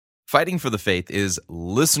Fighting for the Faith is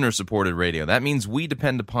listener-supported radio. That means we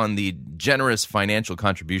depend upon the generous financial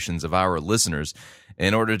contributions of our listeners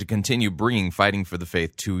in order to continue bringing Fighting for the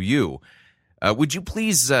Faith to you. Would you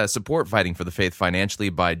please support Fighting for the Faith financially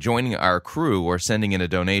by joining our crew or sending in a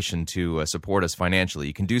donation to support us financially?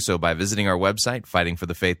 You can do so by visiting our website,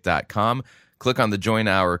 fightingforthefaith.com. Click on the Join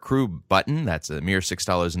Our Crew button. That's a mere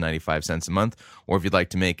 $6.95 a month. Or if you'd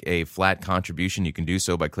like to make a flat contribution, you can do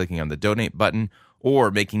so by clicking on the Donate button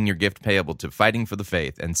or making your gift payable to Fighting for the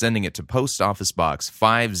Faith and sending it to Post Office Box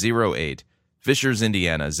 508, Fishers,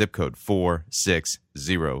 Indiana, zip code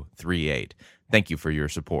 46038. Thank you for your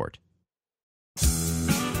support.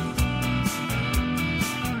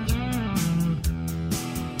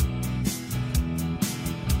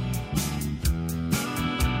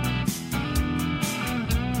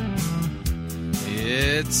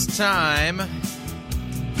 It's time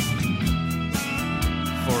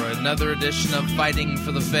for another edition of Fighting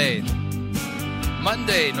for the Faith.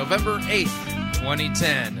 Monday, November 8th,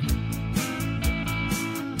 2010.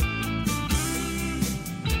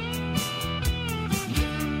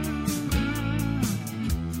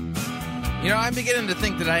 You know, I'm beginning to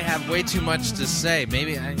think that I have way too much to say.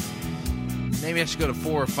 Maybe I should go to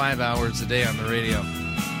 4 or 5 hours a day on the radio.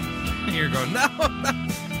 And you're going, no,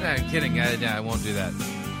 I'm kidding. I won't do that.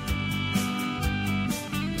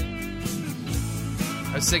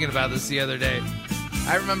 I was thinking about this the other day.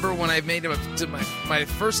 I remember when I made it to my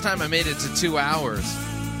first time I made it to 2 hours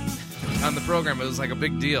on the program. It was like a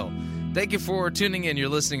big deal. Thank you for tuning in. You're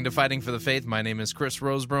listening to Fighting for the Faith. My name is Chris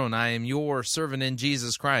Roseborough, and I am your servant in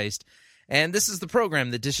Jesus Christ. And this is the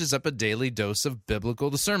program that dishes up a daily dose of biblical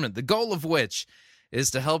discernment, the goal of which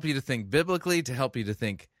is to help you to think biblically, to help you to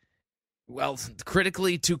think, well,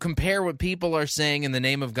 critically, to compare what people are saying in the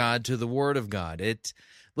name of God to the Word of God.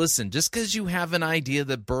 Listen, just because you have an idea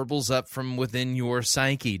that burbles up from within your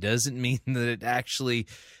psyche doesn't mean that it actually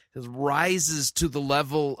rises to the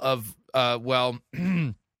level of,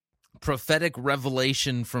 prophetic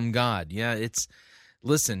revelation from God. Yeah,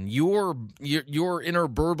 listen, your inner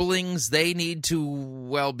burblings, they need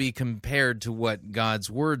to, be compared to what God's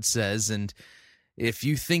Word says, and if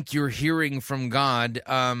you think you're hearing from God,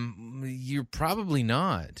 you're probably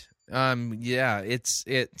not. It's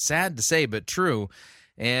sad to say, but true.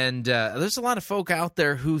 And there's a lot of folk out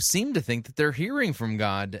there who seem to think that they're hearing from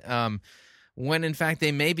God, when in fact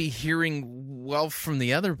they may be hearing from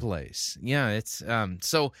the other place. Yeah, it's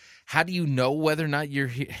so how do you know whether or not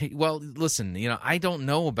you're well, listen, I don't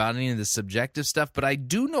know about any of the subjective stuff, but I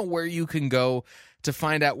do know where you can go to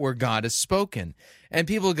find out where God has spoken. And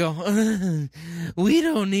people go, we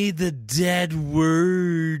don't need the dead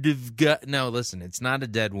word of God. No, listen, it's not a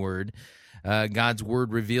dead word. God's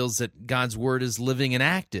Word reveals that God's Word is living and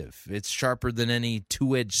active. It's sharper than any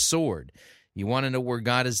two-edged sword. You want to know where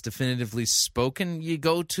God has definitively spoken? You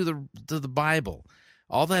go to the Bible.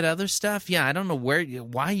 All that other stuff, I don't know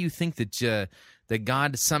why you think that that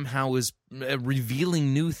God somehow is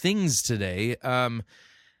revealing new things today.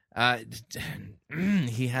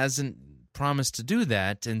 He hasn't promised to do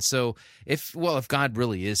that, and so if God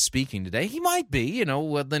really is speaking today, he might be,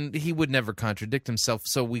 then he would never contradict himself,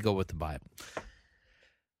 so we go with the Bible.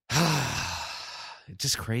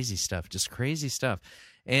 Just crazy stuff.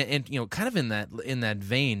 And kind of in that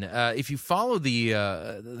vein, if you follow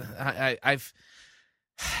I've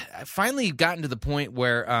finally gotten to the point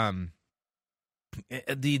where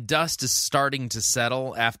the dust is starting to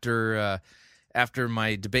settle after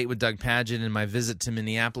my debate with Doug Padgett and my visit to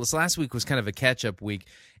Minneapolis. Last week was kind of a catch-up week,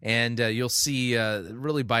 and you'll see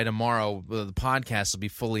really by tomorrow the podcast will be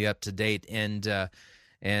fully up to date, and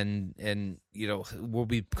we'll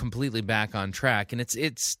be completely back on track. And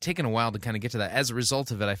it's taken a while to kind of get to that. As a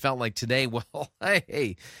result of it, I felt like today,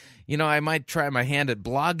 hey, I might try my hand at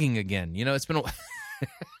blogging again. It's been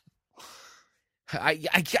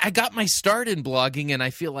I got my start in blogging, and I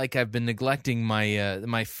feel like I've been neglecting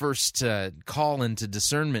my first call into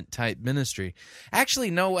discernment type ministry.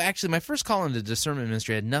 Actually, my first call into discernment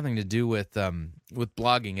ministry had nothing to do with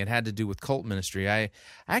blogging. It had to do with cult ministry. I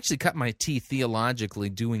actually cut my teeth theologically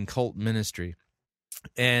doing cult ministry,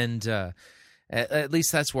 and at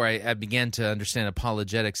least that's where I began to understand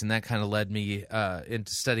apologetics, and that kind of led me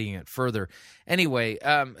into studying it further. Anyway,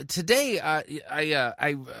 today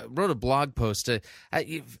I wrote a blog post.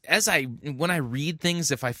 When I read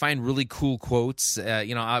things, if I find really cool quotes, I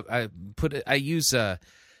use a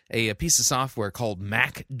piece of software called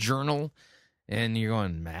Mac Journal. And you're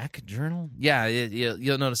going, Mac Journal? Yeah,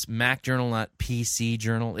 you'll notice Mac Journal, not PC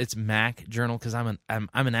Journal. It's Mac Journal because I'm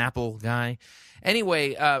an Apple guy.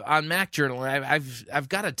 Anyway, on Mac Journal, I've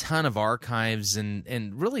got a ton of archives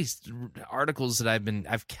and really articles that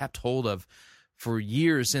I've kept hold of for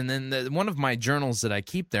years. And then one of my journals that I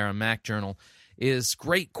keep there on Mac Journal is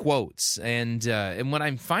great quotes. And what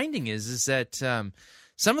I'm finding is that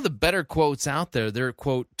some of the better quotes out there, they're,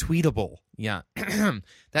 quote, tweetable. Yeah,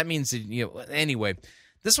 that means, anyway,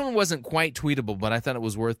 this one wasn't quite tweetable, but I thought it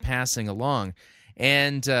was worth passing along.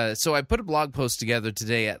 And so I put a blog post together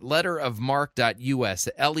today at letterofmarque.us,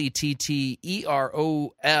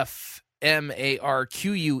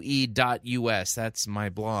 letterofmarque.us. That's my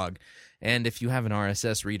blog. And if you have an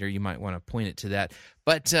RSS reader, you might want to point it to that.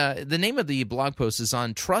 But the name of the blog post is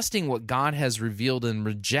on trusting what God has revealed and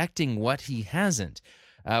rejecting what he hasn't.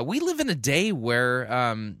 We live in a day where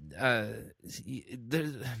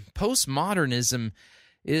the postmodernism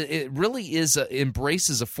it really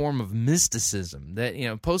embraces a form of mysticism. That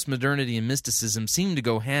postmodernity and mysticism seem to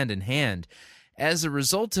go hand in hand. As a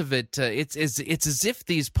result of it, it's as if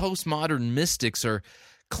these postmodern mystics are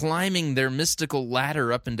climbing their mystical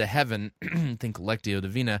ladder up into heaven, think Lectio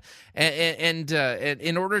Divina, and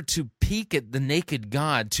in order to peek at the naked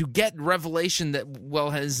God, to get revelation that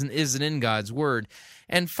isn't in God's Word.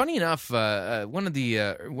 And funny enough, one of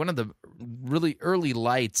the really early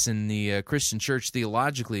lights in the Christian church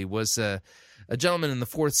theologically was a gentleman in the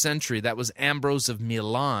 4th century. That was Ambrose of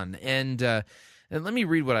Milan, and let me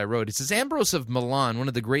read what I wrote. It says, Ambrose of Milan, one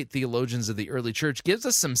of the great theologians of the early church, gives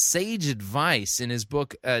us some sage advice in his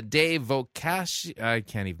book, De Vocatio... I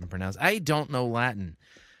can't even pronounce. I don't know Latin.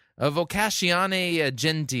 Vocatione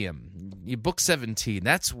Gentium, book 17.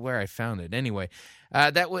 That's where I found it. Anyway,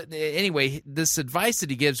 this advice that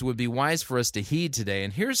he gives would be wise for us to heed today.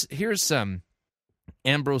 And here's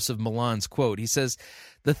Ambrose of Milan's quote. He says,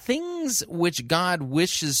 "The things which God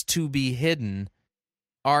wishes to be hidden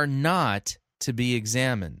are not to be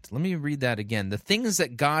examined." Let me read that again. The things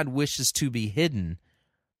that God wishes to be hidden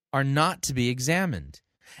are not to be examined,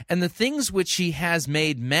 and the things which he has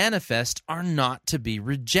made manifest are not to be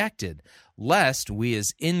rejected, lest we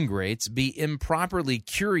as ingrates be improperly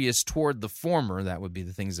curious toward the former, that would be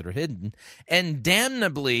the things that are hidden, and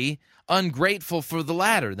damnably ungrateful for the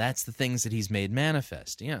latter, that's the things that he's made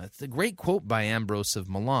manifest. Yeah, it's a great quote by Ambrose of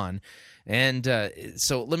Milan. And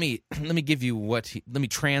so let me give you let me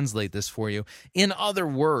translate this for you. In other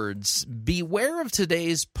words, beware of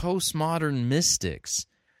today's postmodern mystics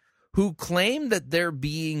who claim that they're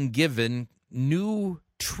being given new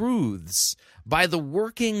truths by the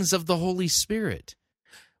workings of the Holy Spirit.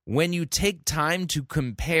 When you take time to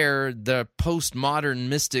compare the postmodern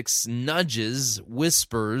mystics' nudges,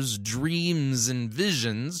 whispers, dreams, and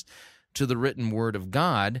visions to the written Word of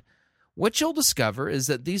God, what you'll discover is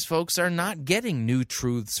that these folks are not getting new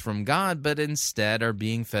truths from God, but instead are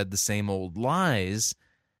being fed the same old lies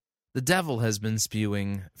the devil has been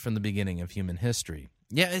spewing from the beginning of human history.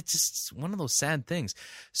 Yeah, it's just one of those sad things.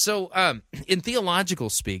 So in theological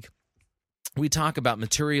speak, we talk about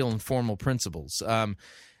material and formal principles.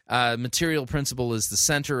 Material principle is the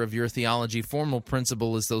center of your theology. Formal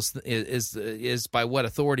principle is by what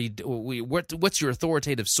authority? What's your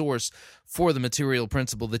authoritative source for the material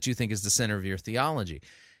principle that you think is the center of your theology?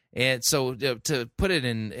 And so to put it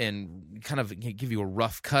in kind of give you a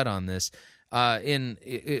rough cut on this,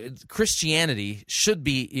 Christianity should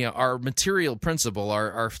be, our material principle,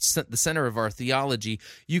 the center of our theology.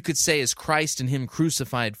 You could say is Christ and Him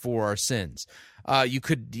crucified for our sins. You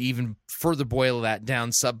could even further boil that down.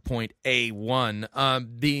 Subpoint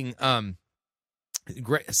A1 being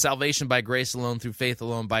salvation by grace alone, through faith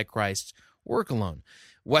alone, by Christ's work alone.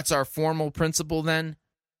 What's our formal principle then?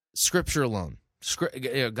 Scripture alone.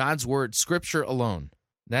 God's word, Scripture alone.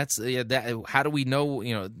 That's that. How do we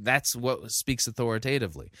know? That's what speaks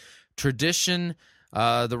authoritatively. Tradition,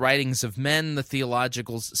 the writings of men, the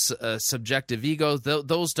theological subjective ego.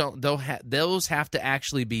 Those have to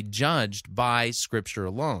actually be judged by Scripture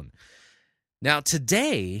alone. Now,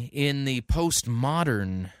 today in the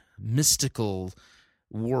postmodern mystical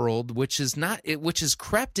world, which has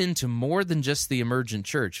crept into more than just the emergent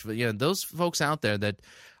church. Those folks out there that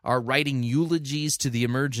are writing eulogies to the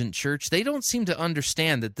emergent church, they don't seem to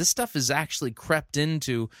understand that this stuff has actually crept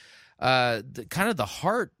into the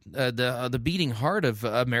heart, the beating heart of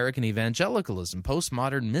American evangelicalism,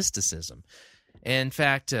 postmodern mysticism. In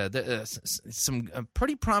fact, some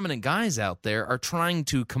pretty prominent guys out there are trying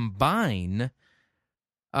to combine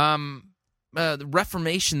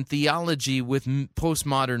Reformation theology with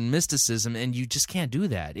postmodern mysticism, and you just can't do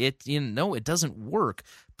that. It doesn't work.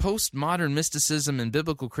 Postmodern mysticism and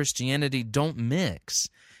biblical Christianity don't mix.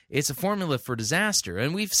 It's a formula for disaster,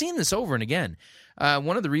 and we've seen this over and again.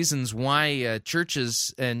 One of the reasons why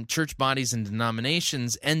churches and church bodies and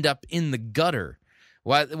denominations end up in the gutter,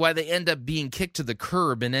 why they end up being kicked to the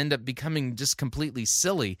curb and end up becoming just completely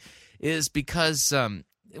silly, is because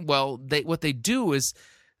what they do is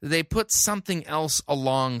they put something else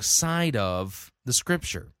alongside of the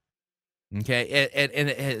Scripture. Okay,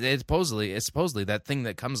 and supposedly that thing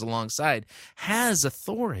that comes alongside has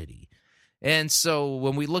authority. And so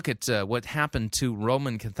when we look at what happened to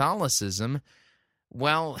Roman Catholicism,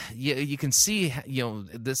 well, you can see,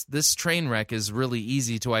 this train wreck is really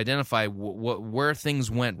easy to identify where things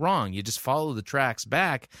went wrong. You just follow the tracks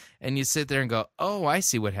back, and you sit there and go, oh, I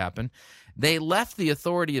see what happened. They left the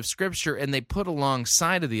authority of Scripture, and they put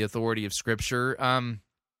alongside of the authority of Scripture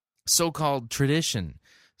so-called tradition,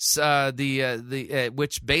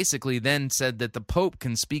 which basically then said that the Pope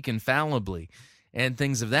can speak infallibly and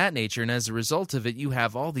things of that nature. And as a result of it, you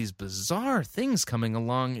have all these bizarre things coming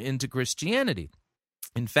along into Christianity.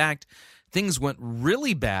 In fact, things went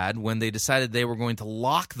really bad when they decided they were going to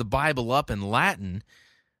lock the Bible up in Latin.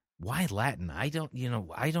 Why Latin? I don't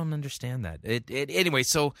understand that. Anyway,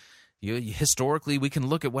 so historically, we can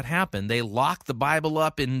look at what happened. They locked the Bible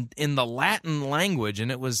up in the Latin language,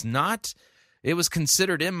 and it was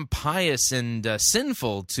considered impious and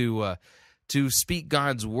sinful to speak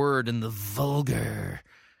God's word in the vulgar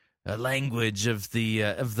language of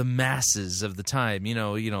the masses of the time.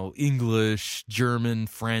 English, German,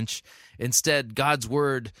 French. Instead, God's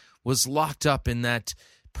word was locked up in that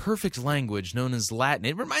perfect language known as Latin.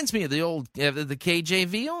 It reminds me of the old the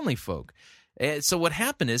KJV only folk. So what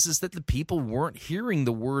happened is that the people weren't hearing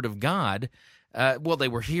the word of God. Well, they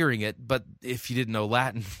were hearing it, but if you didn't know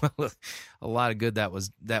Latin, well, a lot of good that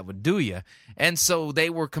would do you. And so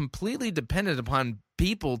they were completely dependent upon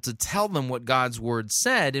people to tell them what God's word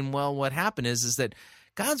said. And well, what happened is that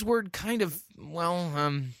God's word kind of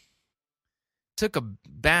took a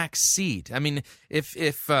back seat. I mean, if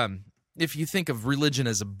you think of religion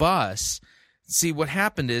as a bus, see, what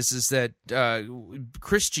happened is that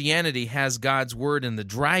Christianity has God's word in the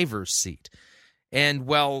driver's seat. And,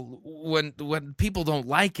 well, when people don't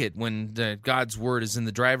like it when God's word is in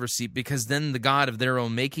the driver's seat, because then the God of their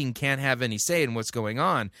own making can't have any say in what's going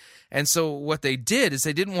on. And so what they did is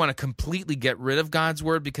they didn't want to completely get rid of God's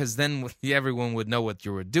word, because then everyone would know what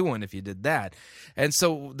you were doing if you did that. And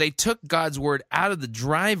so they took God's word out of the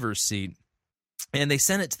driver's seat, and they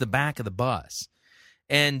sent it to the back of the bus.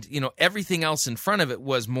 And, everything else in front of it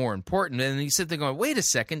was more important. And you sit there going, wait a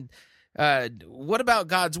second, what about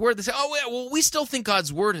God's word? They say, oh, well, we still think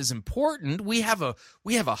God's word is important. We have a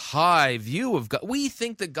high view of God. We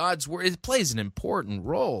think that God's word, it plays an important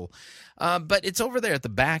role, but it's over there at the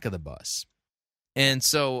back of the bus. And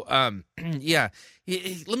so, let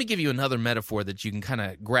me give you another metaphor that you can kind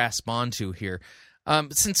of grasp onto here.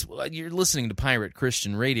 Since you're listening to Pirate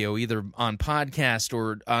Christian Radio, either on podcast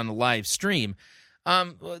or on a live stream,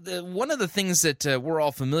 one of the things that we're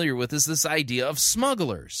all familiar with is this idea of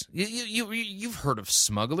smugglers. You've heard of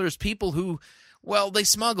smugglers, people who, well, they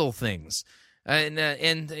smuggle things. And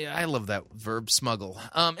I love that verb, smuggle.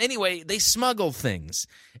 Anyway, they smuggle things.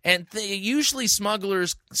 And usually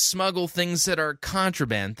smugglers smuggle things that are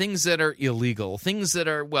contraband, things that are illegal, things that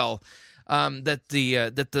are, that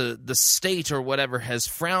the state or whatever has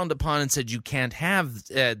frowned upon and said you can't have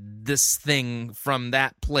this thing from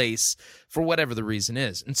that place for whatever the reason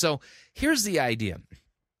is. And so here's the idea,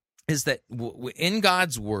 is that in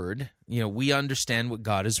God's word, we understand what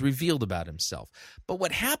God has revealed about himself. But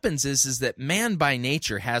what happens is that man by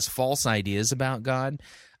nature has false ideas about God.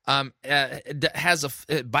 By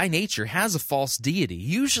nature has a false deity.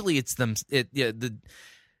 Usually it's the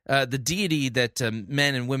deity that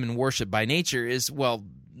men and women worship by nature is,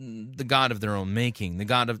 the God of their own making, the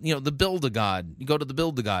God of, the Build-A-God. You go to the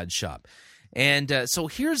Build-A-God shop. And so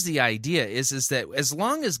here's the idea is that as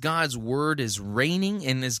long as God's word is reigning,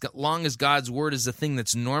 and as long as God's word is the thing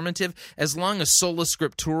that's normative, as long as sola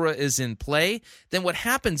scriptura is in play, then what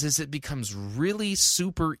happens is it becomes really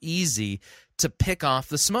super easy to pick off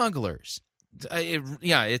the smugglers.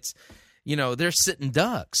 It's... they're sitting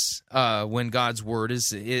ducks when God's word is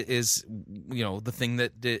the thing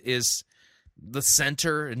that is the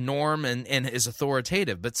center, norm, and is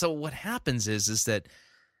authoritative. But so what happens is that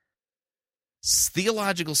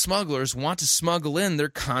theological smugglers want to smuggle in their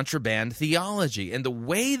contraband theology. And the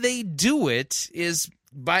way they do it is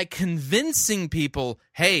by convincing people,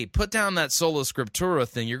 hey, put down that sola scriptura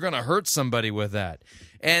thing. You're going to hurt somebody with that.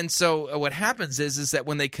 And so what happens is that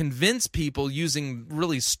when they convince people using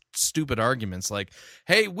really stupid arguments like,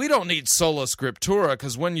 hey, we don't need sola scriptura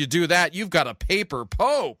because when you do that, you've got a paper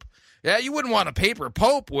pope. Yeah, you wouldn't want a paper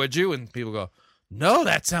pope, would you? And people go, no,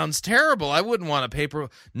 that sounds terrible. I wouldn't want a paper.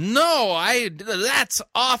 No, that's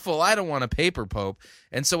awful. I don't want a paper pope.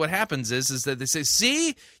 And so what happens is that they say,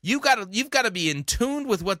 see, you've got to be in tune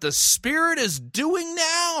with what the Spirit is doing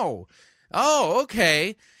now. Oh,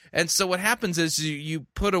 okay. And so what happens is you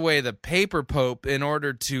put away the paper pope in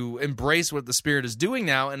order to embrace what the Spirit is doing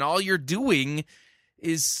now, and all you're doing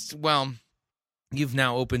is, well, you've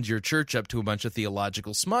now opened your church up to a bunch of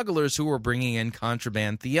theological smugglers who are bringing in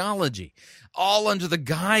contraband theology, all under the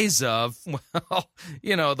guise of, well,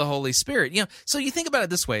 the Holy Spirit. So you think about it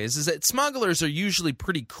this way: is that smugglers are usually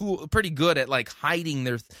pretty good at like hiding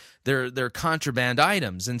their contraband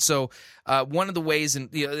items, and so one of the ways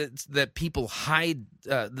that people hide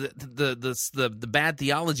the bad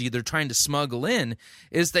theology they're trying to smuggle in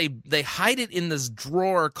is they hide it in this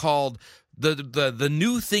drawer called the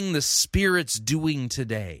new thing the Spirit's doing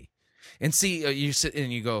today. And see, you sit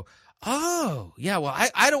and you go, oh, yeah, well,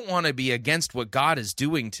 I don't want to be against what God is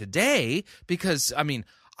doing today because,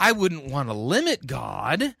 I wouldn't want to limit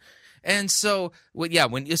God. And so,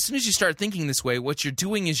 as soon as you start thinking this way, what you're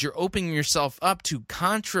doing is you're opening yourself up to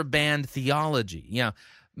contraband theology. Yeah.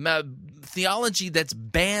 Theology that's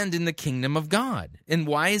banned in the kingdom of God. And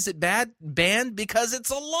why is it banned? Because it's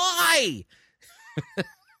a lie.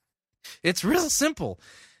 It's real simple.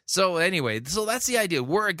 So anyway, that's the idea.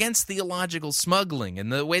 We're against theological smuggling,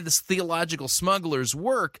 and the way the theological smugglers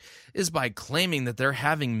work is by claiming that they're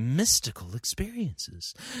having mystical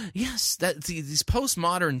experiences. Yes, these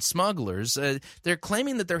postmodern smugglers, they're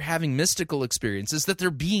claiming that they're having mystical experiences, that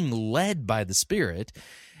they're being led by the Spirit.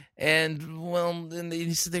 And, well, then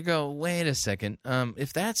they go, wait a second.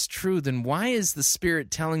 If that's true, then why is the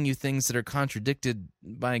Spirit telling you things that are contradicted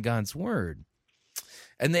by God's Word?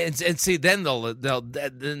 And see, then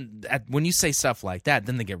when you say stuff like that,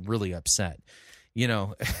 then they get really upset.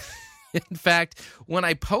 In fact, when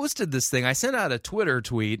I posted this thing, I sent out a Twitter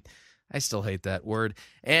tweet. I still hate that word.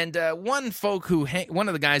 And one of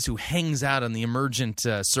the guys who hangs out in the emergent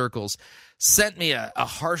circles sent me a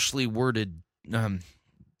harshly worded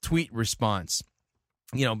tweet response.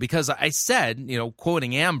 Because I said,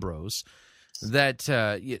 quoting Ambrose, that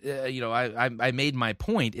I made my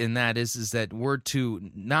point in that is that we're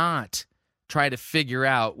to not try to figure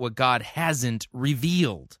out what God hasn't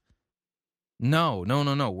revealed. No.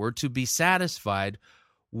 We're to be satisfied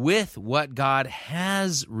with what God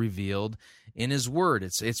has revealed in His Word.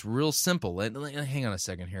 It's real simple. Hang on a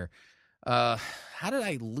second here. How did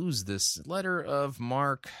I lose this? Letter of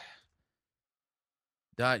Mark.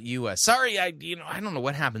 .us. Sorry, I don't know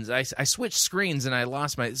what happens. I switched screens and I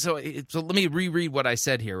lost my... So let me reread what I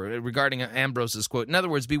said here regarding Ambrose's quote. In other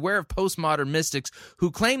words, beware of postmodern mystics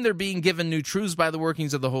who claim they're being given new truths by the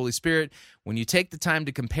workings of the Holy Spirit. When you take the time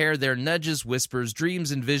to compare their nudges, whispers,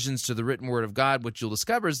 dreams, and visions to the written Word of God, what you'll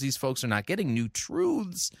discover is these folks are not getting new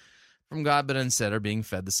truths from God, but instead are being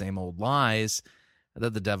fed the same old lies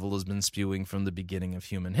that the devil has been spewing from the beginning of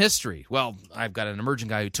human history. Well, I've got an emerging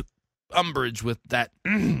guy who took umbrage with that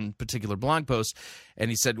particular blog post, and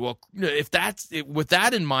he said, well, with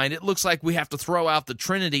that in mind, it looks like we have to throw out the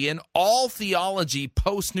Trinity and all theology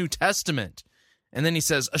post-New Testament. And then he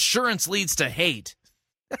says, assurance leads to hate.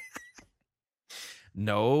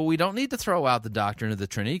 No, we don't need to throw out the doctrine of the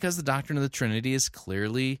Trinity because the doctrine of the Trinity is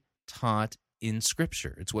clearly taught in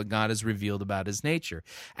Scripture. It's what God has revealed about His nature.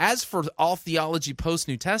 As for all theology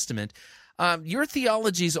post-New Testament, your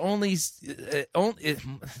theology is only let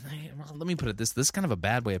me put it this is kind of a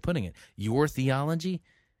bad way of putting it. Your theology?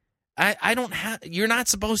 You're not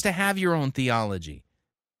supposed to have your own theology.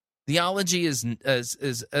 Theology is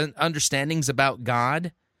understandings about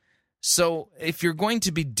God. So if you're going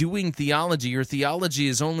to be doing theology, your theology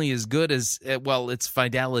is only as good as, its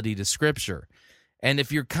fidelity to Scripture. And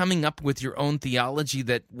if you're coming up with your own theology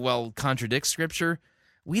that, contradicts Scripture,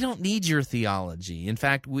 we don't need your theology. In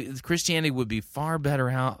fact, Christianity would be far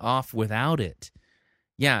better off without it.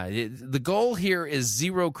 Yeah, the goal here is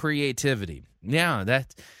zero creativity. Yeah,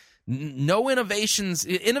 no innovations,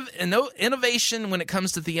 no innovation when it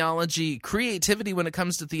comes to theology, creativity when it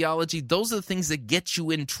comes to theology. Those are the things that get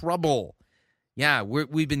you in trouble. Yeah,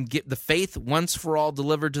 we've been the faith once for all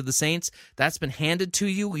delivered to the saints. That's been handed to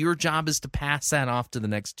you. Your job is to pass that off to the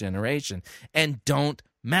next generation, and don't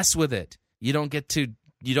mess with it. You don't get to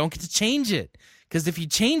change it, because if you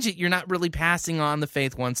change it, you're not really passing on the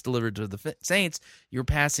faith once delivered to the saints. You're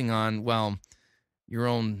passing on, your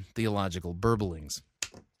own theological burblings.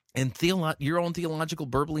 and your own theological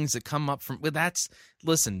burblings that come up from it's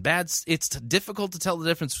difficult to tell the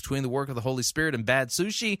difference between the work of the Holy Spirit and bad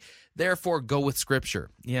sushi. Therefore, go with Scripture.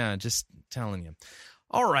 Yeah, just telling you.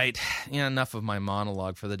 All right, enough of my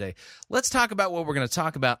monologue for the day. Let's talk about what we're going to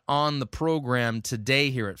talk about on the program today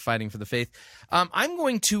here at Fighting for the Faith. I'm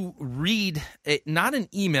going to read not an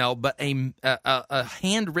email, but a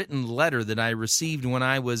handwritten letter that I received when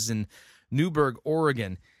I was in Newberg,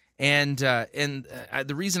 Oregon. And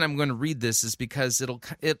the reason I'm going to read this is because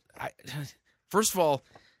first of all,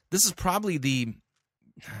 this is probably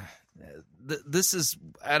this is,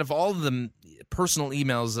 out of all of the personal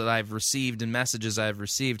emails that I've received and messages I've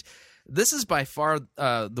received, this is by far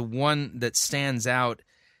the one that stands out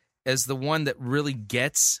as the one that really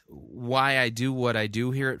gets why I do what I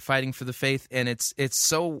do here at Fighting for the Faith, and it's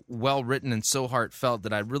so well written and so heartfelt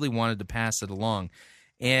that I really wanted to pass it along.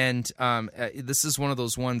 And this is one of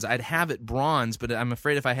those ones. I'd have it bronze, but I'm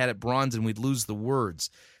afraid if I had it bronze, and we'd lose the words.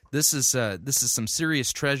 This is some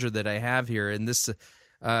serious treasure that I have here, and this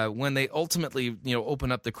when they ultimately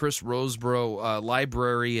open up the Chris Roseborough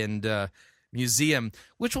Library and Museum,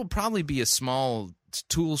 which will probably be a small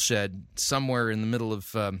tool shed somewhere in the middle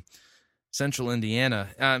of central Indiana.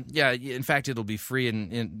 In fact, it'll be free,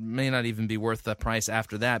 and it may not even be worth the price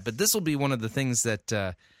after that. But this will be one of the things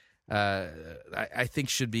that I think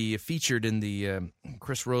should be featured in the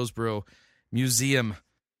Chris Roseborough Museum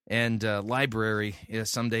and library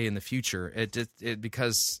someday in the future.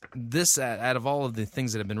 Because this, out of all of the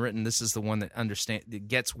things that have been written, this is the one that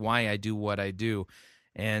gets why I do what I do,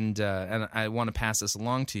 and I want to pass this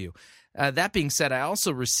along to you. That being said, I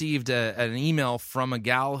also received an email from a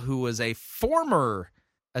gal who was a former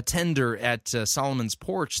attender at Solomon's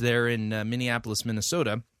Porch there in Minneapolis,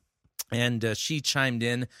 Minnesota, and she chimed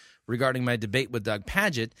in regarding my debate with Doug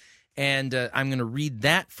Padgett, and I'm going to read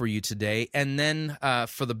that for you today. And then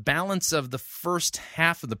for the balance of the first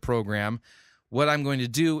half of the program, what I'm going to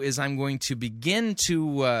do is I'm going to begin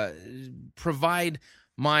to provide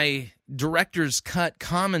my director's cut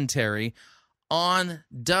commentary on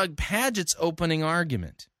Doug Padgett's opening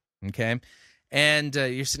argument, okay? And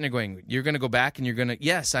you're sitting there going, you're going to go back and you're going to,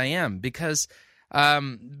 yes, I am, because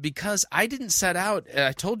I didn't set out,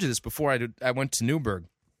 I told you this before I went to Newberg.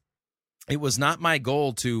 It was not my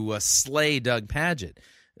goal to slay Doug Padgett.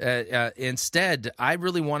 Instead, I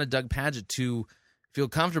really wanted Doug Padgett to feel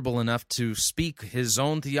comfortable enough to speak his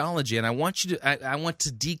own theology, and I want to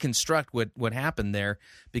deconstruct what happened there,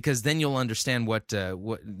 because then you'll understand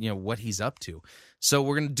what he's up to. So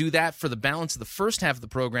we're going to do that for the balance of the first half of the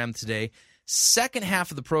program today. Second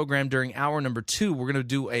half of the program, during hour number 2, we're going to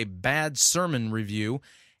do a bad sermon review.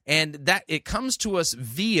 And that it comes to us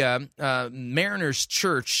via Mariners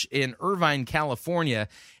Church in Irvine, California,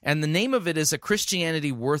 and the name of it is A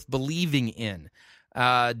Christianity Worth Believing In.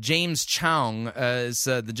 James Chong is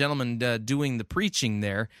the gentleman doing the preaching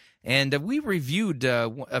there, and we reviewed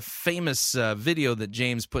a famous video that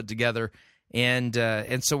James put together, and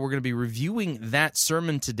so we're going to be reviewing that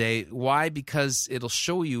sermon today. Why? Because it'll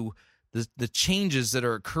show you the changes that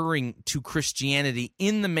are occurring to Christianity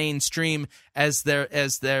in the mainstream as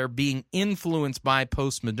they're being influenced by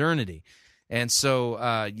postmodernity, and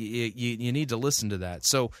so you need to listen to that.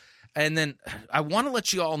 So, and then I want to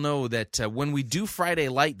let you all know that when we do Friday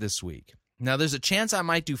Light this week, now there's a chance I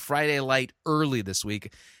might do Friday Light early this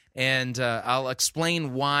week, and I'll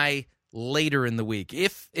explain why later in the week.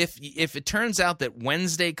 If it turns out that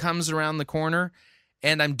Wednesday comes around the corner,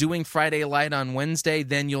 and I'm doing Friday Light on Wednesday,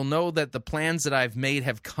 then you'll know that the plans that I've made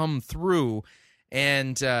have come through,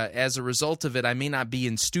 and as a result of it, I may not be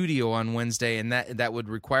in studio on Wednesday, and that would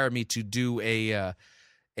require me to do a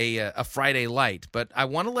Friday Light. But I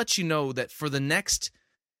want to let you know that for the next,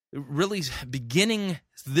 really beginning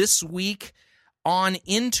this week on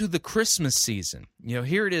into the Christmas season,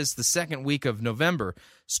 here it is, the second week of November.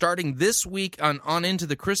 Starting this week on into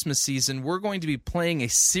the Christmas season, we're going to be playing a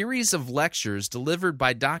series of lectures delivered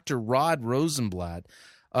by Dr. Rod Rosenblatt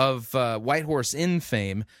of White Horse Inn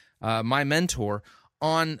fame, my mentor,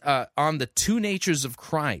 on the two natures of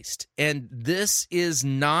Christ. And this is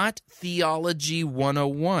not Theology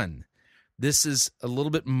 101. This is a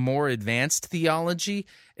little bit more advanced theology.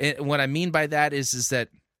 And what I mean by that is that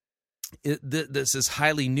this is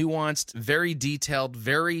highly nuanced, very detailed,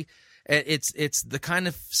 very... It's the kind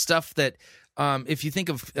of stuff that if you think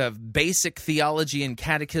of basic theology and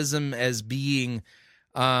catechism as being,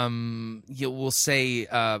 we'll say,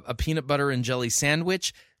 a peanut butter and jelly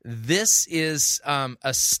sandwich, this is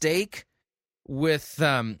a steak with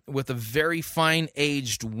a very fine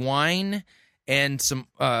aged wine and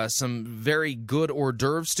some very good hors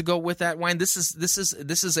d'oeuvres to go with that wine. This is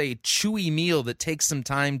a chewy meal that takes some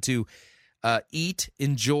time to eat,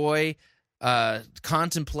 enjoy,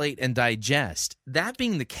 contemplate, and digest. That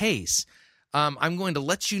being the case, I'm going to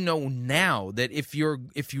let you know now that if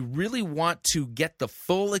you really want to get the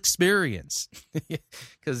full experience,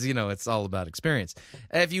 because it's all about experience.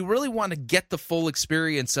 If you really want to get the full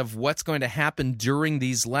experience of what's going to happen during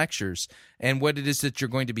these lectures and what it is that you're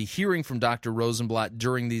going to be hearing from Dr. Rosenblatt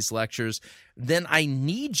during these lectures, then I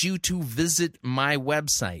need you to visit my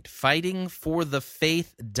website,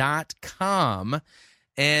 fightingforthefaith.com.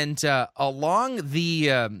 And along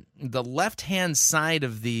the left-hand side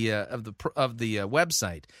of the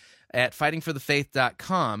website at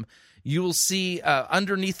fightingforthefaith.com, you will see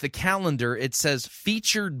underneath the calendar it says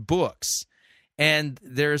featured books, and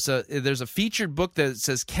there's a featured book that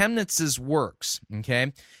says Chemnitz's Works.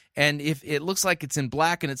 Okay, and if it looks like it's in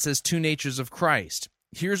black and it says Two Natures of Christ,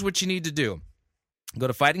 here's what you need to do: go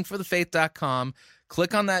to fightingforthefaith.com.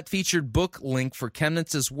 Click on that featured book link for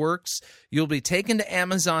Chemnitz's Works. You'll be taken to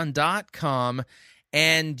Amazon.com,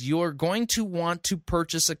 and you're going to want to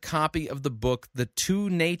purchase a copy of the book, The Two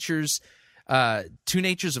Natures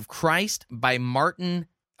of Christ by Martin.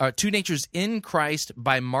 Two Natures in Christ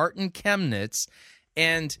by Martin Chemnitz,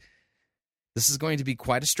 and this is going to be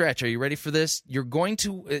quite a stretch. Are you ready for this? It's going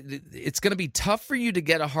to be tough for you to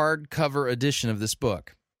get a hardcover edition of this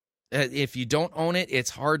book. If you don't own it,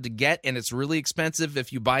 it's hard to get, and it's really expensive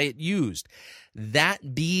if you buy it used.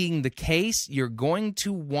 That being the case, you're going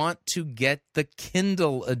to want to get the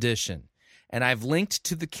Kindle edition. And I've linked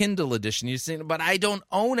to the Kindle edition. You're saying, but I don't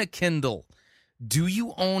own a Kindle. Do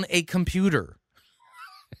you own a computer?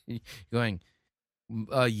 You're going,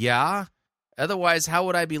 yeah? Otherwise, how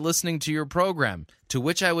would I be listening to your program? To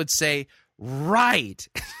which I would say, right.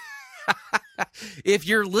 If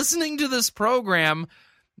you're listening to this program,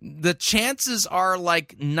 the chances are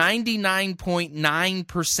like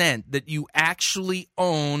 99.9% that you actually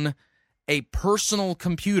own a personal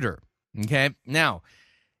computer, okay? Now,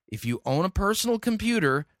 if you own a personal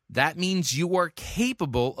computer, that means you are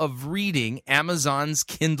capable of reading Amazon's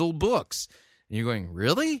Kindle books. And you're going,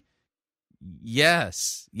 really?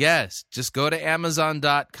 Yes. Just go to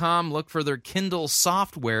Amazon.com, look for their Kindle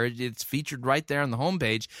software. It's featured right there on the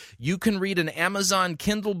homepage. You can read an Amazon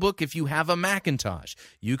Kindle book if you have a Macintosh.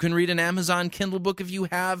 You can read an Amazon Kindle book if you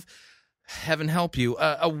have, heaven help you,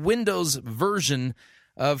 a Windows version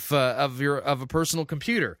of a personal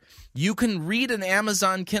computer. You can read an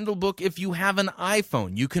Amazon Kindle book if you have an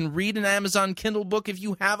iPhone. You can read an Amazon Kindle book if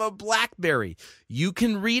you have a BlackBerry. You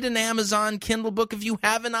can read an Amazon Kindle book if you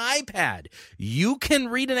have an iPad. You can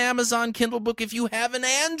read an Amazon Kindle book if you have an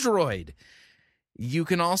Android. You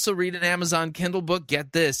can also read an Amazon Kindle book,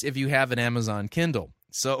 get this, if you have an Amazon Kindle.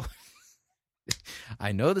 So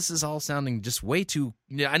I know this is all sounding just way too,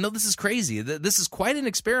 I know this is crazy. This is quite an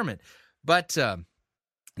experiment, but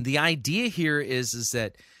the idea here is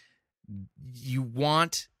that you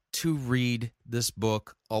want to read this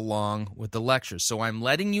book along with the lectures. So I'm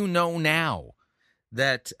letting you know now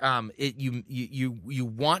that you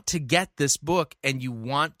want to get this book and you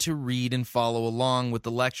want to read and follow along with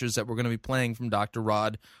the lectures that we're going to be playing from Dr.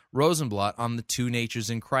 Rod Rosenblatt on the Two Natures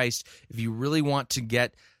in Christ. If you really want to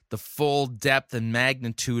get the full depth and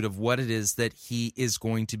magnitude of what it is that he is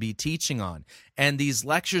going to be teaching on. And these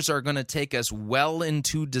lectures are going to take us well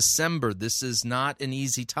into December. This is not an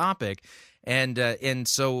easy topic. And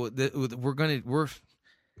so we're going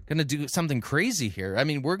to do something crazy here. I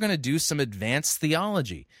mean, we're going to do some advanced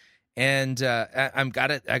theology. And I got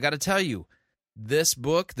to tell you, this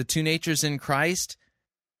book, The Two Natures in Christ,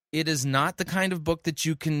 it is not the kind of book that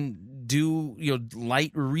you can do,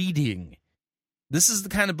 light reading. This is the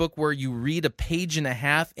kind of book where you read a page and a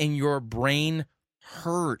half and your brain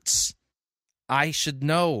hurts. I should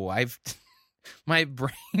know. My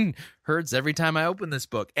brain hurts every time I open this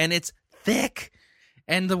book. And it's thick.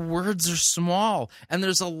 And the words are small. And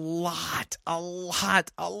there's a lot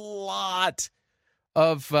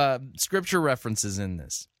of scripture references in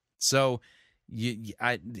this. So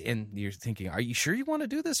you're thinking, are you sure you want to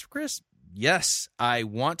do this, Chris? Yes, I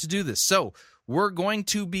want to do this. So we're going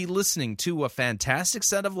to be listening to a fantastic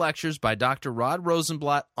set of lectures by Dr. Rod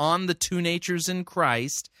Rosenblatt on the Two Natures in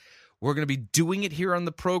Christ. We're going to be doing it here on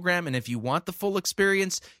the program, and if you want the full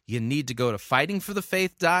experience, you need to go to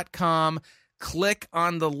fightingforthefaith.com, click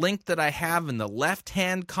on the link that I have in the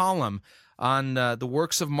left-hand column on the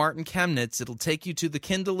works of Martin Chemnitz. It'll take you to the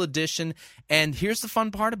Kindle edition, and here's the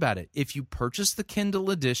fun part about it. If you purchase the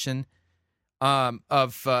Kindle edition of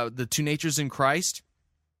the Two Natures in Christ,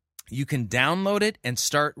 You can download it and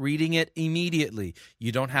start reading it immediately.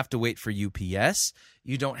 You don't have to wait for UPS.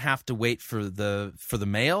 You don't have to wait for the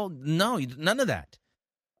mail. No, none of that.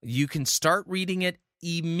 You can start reading it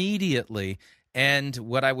immediately. And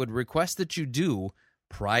what I would request that you do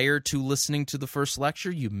prior to listening to the first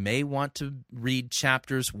lecture, you may want to read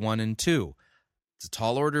chapters 1 and 2. It's a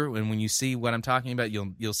tall order, and when you see what I'm talking about,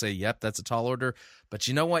 you'll say, "Yep, that's a tall order." But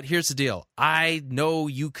you know what? Here's the deal. I know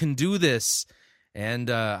you can do this, and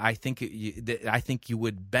I think you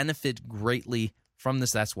would benefit greatly from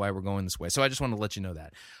this. That's why we're going this way. So I just want to let you know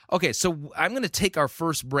that. Okay, so I'm going to take our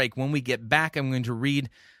first break. When we get back, I'm going to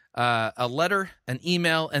read a letter, an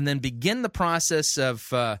email, and then begin the process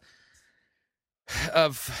of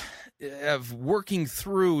working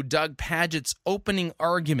through Doug Padgett's opening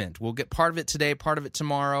argument. We'll get part of it today, part of it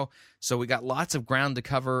tomorrow. So we got lots of ground to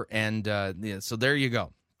cover, and so there you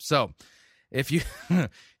go. So if you, you're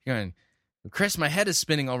going, Chris, my head is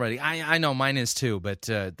spinning already. I know mine is too, but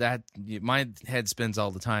my head spins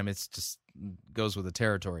all the time. It's just goes with the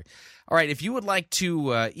territory. All right, if you would like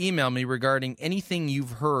to email me regarding anything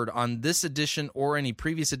you've heard on this edition or any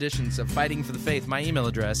previous editions of Fighting for the Faith, my email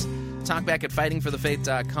address,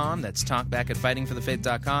 talkback@fightingforthefaith.com. That's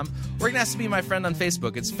talkback@fightingforthefaith.com. Or you can ask to be my friend on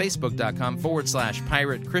Facebook. It's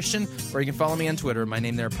facebook.com/Pirate Christian. Or you can follow me on Twitter. My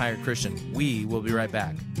name there, Pirate Christian. We will be right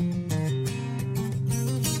back.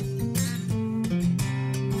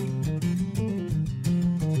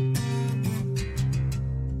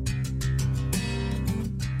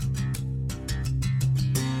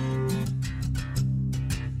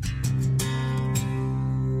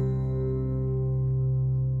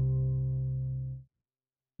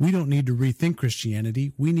 We don't need to rethink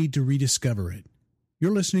Christianity. We need to rediscover it.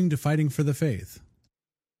 You're listening to Fighting for the Faith.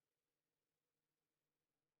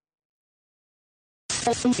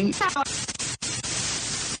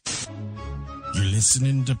 You're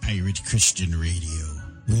listening to Pirate Christian Radio.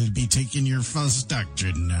 We'll be taking your false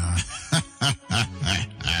doctrine now.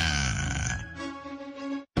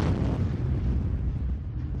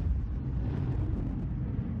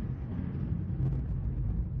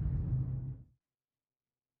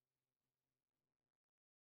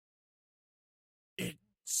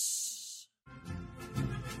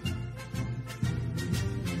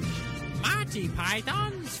 Monty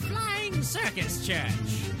Python's Flying Circus Church.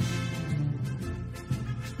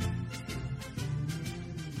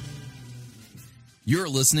 You're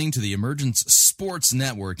listening to the Emergence Sports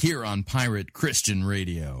Network here on Pirate Christian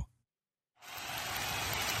Radio.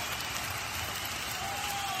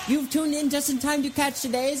 You've tuned in just in time to catch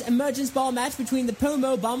today's Emergence Ball match between the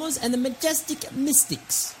Pomo Bombers and the Majestic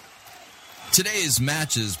Mystics. Today's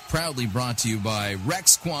match is proudly brought to you by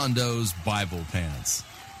Rex Kwando's Bible Pants.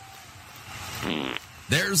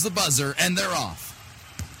 There's the buzzer, and they're off.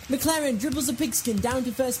 McLaren dribbles the pigskin down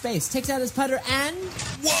to first base, takes out his putter, and...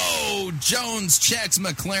 Whoa! Jones checks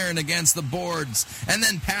McLaren against the boards, and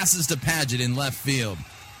then passes to Padgett in left field.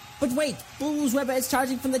 But wait, Bulls Weber is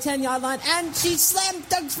charging from the 10-yard line, and she slam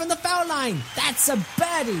dunks from the foul line. That's a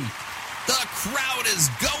birdie. The crowd is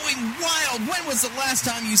going wild. When was the last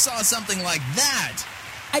time you saw something like that?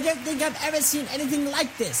 I don't think I've ever seen anything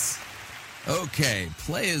like this. Okay,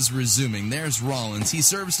 play is resuming. There's Rollins. He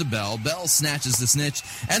serves to Bell. Bell snatches the snitch,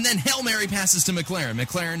 and then Hail Mary passes to McLaren.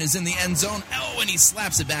 McLaren is in the end zone. Oh, and he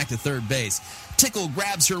slaps it back to third base. Tickle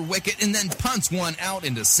grabs her wicket and then punts one out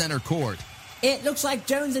into center court. It looks like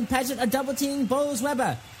Jones and Padgett are double-teaming Bulls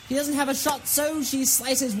Weber. He doesn't have a shot, so she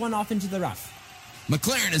slices one off into the rough.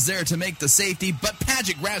 McLaren is there to make the safety, but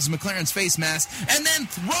Padgett grabs McLaren's face mask and then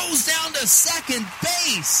throws down to second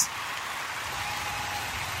base.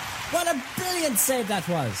 What a brilliant save that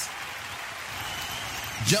was.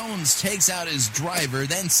 Jones takes out his driver,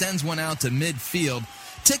 then sends one out to midfield.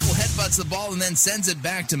 Tickle headbutts the ball and then sends it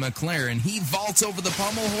back to McLaren. He vaults over the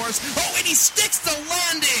pommel horse. Oh, and he sticks the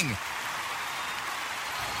landing!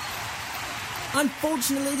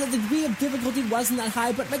 Unfortunately, the degree of difficulty wasn't that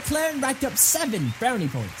high, but McLaren racked up 7 brownie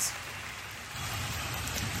points.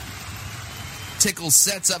 Tickle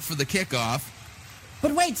sets up for the kickoff.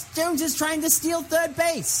 But wait, Jones is trying to steal third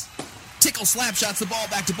base. Tickle slap shots the ball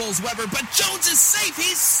back to Bulls Weber, but Jones is safe!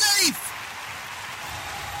 He's safe!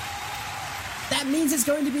 That means it's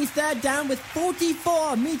going to be third down with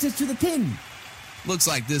 44 meters to the pin. Looks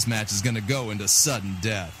like this match is going to go into sudden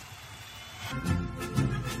death.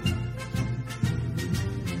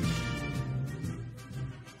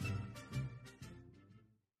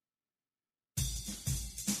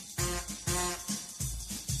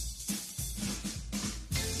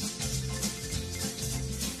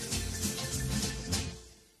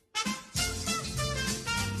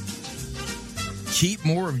 Keep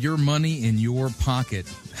more of your money in your pocket.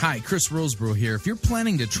 Hi, Chris Roseborough here. If you're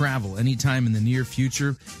planning to travel anytime in the near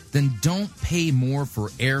future, then don't pay more for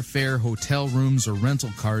airfare, hotel rooms, or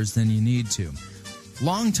rental cars than you need to.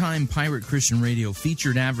 Longtime Pirate Christian Radio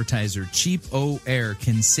featured advertiser Cheap O Air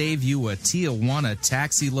can save you a Tijuana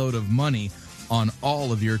taxi load of money on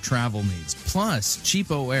all of your travel needs. Plus,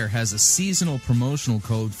 Cheap O Air has a seasonal promotional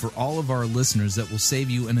code for all of our listeners that will save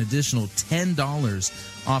you an additional $10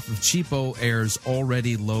 off of Cheap O Air's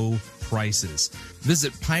already low prices.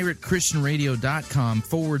 Visit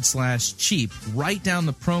piratechristianradio.com/cheap, write down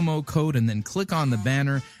the promo code, and then click on the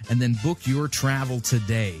banner, and then book your travel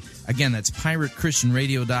today. Again, that's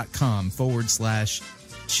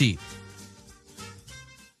piratechristianradio.com/cheap.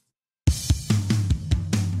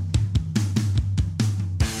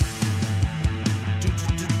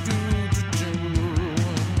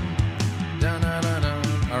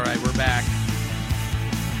 All right, we're back.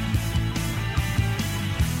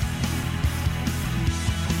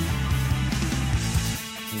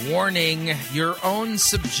 Warning, your own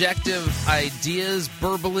subjective ideas,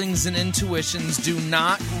 burblings, and intuitions do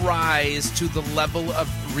not rise to the level of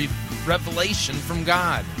revelation from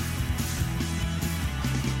God.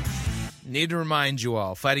 Need to remind you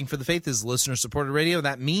all, Fighting for the Faith is listener-supported radio.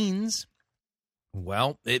 That means,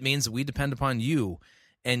 well, it means that we depend upon you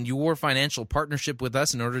and your financial partnership with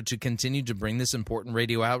us in order to continue to bring this important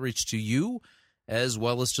radio outreach to you as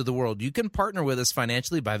well as to the world. You can partner with us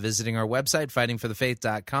financially by visiting our website,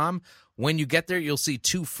 fightingforthefaith.com. When you get there, you'll see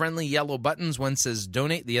two friendly yellow buttons. One says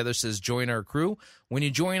donate, the other says join our crew. When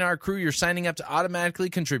you join our crew, you're signing up to automatically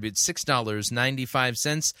contribute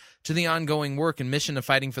 $6.95 to the ongoing work and mission of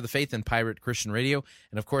Fighting for the Faith and Pirate Christian Radio.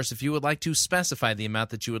 And of course, if you would like to specify the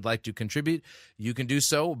amount that you would like to contribute, you can do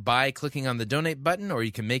so by clicking on the donate button, or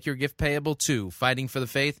you can make your gift payable to Fighting for the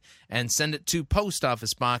Faith and send it to Post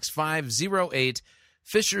Office Box 508,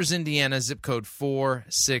 Fishers, Indiana, zip code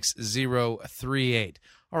 46038.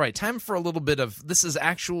 All right, time for a little bit of, this is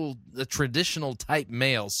actual traditional type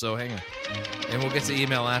mail, so hang on. And we'll get to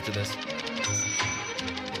email after this.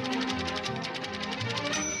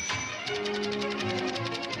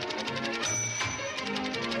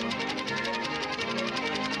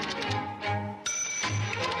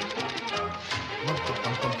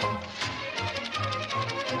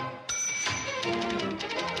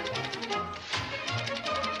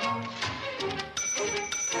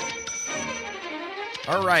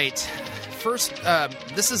 All right. First,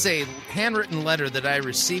 this is a handwritten letter that I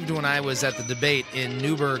received when I was at the debate in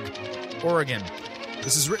Newberg, Oregon.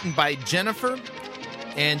 This is written by Jennifer,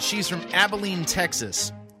 and she's from Abilene,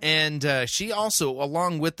 Texas. And she also,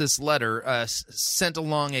 along with this letter, sent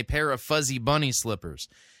along a pair of fuzzy bunny slippers.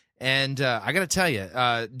 And I got to tell you,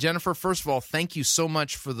 Jennifer, first of all, thank you so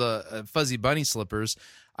much for the fuzzy bunny slippers.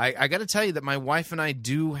 I got to tell you that my wife and I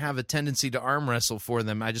do have a tendency to arm wrestle for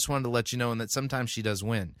them. I just wanted to let you know, and that sometimes she does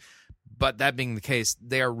win. But that being the case,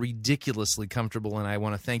 they are ridiculously comfortable, and I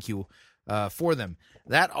want to thank you for them.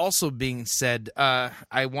 That also being said,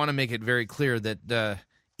 I want to make it very clear that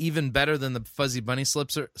even better than the fuzzy bunny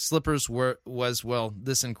slippers was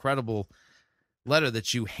this incredible letter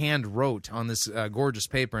that you hand wrote on this gorgeous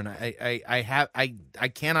paper, and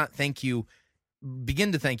I cannot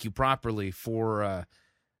begin to thank you properly for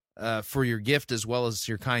your gift as well as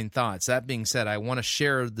your kind thoughts. That being said, I want to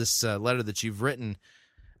share this letter that you've written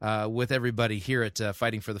with everybody here at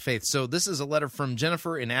Fighting for the Faith. So this is a letter from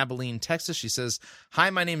Jennifer in Abilene, Texas. She says,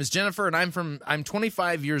 "Hi, my name is Jennifer, and I'm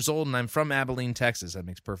 25 years old, and I'm from Abilene, Texas." That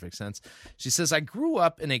makes perfect sense. She says, "I grew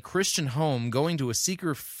up in a Christian home, going to a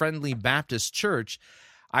seeker-friendly Baptist church.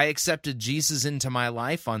 I accepted Jesus into my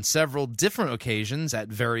life on several different occasions at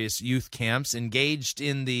various youth camps, engaged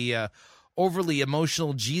in the overly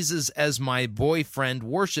emotional Jesus as my boyfriend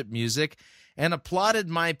worship music, and applauded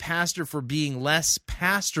my pastor for being less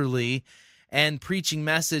pastorly and preaching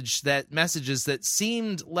messages that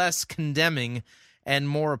seemed less condemning and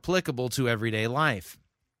more applicable to everyday life.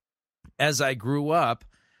 As I grew up,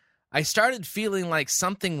 I started feeling like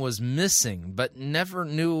something was missing, but never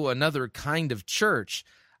knew another kind of church.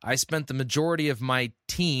 I spent the majority of my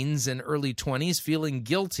teens and early 20s feeling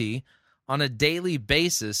guilty on a daily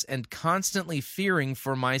basis and constantly fearing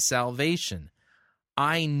for my salvation.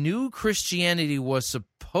 I knew Christianity was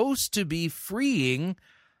supposed to be freeing,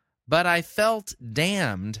 but I felt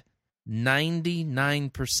damned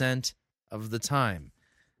 99% of the time."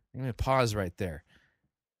 I'm going to pause right there.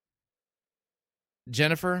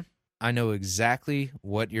 Jennifer, I know exactly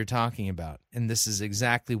what you're talking about, and this is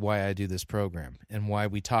exactly why I do this program and why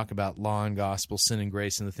we talk about law and gospel, sin and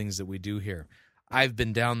grace, and the things that we do here. I've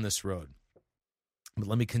been down this road. But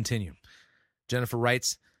let me continue. Jennifer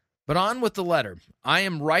writes, But on with the letter. I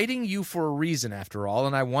am writing you for a reason, after all,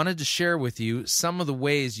 and I wanted to share with you some of the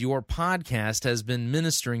ways your podcast has been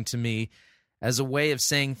ministering to me as a way of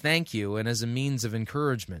saying thank you and as a means of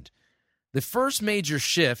encouragement. The first major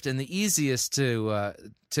shift and the easiest to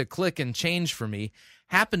click and change for me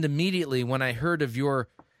happened immediately when I heard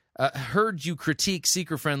you critique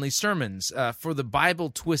seeker-friendly sermons for the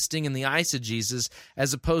Bible twisting and the eisegesis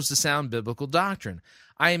as opposed to sound biblical doctrine.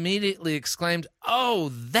 I immediately exclaimed, "Oh,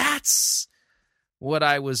 that's what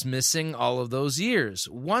I was missing all of those years."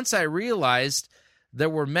 Once I realized there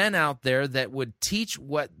were men out there that would teach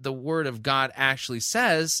what the Word of God actually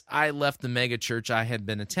says, I left the megachurch I had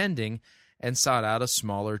been attending and sought out a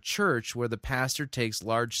smaller church where the pastor takes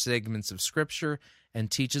large segments of Scripture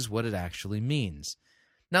and teaches what it actually means.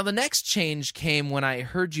 Now, the next change came when I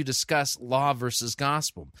heard you discuss law versus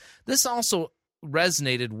gospel. This also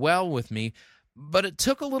resonated well with me, but it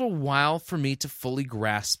took a little while for me to fully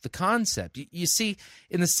grasp the concept. You see,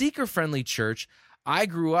 in the seeker-friendly church I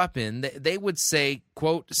grew up in, they would say,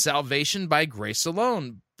 quote, salvation by grace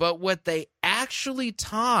alone. But what they actually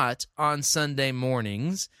taught on Sunday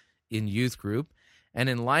mornings in youth group and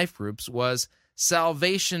in life groups was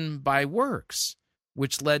salvation by works,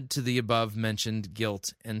 which led to the above-mentioned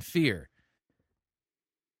guilt and fear.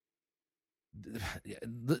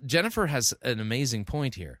 Jennifer has an amazing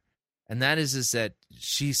point here, and that is that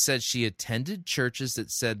she said she attended churches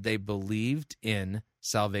that said they believed in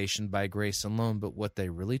salvation by grace alone, but what they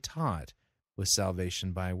really taught was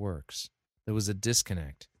salvation by works. There was a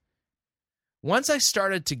disconnect. Once I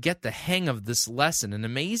started to get the hang of this lesson, an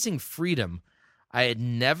amazing freedom I had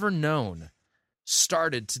never known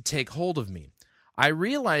started to take hold of me. I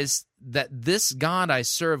realized that this God I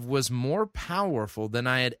served was more powerful than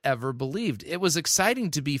I had ever believed. It was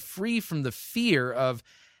exciting to be free from the fear of,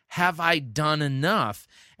 have I done enough?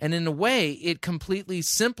 And in a way, it completely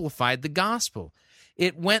simplified the gospel.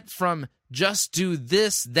 It went from just do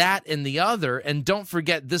this, that, and the other, and don't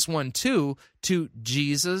forget this one too, to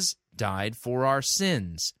Jesus died for our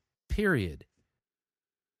sins, period.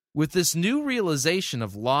 With this new realization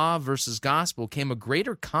of law versus gospel came a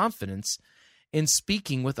greater confidence in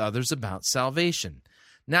speaking with others about salvation.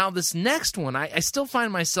 Now, this next one, I still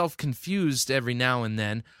find myself confused every now and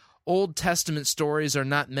then. Old Testament stories are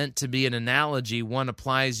not meant to be an analogy one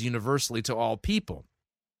applies universally to all people.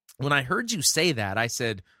 When I heard you say that, I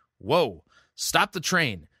said, whoa, stop the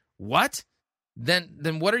train. What?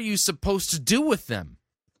 Then what are you supposed to do with them?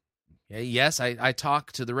 Okay, yes, I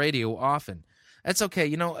talk to the radio often. That's okay.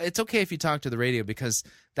 You know, it's okay if you talk to the radio because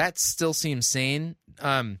that still seems sane.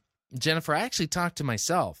 Jennifer, I actually talk to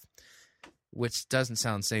myself, which doesn't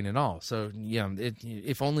sound sane at all. So, yeah,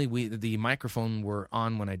 if only the microphone were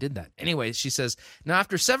on when I did that. Anyway, she says, now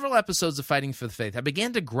after several episodes of Fighting for the Faith, I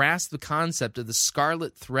began to grasp the concept of the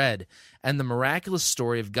scarlet thread and the miraculous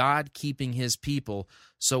story of God keeping his people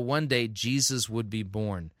so one day Jesus would be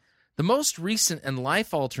born. The most recent and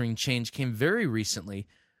life-altering change came very recently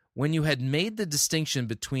when you had made the distinction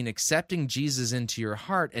between accepting Jesus into your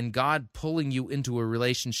heart and God pulling you into a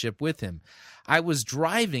relationship with him. I was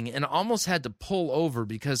driving and almost had to pull over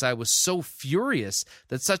because I was so furious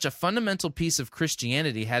that such a fundamental piece of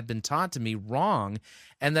Christianity had been taught to me wrong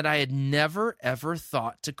and that I had never, ever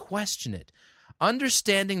thought to question it.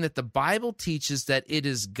 Understanding that the Bible teaches that it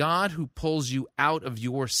is God who pulls you out of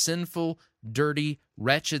your sinful, dirty,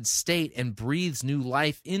 wretched state and breathes new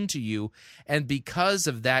life into you, and because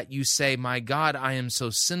of that you say, my God, I am so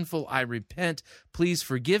sinful, I repent, please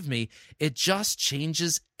forgive me, it just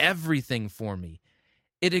changes everything for me.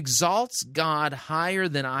 It exalts God higher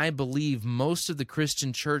than I believe most of the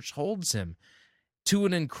Christian church holds him, to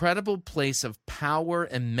an incredible place of power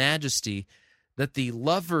and majesty that the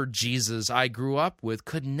lover Jesus I grew up with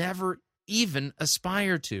could never even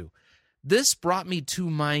aspire to. This brought me to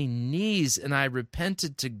my knees, and I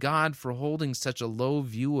repented to God for holding such a low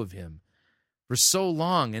view of him for so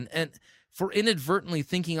long, and for inadvertently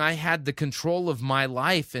thinking I had the control of my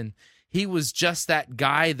life, and he was just that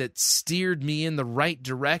guy that steered me in the right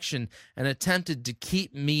direction and attempted to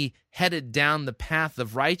keep me headed down the path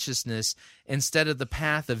of righteousness instead of the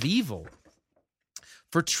path of evil.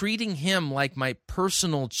 For treating him like my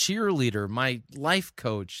personal cheerleader, my life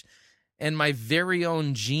coach, and my very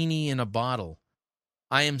own genie in a bottle.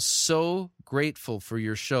 I am so grateful for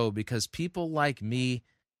your show because people like me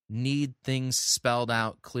need things spelled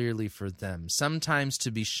out clearly for them, sometimes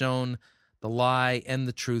to be shown the lie and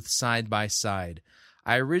the truth side by side.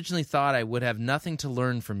 I originally thought I would have nothing to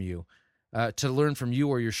learn from you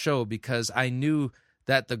or your show because I knew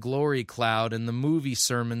that the glory cloud and the movie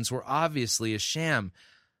sermons were obviously a sham,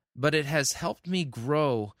 but it has helped me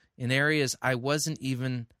grow in areas I wasn't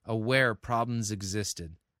even aware problems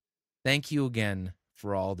existed. Thank you again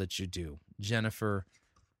for all that you do. Jennifer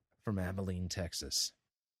from Abilene, Texas.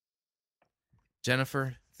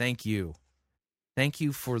 Jennifer, thank you. Thank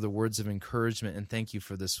you for the words of encouragement, and thank you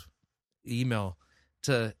for this email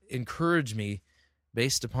to encourage me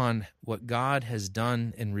based upon what God has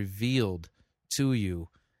done and revealed to you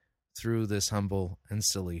through this humble and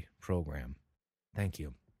silly program. Thank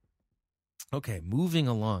you. Okay, moving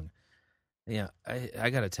along. Yeah, I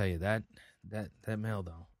got to tell you that mail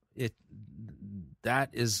though, that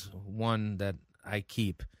is one that I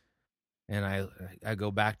keep and I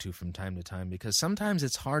go back to from time to time, because sometimes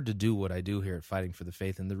it's hard to do what I do here at Fighting for the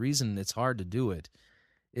Faith, and the reason it's hard to do it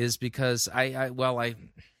is because I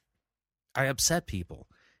upset people,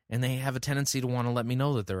 and they have a tendency to want to let me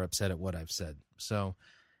know that they're upset at what I've said. So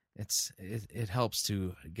it helps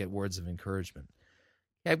to get words of encouragement.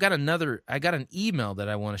 I got an email that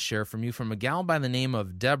I want to share from you from a gal by the name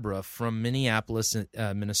of Deborah from Minneapolis,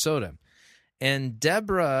 Minnesota. And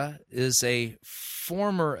Deborah is a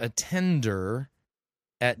former attender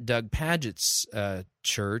at Doug Padgett's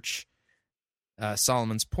church,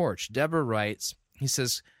 Solomon's Porch. Deborah writes, he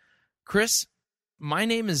says, Chris, my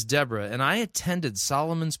name is Deborah, and I attended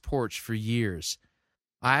Solomon's Porch for years.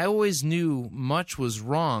 I always knew much was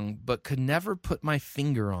wrong, but could never put my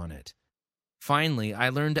finger on it. Finally, I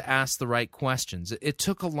learned to ask the right questions. It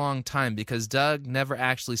took a long time because Doug never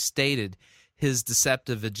actually stated his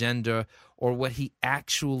deceptive agenda or what he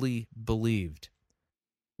actually believed.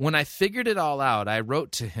 When I figured it all out, I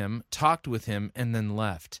wrote to him, talked with him, and then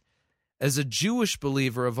left. As a Jewish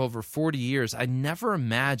believer of over 40 years, I never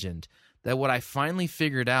imagined that what I finally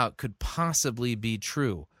figured out could possibly be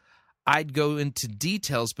true. I'd go into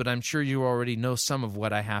details, but I'm sure you already know some of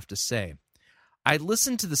what I have to say. I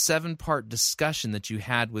listened to the 7-part discussion that you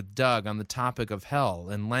had with Doug on the topic of hell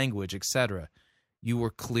and language, etc. You were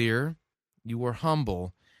clear, you were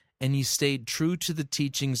humble, and you stayed true to the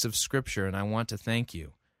teachings of Scripture, and I want to thank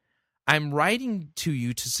you. I'm writing to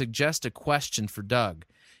you to suggest a question for Doug.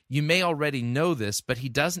 You may already know this, but he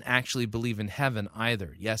doesn't actually believe in heaven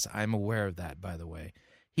either. Yes, I'm aware of that, by the way.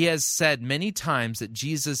 He has said many times that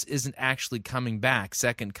Jesus isn't actually coming back,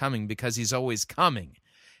 second coming, because he's always coming.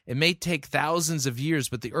 It may take thousands of years,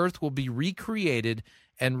 but the earth will be recreated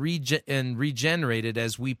and regenerated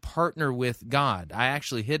as we partner with God. I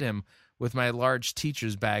actually hit him with my large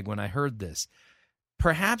teacher's bag when I heard this.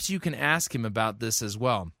 Perhaps you can ask him about this as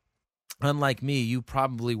well. Unlike me, you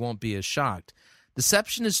probably won't be as shocked.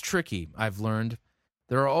 Deception is tricky, I've learned.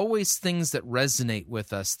 There are always things that resonate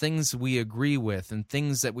with us, things we agree with, and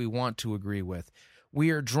things that we want to agree with. We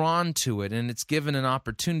are drawn to it, and it's given an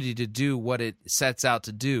opportunity to do what it sets out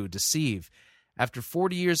to do, deceive. After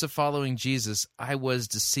 40 years of following Jesus, I was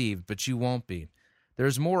deceived, but you won't be.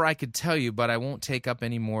 There's more I could tell you, but I won't take up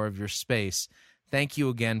any more of your space. Thank you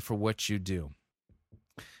again for what you do.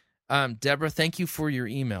 Deborah, thank you for your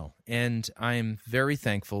email, and I am very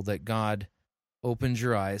thankful that God opened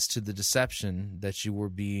your eyes to the deception that you were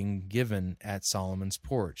being given at Solomon's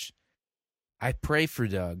Porch. I pray for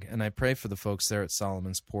Doug, and I pray for the folks there at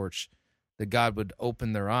Solomon's Porch that God would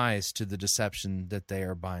open their eyes to the deception that they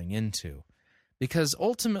are buying into. Because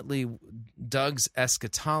ultimately, Doug's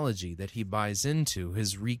eschatology that he buys into,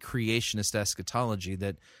 his recreationist eschatology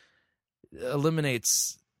that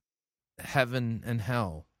eliminates heaven and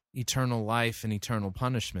hell, eternal life and eternal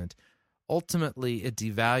punishment, ultimately it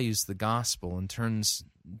devalues the gospel and turns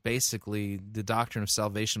basically the doctrine of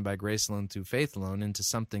salvation by grace alone through faith alone into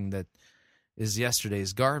something that is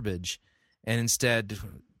yesterday's garbage, and instead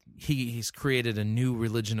he's created a new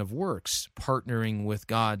religion of works, partnering with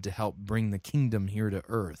God to help bring the kingdom here to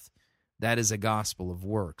earth. That is a gospel of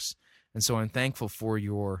works. And so I'm thankful for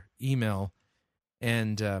your email,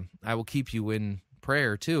 and I will keep you in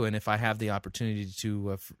prayer too, and if I have the opportunity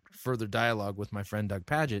to further dialogue with my friend Doug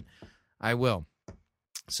Padgett, I will.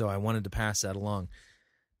 So I wanted to pass that along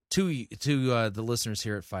to the listeners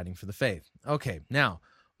here at Fighting for the Faith. Okay, now,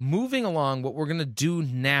 moving along, what we're going to do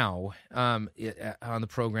now on the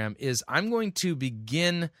program is I'm going to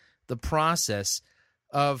begin the process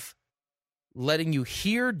of letting you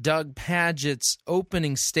hear Doug Padgett's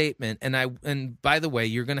opening statement. And by the way,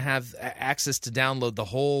 you're going to have access to download the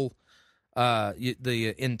whole,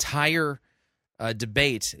 the entire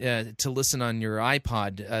debate to listen on your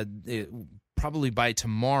iPod probably by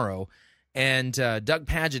tomorrow. And Doug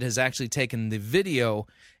Padgett has actually taken the video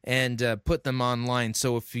and put them online.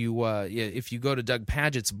 So if you go to Doug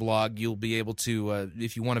Padgett's blog, you'll be able to,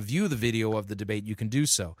 if you want to view the video of the debate, you can do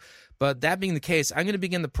so. But that being the case, I'm going to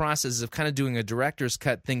begin the process of kind of doing a director's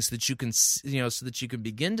cut thing so that you can, so that you can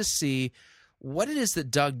begin to see what it is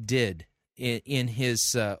that Doug did in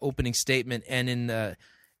his opening statement and in the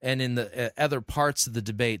other parts of the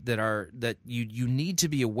debate that you need to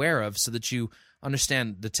be aware of, so that you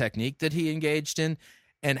understand the technique that he engaged in,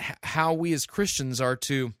 and how we as Christians are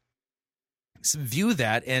to view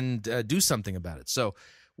that and do something about it. So,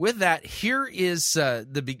 with that, here's the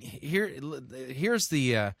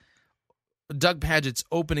Doug Padgett's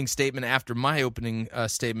opening statement after my opening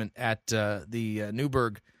statement at the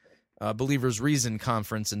Newberg Believers Reason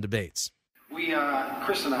Conference and Debates.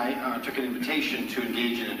 Chris and I took an invitation to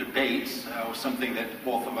engage in a debate, something that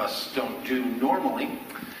both of us don't do normally.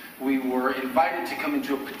 We were invited to come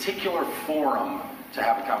into a particular forum to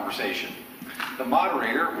have a conversation. The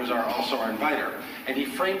moderator was also our inviter, and he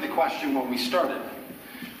framed the question when we started.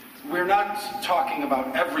 We're not talking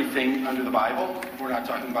about everything under the Bible. We're not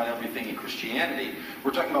talking about everything in Christianity.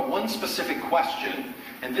 We're talking about one specific question,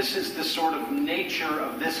 and this is the sort of nature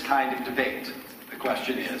of this kind of debate. The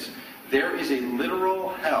question is, there is a literal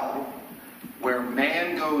hell where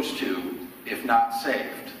man goes to if not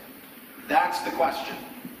saved. That's the question.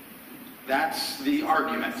 That's the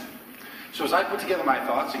argument. So as I put together my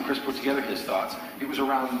thoughts and Chris put together his thoughts, it was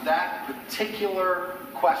around that particular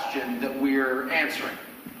question that we're answering.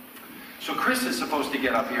 So Chris is supposed to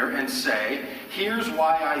get up here and say, here's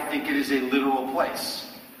why I think it is a literal place.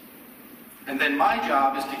 And then my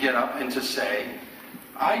job is to get up and to say,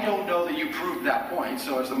 I don't know that you proved that point.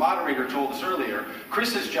 So as the moderator told us earlier,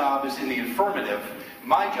 Chris's job is in the affirmative.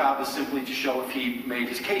 My job is simply to show if he made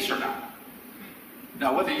his case or not.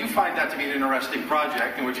 Now, whether you find that to be an interesting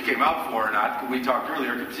project and what you came out for or not, we talked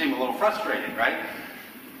earlier, it could seem a little frustrating, right?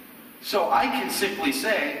 So I can simply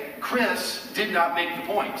say, Chris did not make the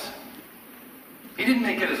point. He didn't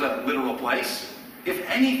make it as a literal place. If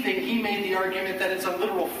anything, he made the argument that it's a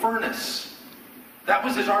literal furnace. That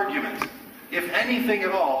was his argument. If anything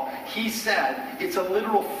at all, he said it's a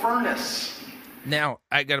literal furnace. Now,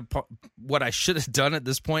 what I should have done at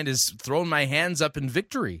this point is thrown my hands up in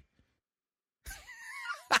victory.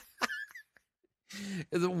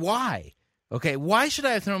 Why? Okay, why should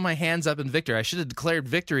I have thrown my hands up in victory? I should have declared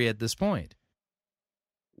victory at this point.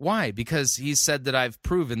 Why? Because he said that I've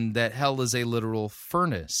proven that hell is a literal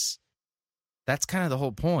furnace. That's kind of the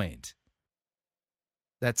whole point.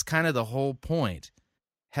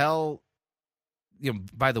 Hell,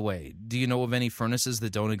 by the way, do you know of any furnaces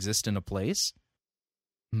that don't exist in a place?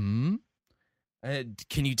 Can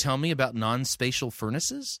you tell me about non-spatial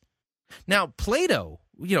furnaces? Now, Plato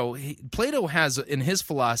has, in his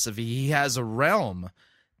philosophy, he has a realm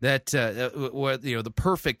that where the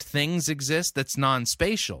perfect things exist that's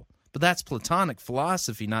non-spatial, but that's Platonic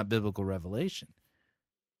philosophy, not biblical revelation.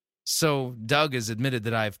 So Doug has admitted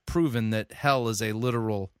that I've proven that hell is a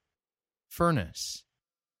literal furnace.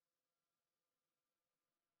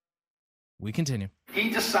 We continue. He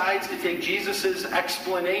decides to take Jesus'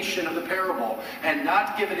 explanation of the parable and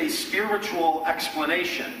not give it a spiritual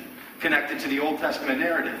explanation connected to the Old Testament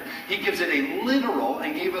narrative. He gives it a literal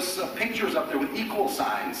and gave us pictures up there with equal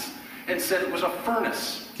signs and said it was a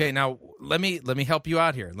furnace. Okay, now let me help you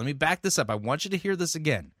out here. Let me back this up. I want you to hear this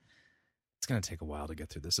again. It's going to take a while to get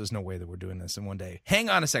through this. There's no way that we're doing this in one day. Hang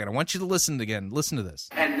on a second. I want you to listen again. Listen to this.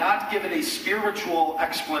 And not give it a spiritual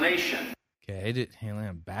explanation. Okay,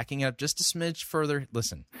 I'm backing up just a smidge further.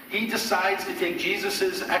 Listen. He decides to take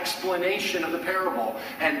Jesus' explanation of the parable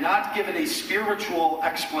and not give it a spiritual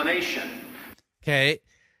explanation. Okay,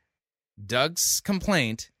 Doug's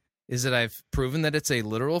complaint is that I've proven that it's a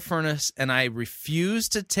literal furnace, and I refuse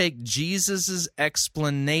to take Jesus'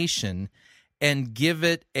 explanation and give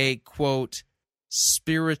it a, quote,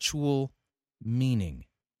 spiritual meaning.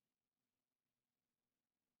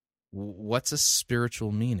 What's a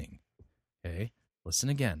spiritual meaning? Okay, listen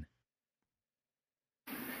again.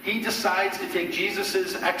 He decides to take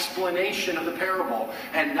Jesus' explanation of the parable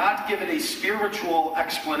and not give it a spiritual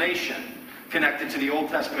explanation connected to the Old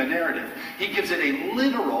Testament narrative. He gives it a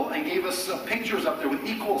literal and gave us pictures up there with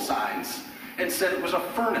equal signs and said it was a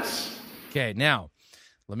furnace. Okay, now,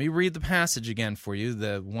 let me read the passage again for you,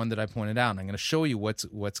 the one that I pointed out, and I'm going to show you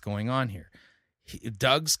what's going on here.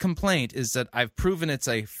 Doug's complaint is that I've proven it's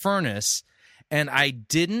a furnace, and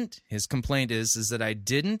his complaint is that I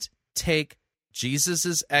didn't take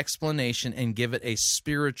Jesus' explanation and give it a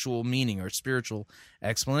spiritual meaning or spiritual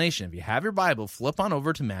explanation. If you have your Bible, flip on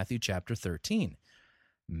over to Matthew chapter 13.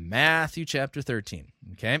 Matthew chapter 13,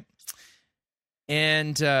 okay?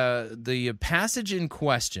 And the passage in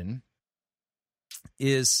question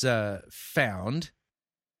is found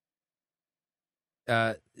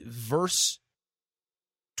verse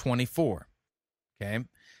 24, okay?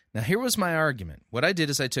 Now, here was my argument. What I did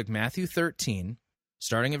is I took Matthew 13,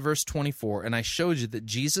 starting at verse 24, and I showed you that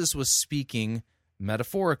Jesus was speaking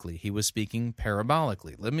metaphorically. He was speaking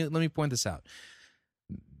parabolically. Let me point this out.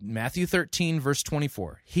 Matthew 13, verse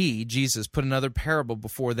 24. He, Jesus, put another parable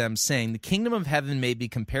before them, saying, the kingdom of heaven may be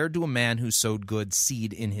compared to a man who sowed good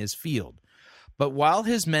seed in his field. But while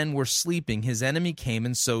his men were sleeping, his enemy came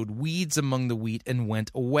and sowed weeds among the wheat and went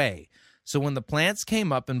away. So when the plants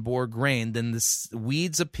came up and bore grain, then the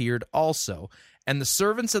weeds appeared also. And the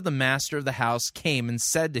servants of the master of the house came and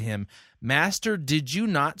said to him, Master, did you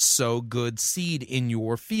not sow good seed in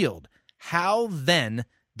your field? How then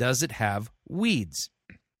does it have weeds?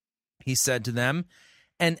 He said to them,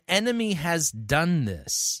 an enemy has done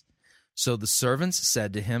this. So the servants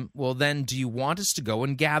said to him, well, then do you want us to go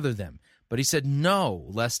and gather them? But he said, no,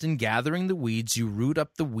 lest in gathering the weeds you root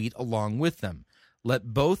up the wheat along with them.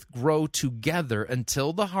 Let both grow together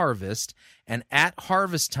until the harvest, and at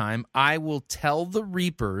harvest time I will tell the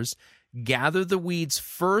reapers, gather the weeds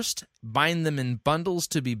first, bind them in bundles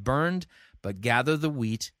to be burned, but gather the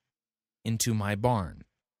wheat into my barn.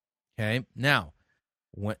 Okay, now,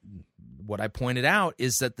 what I pointed out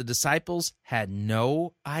is that the disciples had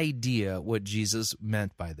no idea what Jesus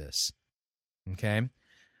meant by this. Okay?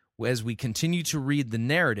 As we continue to read the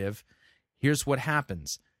narrative, here's what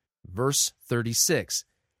happens. Verse 36,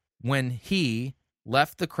 when he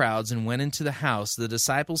left the crowds and went into the house, the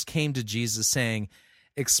disciples came to Jesus saying,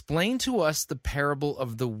 explain to us the parable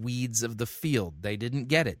of the weeds of the field. They didn't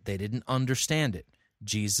get it. They didn't understand it.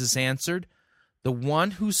 Jesus answered, the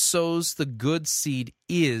one who sows the good seed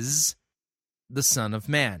is the Son of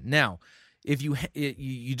Man. Now, if you've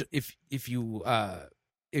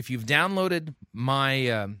downloaded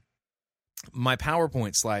my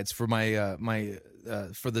PowerPoint slides for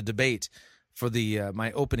for the debate, for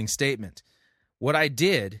my opening statement, what I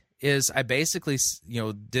did is I basically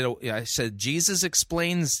I said Jesus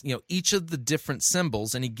explains each of the different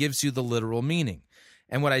symbols and he gives you the literal meaning.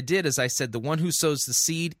 And what I did is I said the one who sows the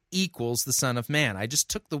seed equals the Son of Man. I just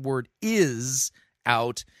took the word is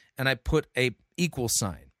out and I put a equal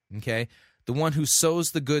sign. Okay, the one who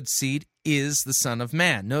sows the good seed is the Son of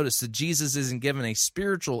Man. Notice that Jesus isn't given a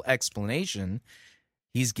spiritual explanation.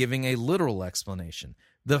 He's giving a literal explanation.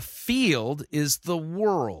 The field is the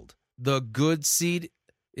world. The good seed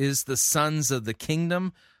is the sons of the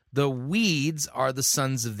kingdom. The weeds are the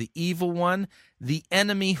sons of the evil one. The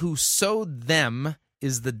enemy who sowed them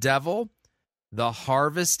is the devil. The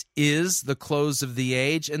harvest is the close of the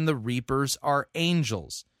age, and the reapers are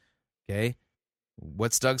angels. Okay?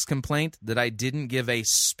 What's Doug's complaint? That I didn't give a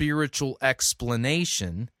spiritual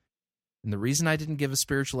explanation. And the reason I didn't give a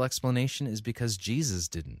spiritual explanation is because Jesus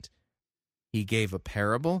didn't. He gave a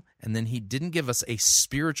parable, and then he didn't give us a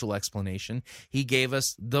spiritual explanation. He gave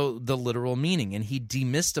us the literal meaning, and he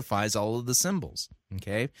demystifies all of the symbols.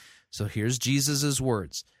 Okay? So here's Jesus'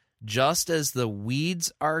 words. Just as the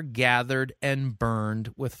weeds are gathered and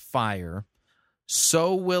burned with fire,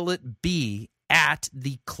 so will it be at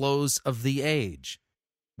the close of the age.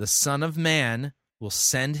 The Son of Man will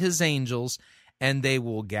send his angels, and they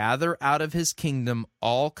will gather out of his kingdom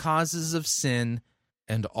all causes of sin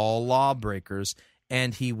and all lawbreakers,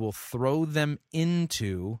 and he will throw them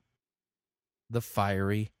into the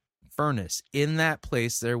fiery furnace. In that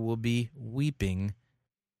place there will be weeping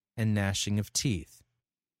and gnashing of teeth.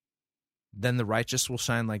 Then the righteous will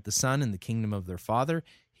shine like the sun in the kingdom of their Father.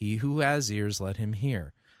 He who has ears, let him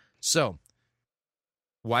hear. So,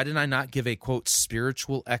 why did I not give a, quote,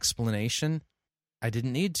 spiritual explanation? I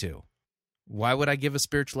didn't need to. Why would I give a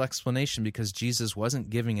spiritual explanation? Because Jesus wasn't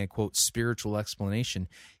giving a, quote, spiritual explanation.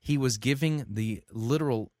 He was giving the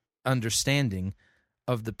literal understanding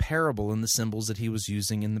of the parable and the symbols that he was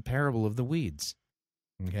using in the parable of the weeds.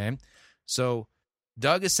 Okay? So,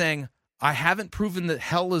 Doug is saying, I haven't proven that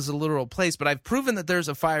hell is a literal place, but I've proven that there's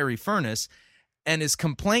a fiery furnace, and his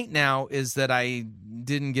complaint now is that I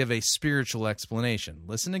didn't give a spiritual explanation.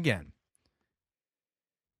 Listen again.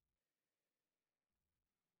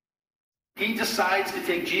 He decides to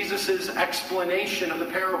take Jesus' explanation of the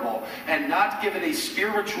parable and not give it a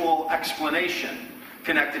spiritual explanation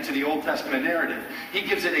connected to the Old Testament narrative. He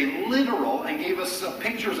gives it a literal and gave us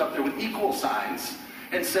pictures up there with equal signs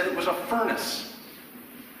and said it was a furnace.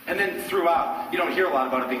 And then throughout, you don't hear a lot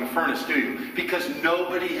about it being a furnace, do you? Because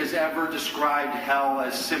nobody has ever described hell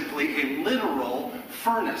as simply a literal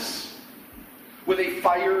furnace with a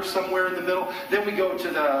fire somewhere in the middle. Then we go to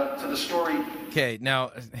the story. Okay,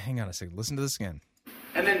 now, hang on a second. Listen to this again.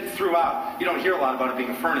 And then throughout, you don't hear a lot about it being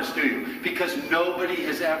a furnace, do you? Because nobody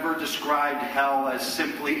has ever described hell as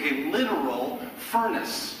simply a literal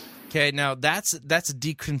furnace. Okay, now that's a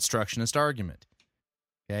deconstructionist argument.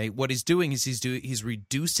 Okay, what he's doing is he's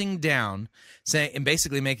reducing down, saying and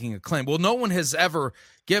basically making a claim. Well, no one has ever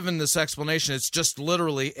given this explanation. It's just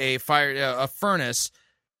literally a furnace.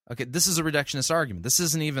 Okay, this is a reductionist argument.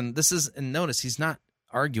 And notice he's not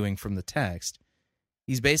arguing from the text.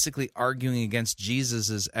 He's basically arguing against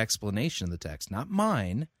Jesus' explanation of the text, not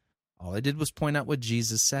mine. All I did was point out what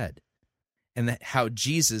Jesus said and how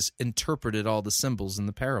Jesus interpreted all the symbols in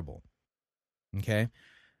the parable. Okay?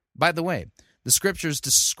 By the way, the scriptures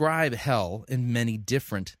describe hell in many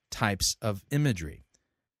different types of imagery.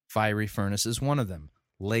 Fiery furnace is one of them.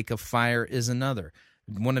 Lake of fire is another.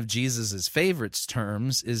 One of Jesus' favorite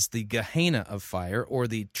terms is the Gehenna of fire, or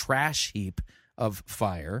the trash heap of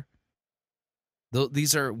fire.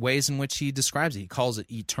 These are ways in which he describes it. He calls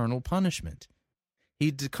it eternal punishment.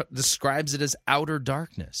 He describes it as outer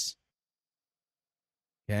darkness.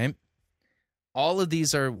 Okay? All of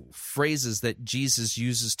these are phrases that Jesus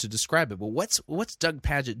uses to describe it. But what's Doug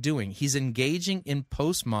Pagitt doing? He's engaging in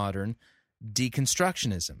postmodern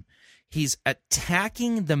deconstructionism. He's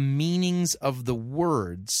attacking the meanings of the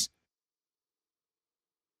words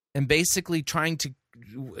and basically trying to,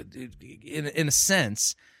 in a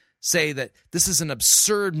sense, say that this is an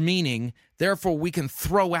absurd meaning, therefore we can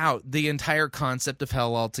throw out the entire concept of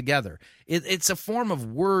hell altogether. It's a form of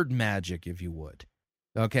word magic, if you would.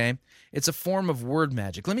 Okay? It's a form of word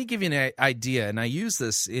magic. Let me give you an idea, and I use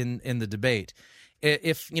this in the debate.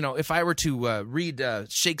 If I were to read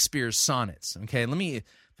Shakespeare's sonnets, okay? Let me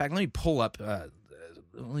pull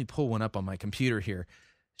one up on my computer here.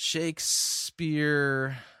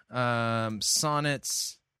 Shakespeare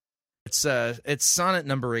sonnets. It's sonnet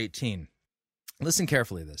number 18. Listen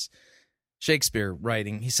carefully to this. Shakespeare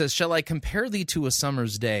writing, he says, "Shall I compare thee to a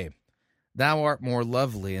summer's day? Thou art more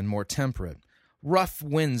lovely and more temperate. Rough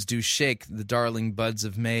winds do shake the darling buds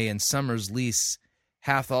of May, and summer's lease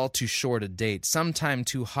hath all too short a date. Sometime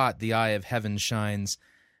too hot the eye of heaven shines,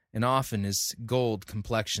 and often is gold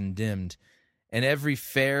complexion dimmed. And every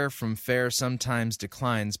fair from fair sometimes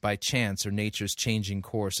declines by chance or nature's changing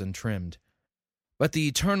course untrimmed. But the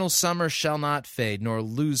eternal summer shall not fade, nor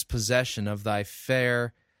lose possession of thy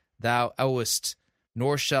fair thou owest,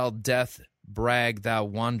 nor shall death brag thou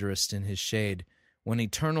wanderest in his shade. When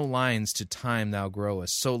eternal lines to time thou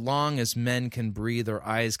growest, so long as men can breathe or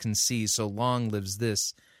eyes can see, so long lives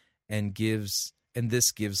this, and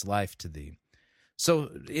this gives life to thee." So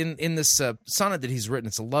in this sonnet that he's written,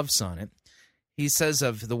 it's a love sonnet, he says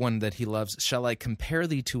of the one that he loves, "Shall I compare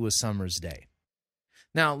thee to a summer's day?"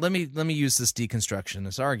 Now, let me use this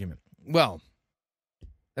deconstructionist argument. Well,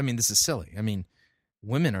 I mean, this is silly. I mean,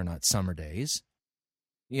 women are not summer days.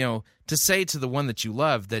 To say to the one that you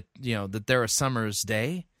love that they're a summer's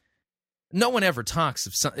day, no one ever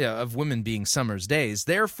talks of women being summer's days.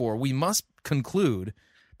 Therefore, we must conclude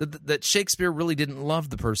that Shakespeare really didn't love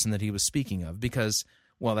the person that he was speaking of, because,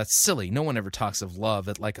 well, that's silly. No one ever talks of love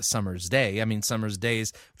at like a summer's day. I mean, summer's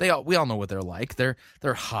days, we all know what they're like. They're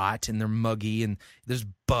hot and they're muggy and there's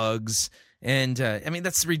bugs, and I mean,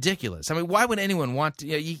 that's ridiculous. I mean, why would anyone want to?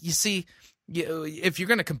 You see. If you're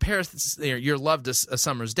going to compare your love to a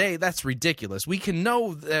summer's day, that's ridiculous. We can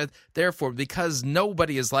know that, therefore, because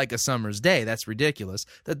nobody is like a summer's day, that's ridiculous,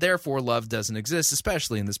 that therefore love doesn't exist,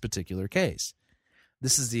 especially in this particular case.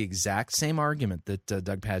 This is the exact same argument that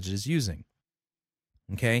Doug Pagitt is using.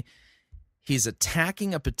 Okay? He's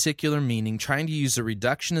attacking a particular meaning, trying to use a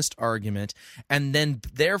reductionist argument, and then,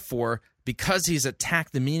 therefore, because he's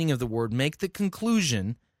attacked the meaning of the word, make the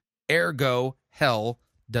conclusion, ergo, hell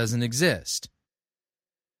doesn't exist.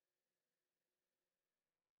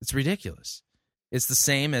 It's ridiculous. It's the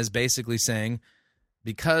same as basically saying,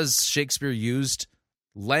 because Shakespeare used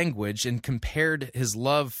language and compared his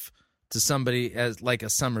love to somebody as like a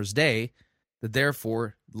summer's day, that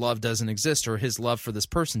therefore love doesn't exist, or his love for this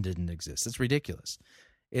person didn't exist. It's ridiculous.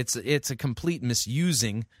 It's a complete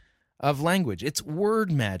misusing of language. It's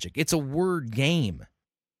word magic. It's a word game.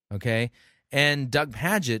 Okay? And Doug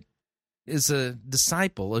Pagitt is a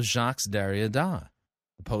disciple of Jacques Derrida,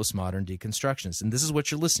 the postmodern deconstructionist. And this is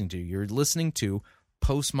what you're listening to. You're listening to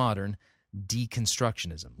postmodern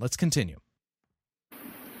deconstructionism. Let's continue.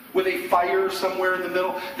 With a fire somewhere in the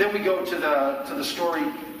middle. Then we go to the story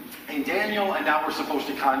in Daniel, and now we're supposed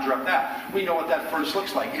to conjure up that. We know what that furnace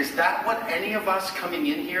looks like. Is that what any of us coming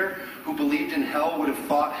in here who believed in hell would have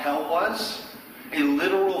thought hell was? A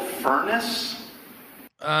literal furnace?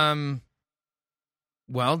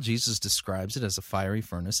 Well, Jesus describes it as a fiery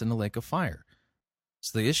furnace and a lake of fire.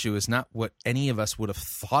 So the issue is not what any of us would have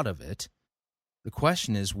thought of it. The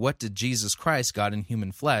question is, what did Jesus Christ, God in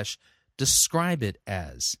human flesh, describe it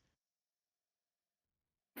as?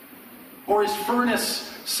 Or is furnace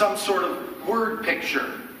some sort of word picture?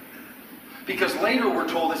 Because later we're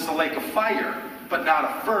told it's the lake of fire, but not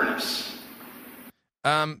a furnace.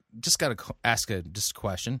 Just got to ask a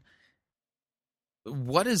question.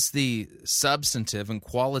 What is the substantive and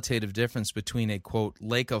qualitative difference between a, quote,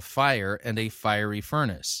 lake of fire and a fiery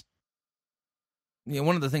furnace? You know,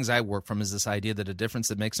 one of the things I work from is this idea that a difference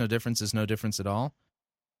that makes no difference is no difference at all.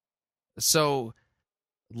 So,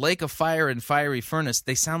 lake of fire and fiery furnace,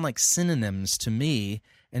 they sound like synonyms to me,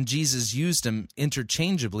 and Jesus used them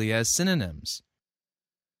interchangeably as synonyms.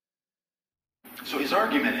 So his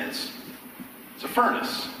argument is, it's a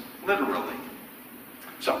furnace, literally.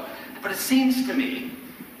 So, but it seems to me,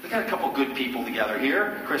 we got a couple good people together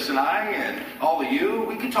here, Chris and I, and all of you.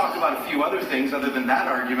 We could talk about a few other things other than that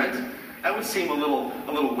argument. That would seem a little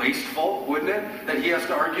wasteful, wouldn't it? That he has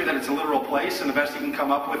to argue that it's a literal place, and the best he can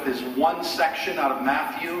come up with is one section out of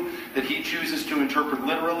Matthew that he chooses to interpret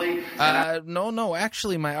literally. No.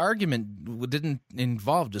 Actually, my argument didn't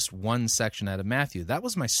involve just one section out of Matthew. That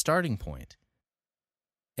was my starting point.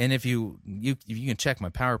 And if you can check my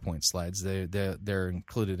PowerPoint slides, they're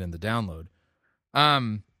included in the download.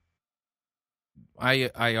 I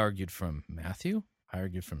argued from Matthew. I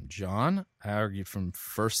argued from John. I argued from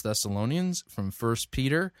 1 Thessalonians, from 1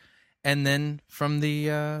 Peter, and then from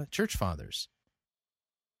the Church Fathers.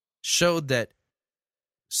 Showed that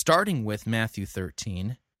starting with Matthew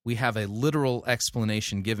 13, we have a literal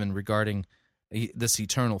explanation given regarding this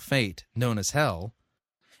eternal fate known as hell,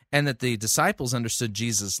 and that the disciples understood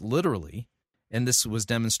Jesus literally, and this was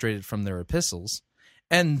demonstrated from their epistles.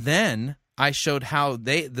 And then I showed how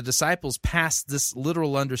the disciples passed this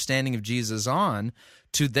literal understanding of Jesus on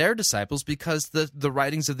to their disciples because the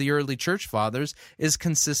writings of the early church fathers is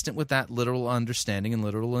consistent with that literal understanding and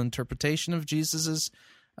literal interpretation of Jesus's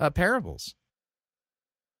parables.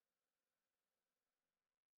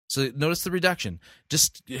 So notice the reduction.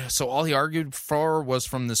 So all he argued for was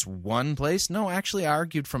from this one place? No, actually I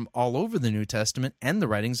argued from all over the New Testament and the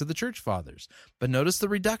writings of the church fathers. But notice the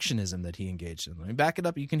reductionism that he engaged in. Let me back it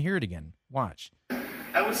up. You can hear it again. Watch.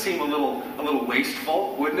 That would seem a little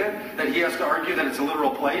wasteful, wouldn't it? That he has to argue that it's a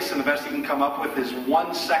literal place, and the best he can come up with is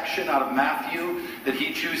one section out of Matthew that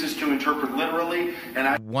he chooses to interpret literally.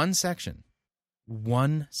 One section.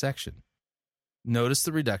 Notice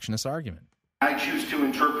the reductionist argument. I choose to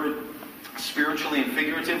interpret spiritually and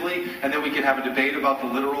figuratively, and then we can have a debate about the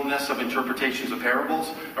literalness of interpretations of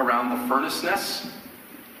parables around the furnaceness.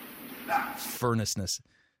 Furnaceness.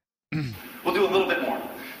 We'll do a little bit more.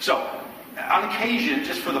 So, on occasion,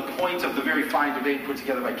 just for the point of the very fine debate put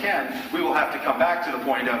together by Ken, we will have to come back to the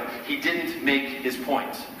point of he didn't make his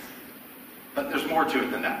point. But there's more to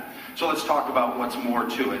it than that. So let's talk about what's more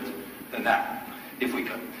to it than that, if we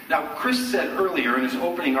could. Now, Chris said earlier in his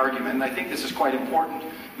opening argument, and I think this is quite important,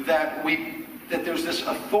 that there's this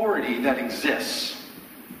authority that exists.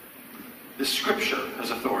 The Scripture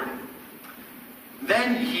has authority.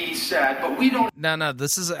 Then he said, but we don't... No,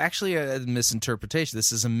 this is actually a misinterpretation.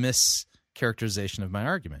 This is a mischaracterization of my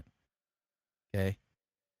argument. Okay?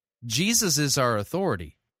 Jesus is our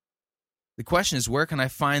authority. The question is, where can I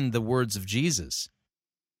find the words of Jesus?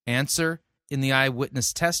 Answer, in the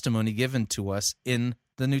eyewitness testimony given to us in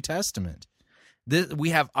the New Testament. We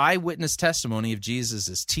have eyewitness testimony of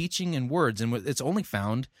Jesus' teaching and words, and it's only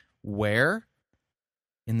found where?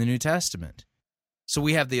 In the New Testament. So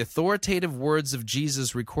we have the authoritative words of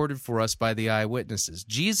Jesus recorded for us by the eyewitnesses.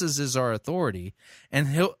 Jesus is our authority, and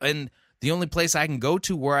the only place I can go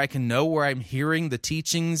to where I can know where I'm hearing the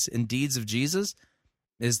teachings and deeds of Jesus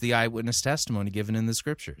is the eyewitness testimony given in the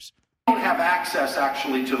Scriptures. We don't have access,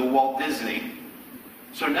 actually, to the Walt Disney.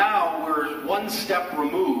 So now we're one step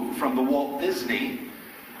removed from the Walt Disney,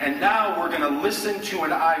 and now we're going to listen to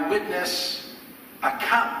an eyewitness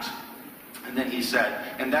account. And then he said,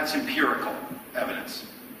 and that's empirical evidence.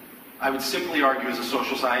 I would simply argue as a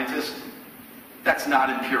social scientist, that's not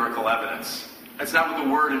empirical evidence. That's not what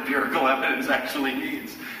the word empirical evidence actually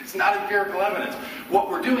means. It's not empirical evidence.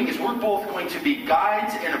 What we're doing is we're both going to be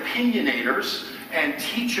guides and opinionators and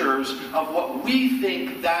teachers of what we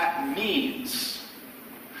think that means.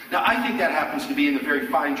 Now, I think that happens to be in the very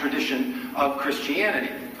fine tradition of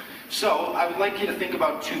Christianity. So, I would like you to think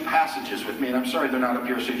about two passages with me, and I'm sorry they're not up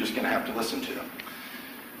here, so you're just going to have to listen to them.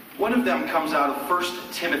 One of them comes out of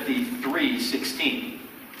 1 Timothy 3:16.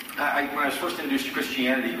 When I was first introduced to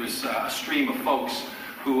Christianity, it was a stream of folks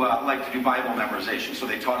who like to do Bible memorization. So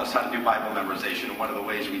they taught us how to do Bible memorization. And one of the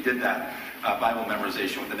ways we did that Bible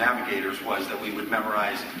memorization with the Navigators was that we would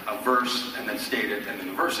memorize a verse and then state it and then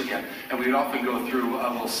the verse again. And we would often go through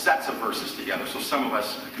little sets of verses together. So some of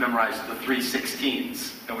us memorized the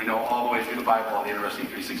 3:16s, and we know all the way through the Bible all the interesting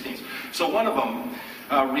 3:16s. So one of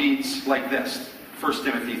them reads like this, 1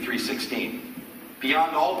 Timothy 3:16.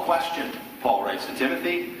 Beyond all question, Paul writes to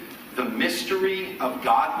Timothy, the mystery of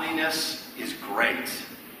godliness is great.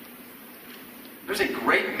 There's a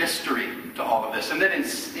great mystery to all of this. And then in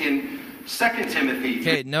 2 Timothy...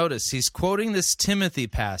 Okay, notice, he's quoting this Timothy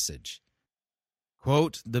passage.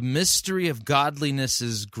 Quote, the mystery of godliness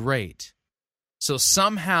is great. So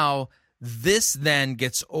somehow this then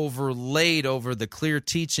gets overlaid over the clear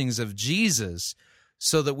teachings of Jesus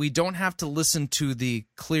so that we don't have to listen to the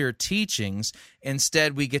clear teachings.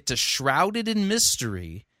 Instead, we get to shroud it in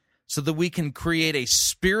mystery so that we can create a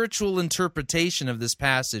spiritual interpretation of this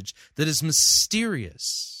passage that is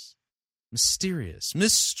mysterious. Mysterious.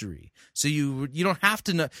 Mystery. So you don't have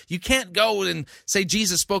to know. You can't go and say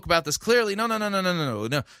Jesus spoke about this clearly. No.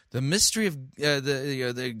 The mystery of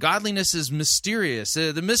the godliness is mysterious.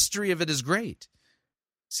 The mystery of it is great.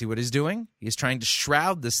 See what he's doing? He's trying to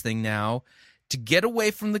shroud this thing now to get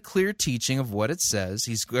away from the clear teaching of what it says.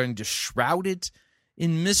 He's going to shroud it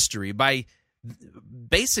in mystery by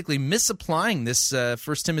basically misapplying this 1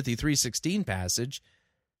 Timothy 3:16 passage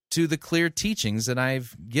to the clear teachings that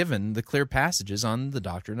I've given, the clear passages on the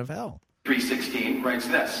doctrine of hell. 3:16 writes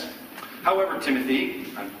this. However, Timothy,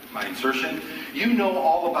 my insertion, you know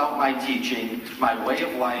all about my teaching, my way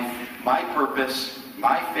of life, my purpose,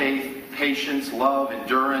 my faith, patience, love,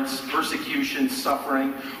 endurance, persecution,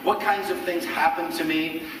 suffering. What kinds of things happened to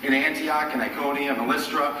me in Antioch and Iconium and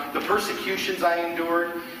Lystra, the persecutions I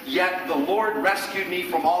endured, yet the Lord rescued me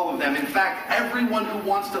from all of them. In fact, everyone who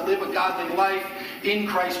wants to live a godly life in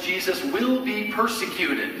Christ Jesus will be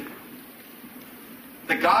persecuted.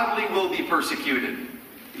 The godly will be persecuted.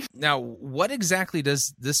 Now, what exactly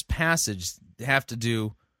does this passage have to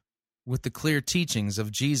do with the clear teachings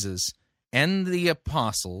of Jesus and the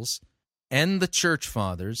apostles and the church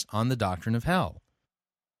fathers on the doctrine of hell?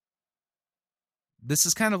 This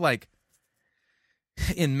is kind of like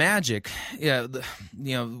in magic.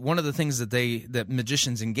 One of the things that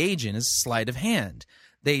magicians engage in is sleight of hand.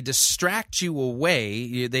 They distract you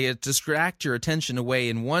away. They distract your attention away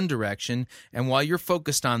in one direction, and while you're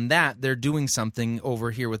focused on that, they're doing something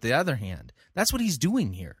over here with the other hand. That's what he's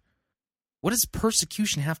doing here. What does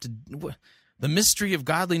persecution have to do? The mystery of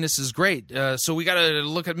godliness is great, so we got to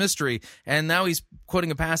look at mystery. And now he's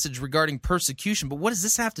quoting a passage regarding persecution, but what does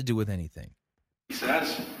this have to do with anything? He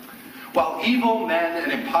says, while evil men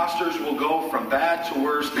and impostors will go from bad to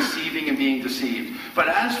worse, deceiving and being deceived. But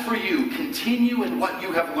as for you, continue in what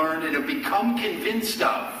you have learned and have become convinced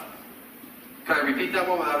of. Can I repeat that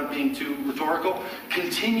one without it being too rhetorical?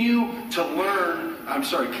 Continue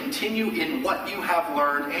in what you have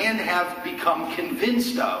learned and have become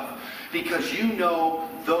convinced of, because you know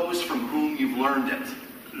those from whom you've learned it.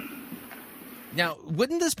 Now,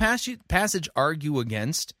 wouldn't this passage argue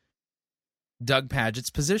against Doug Padgett's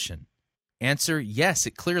position? Answer, yes,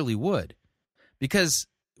 it clearly would. Because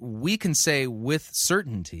we can say with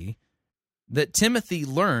certainty that Timothy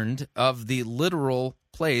learned of the literal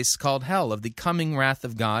place called hell, of the coming wrath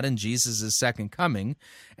of God and Jesus' second coming,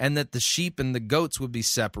 and that the sheep and the goats would be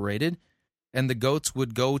separated, and the goats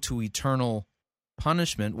would go to eternal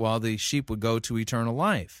punishment while the sheep would go to eternal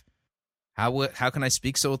life. How can I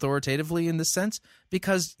speak so authoritatively in this sense?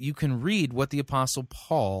 Because you can read what the Apostle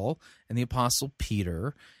Paul and the Apostle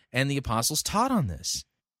Peter and the apostles taught on this,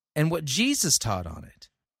 and what Jesus taught on it.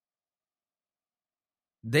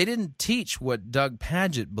 They didn't teach what Doug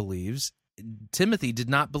Padgett believes. Timothy did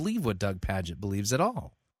not believe what Doug Padgett believes at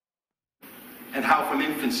all. And how from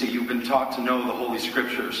infancy you've been taught to know the Holy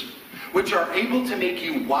Scriptures, which are able to make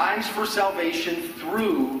you wise for salvation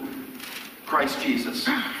through Christ Jesus.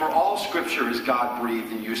 For all Scripture is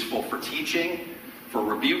God-breathed and useful for teaching, for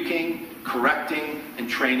rebuking, correcting, and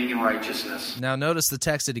training in righteousness. Now notice the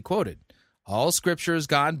text that he quoted. All Scripture is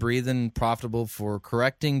God-breathed and profitable for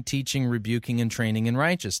correcting, teaching, rebuking, and training in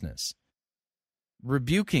righteousness.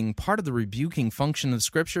 Rebuking, part of the rebuking function of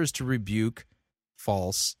Scripture is to rebuke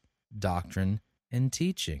false doctrine and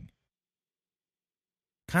teaching.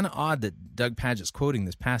 Kind of odd that Doug Padgett's quoting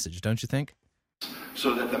this passage, don't you think?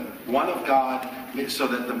 So that the one of God, so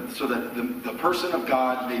that the person of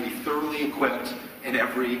God may be thoroughly equipped in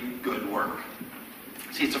every good work.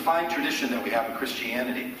 See, it's a fine tradition that we have in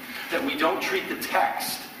Christianity, that we don't treat the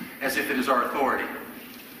text as if it is our authority.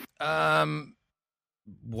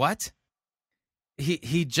 What?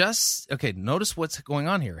 he just, okay, notice what's going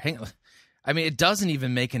on here. Hang on. I mean, it doesn't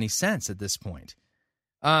even make any sense at this point.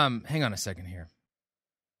 Hang on a second here.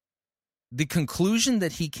 The conclusion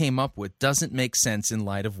that he came up with doesn't make sense in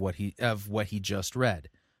light of what he just read.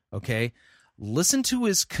 Okay? Listen to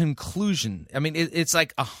his conclusion. I mean, it's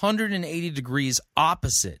like 180 degrees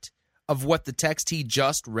opposite of what the text he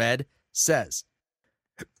just read says.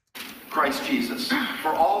 Christ Jesus. For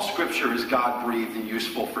all Scripture is God-breathed and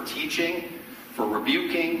useful for teaching, for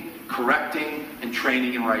rebuking, correcting, and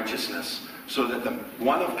training in righteousness, so that the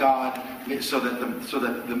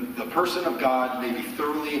person of God may be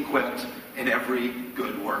thoroughly equipped in every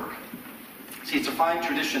good work. See, it's a fine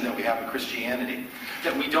tradition that we have in Christianity,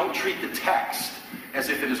 that we don't treat the text as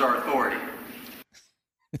if it is our authority.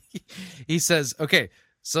 He says, okay,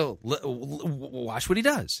 so watch what he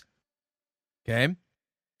does. Okay?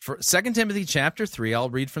 For 2 Timothy chapter 3, I'll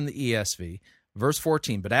read from the ESV, verse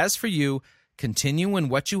 14. But as for you, continue in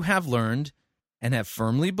what you have learned and have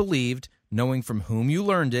firmly believed, knowing from whom you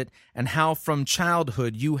learned it, and how from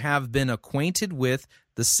childhood you have been acquainted with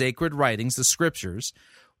the sacred writings, the Scriptures,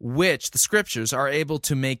 which the Scriptures are able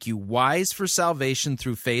to make you wise for salvation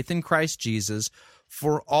through faith in Christ Jesus.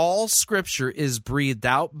 For all Scripture is breathed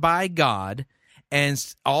out by God, and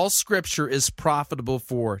all Scripture is profitable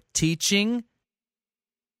for teaching,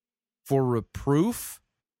 for reproof,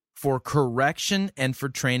 for correction, and for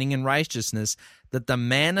training in righteousness, that the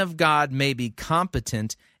man of God may be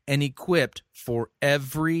competent and equipped for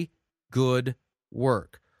every good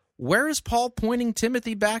work. Where is Paul pointing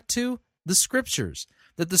Timothy back to? The Scriptures.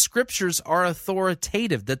 That the Scriptures are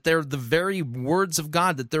authoritative, that they're the very words of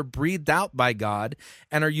God, that they're breathed out by God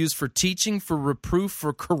and are used for teaching, for reproof,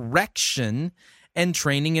 for correction, and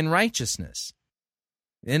training in righteousness.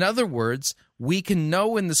 In other words, we can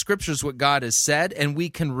know in the Scriptures what God has said, and we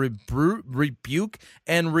can rebuke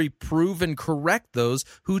and reprove and correct those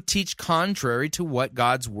who teach contrary to what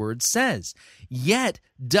God's Word says. Yet,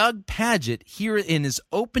 Doug Pagitt, here in his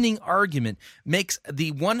opening argument, makes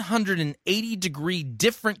the 180-degree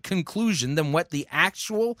different conclusion than what the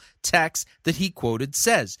actual text that he quoted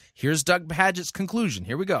says. Here's Doug Pagitt's conclusion.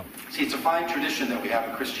 Here we go. See, it's a fine tradition that we have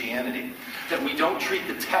in Christianity, that we don't treat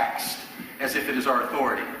the text as if it is our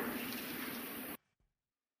authority.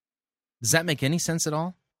 Does that make any sense at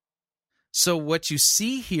all? So what you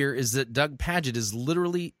see here is that Doug Pagitt is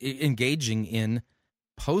literally engaging in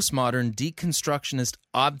postmodern deconstructionist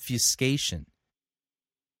obfuscation.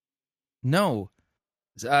 No,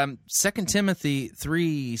 2 Timothy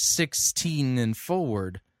 3:16 and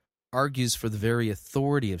forward argues for the very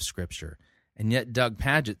authority of Scripture, and yet Doug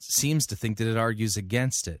Pagitt seems to think that it argues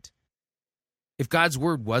against it. If God's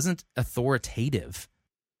Word wasn't authoritative,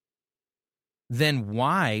 then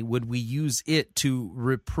why would we use it to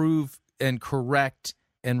reprove and correct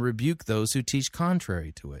and rebuke those who teach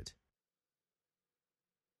contrary to it?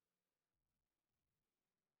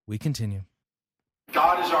 We continue.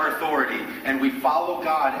 God is our authority, and we follow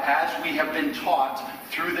God as we have been taught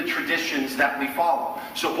through the traditions that we follow.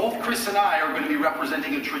 So both Chris and I are going to be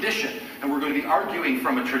representing a tradition, and we're going to be arguing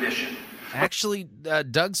from a tradition. Actually,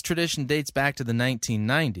 Doug's tradition dates back to the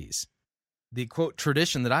 1990s. The, quote,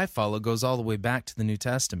 tradition that I follow goes all the way back to the New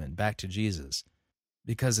Testament, back to Jesus,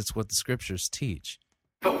 because it's what the Scriptures teach.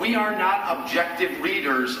 But we are not objective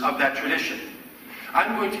readers of that tradition.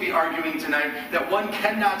 I'm going to be arguing tonight that one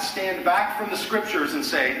cannot stand back from the Scriptures and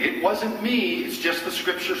say, it wasn't me, it's just the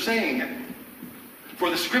Scripture saying it. For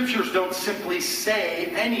the Scriptures don't simply say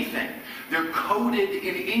anything. They're coded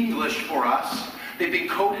in English for us. They've been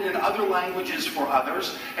coded in other languages for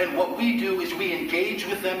others, and what we do is we engage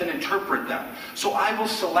with them and interpret them. So I will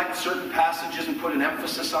select certain passages and put an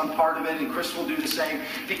emphasis on part of it, and Chris will do the same,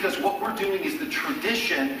 because what we're doing is the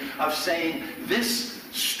tradition of saying this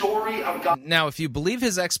story of God. Now, if you believe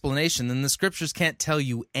his explanation, then the Scriptures can't tell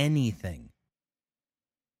you anything.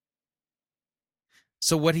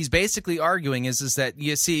 So what he's basically arguing is that,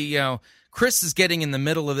 you see, Chris is getting in the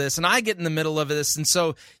middle of this, and I get in the middle of this, and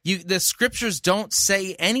so the Scriptures don't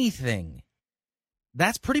say anything.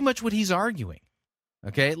 That's pretty much what he's arguing.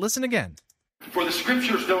 Okay, listen again. For the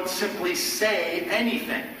Scriptures don't simply say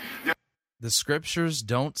anything. The Scriptures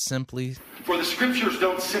don't simply... For the Scriptures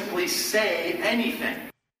don't simply say anything.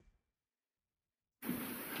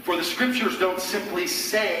 For the Scriptures don't simply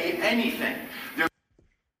say anything.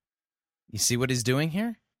 You see what he's doing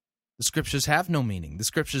here? The Scriptures have no meaning. The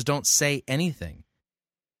Scriptures don't say anything.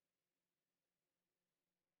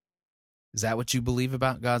 Is that what you believe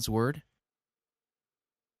about God's Word?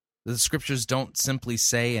 The Scriptures don't simply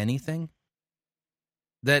say anything?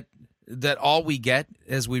 That all we get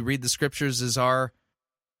as we read the Scriptures is our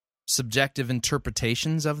subjective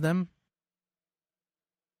interpretations of them?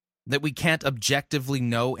 That we can't objectively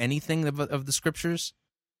know anything of the Scriptures?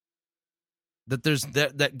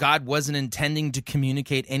 That God wasn't intending to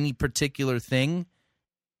communicate any particular thing?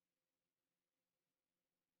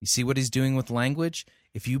 You see what he's doing with language?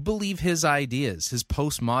 If you believe his ideas, his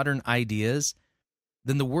postmodern ideas,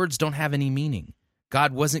 then the words don't have any meaning.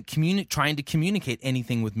 God wasn't trying to communicate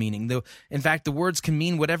anything with meaning. In fact, the words can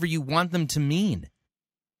mean whatever you want them to mean.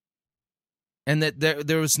 And that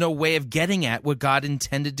there was no way of getting at what God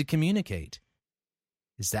intended to communicate.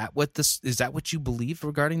 Is that what you believe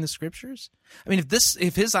regarding the Scriptures? I mean,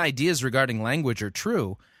 if his ideas regarding language are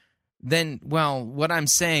true, then, well, what I'm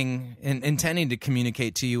saying and intending to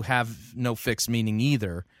communicate to you have no fixed meaning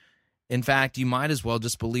either. In fact, you might as well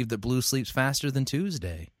just believe that blue sleeps faster than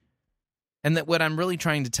Tuesday. And that what I'm really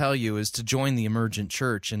trying to tell you is to join the emergent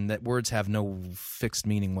church and that words have no fixed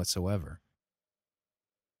meaning whatsoever.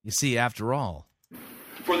 You see, after all,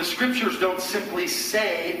 for the Scriptures don't simply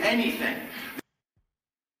say anything.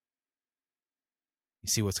 You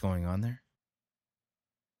see what's going on there?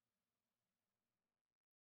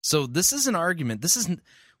 So this is an argument. This is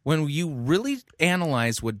when you really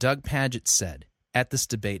analyze what Doug Pagitt said at this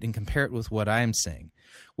debate and compare it with what I'm saying.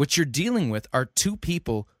 What you're dealing with are two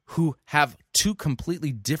people who have two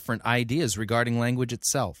completely different ideas regarding language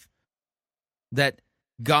itself. That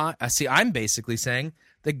God, I'm basically saying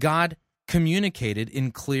that God communicated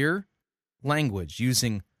in clear language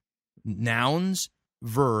using nouns,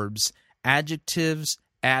 verbs, adjectives,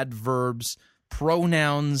 adverbs,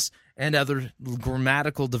 pronouns, and other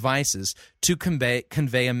grammatical devices to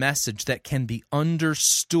convey a message that can be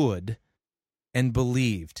understood and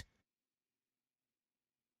believed.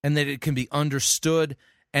 And that it can be understood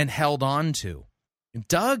and held on to.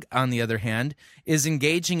 Doug, on the other hand, is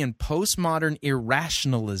engaging in postmodern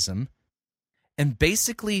irrationalism and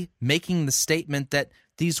basically making the statement that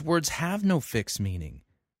these words have no fixed meaning.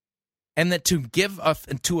 And that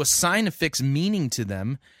to assign a fixed meaning to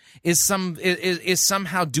them is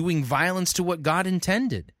somehow doing violence to what God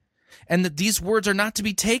intended. And that these words are not to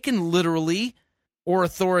be taken literally or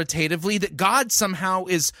authoritatively, that God somehow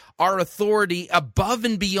is our authority above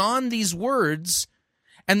and beyond these words,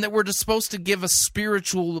 and that we're supposed to give a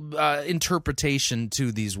spiritual interpretation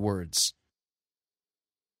to these words.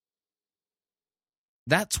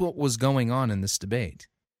 That's what was going on in this debate.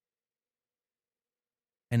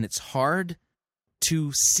 And it's hard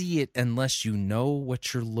to see it unless you know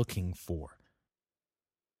what you're looking for.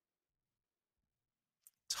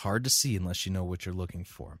 It's hard to see unless you know what you're looking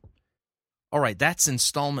for. All right, that's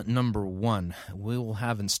installment number 1. We will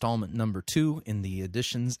have installment number 2 in the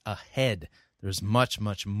editions ahead. There's much,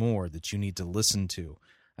 much more that you need to listen to.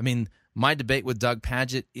 I mean, my debate with Doug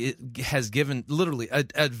Pagitt has given literally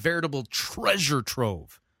a veritable treasure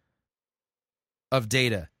trove of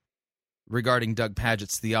data regarding Doug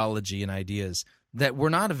Pagitt's theology and ideas that were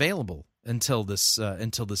not available until this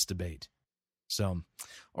debate. So,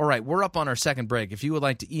 all right, we're up on our second break. If you would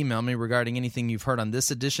like to email me regarding anything you've heard on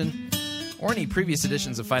this edition or any previous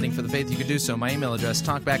editions of Fighting for the Faith, you can do so. My email address,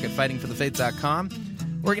 talkback@fightingforthefaith.com.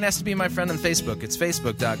 Or you can ask to be my friend on Facebook. It's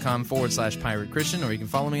facebook.com/Pirate Christian, or you can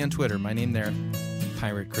follow me on Twitter. My name there,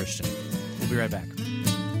 Pirate Christian. We'll be right back.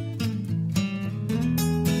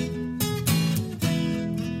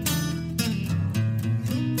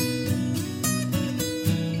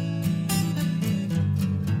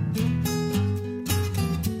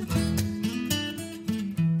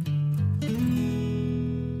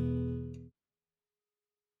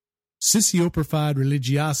 Sissy-oprified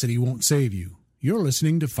religiosity won't save you. You're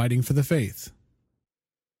listening to Fighting for the Faith.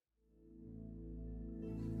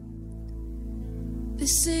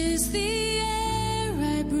 This is the air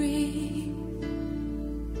I breathe.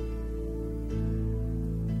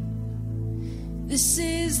 This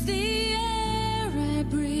is the air I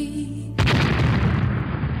breathe.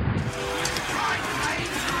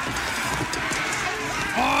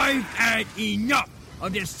 I've had enough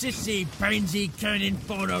of this sissy, pansy, turning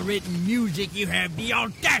photo-written music you have the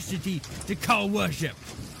audacity to call worship.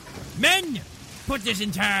 Men, put this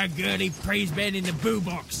entire girly praise band in the boo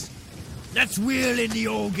box. Let's wheel in the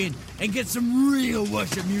organ and get some real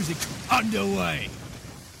worship music underway.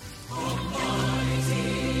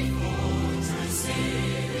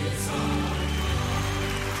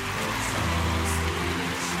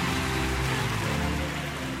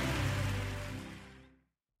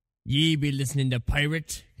 Ye be listening to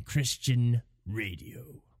Pirate Christian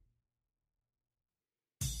Radio.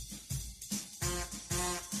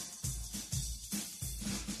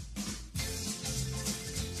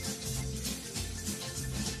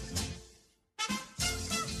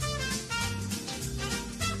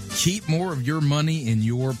 Keep more of your money in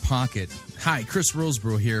your pocket. Hi, Chris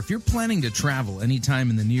Roseborough here. If you're planning to travel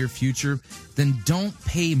anytime in the near future, then don't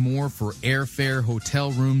pay more for airfare,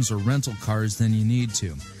 hotel rooms, or rental cars than you need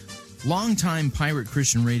to. Longtime Pirate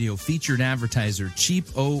Christian Radio featured advertiser Cheap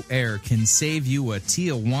O Air can save you a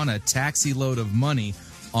Tijuana taxi load of money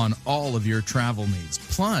on all of your travel needs.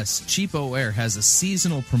 Plus, Cheap O Air has a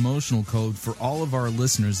seasonal promotional code for all of our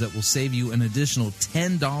listeners that will save you an additional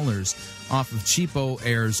 $10 off of Cheap O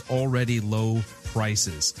Air's already low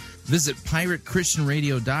prices. Visit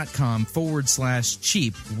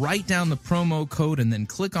piratechristianradio.com/cheap. Write down the promo code and then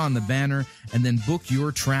click on the banner and then book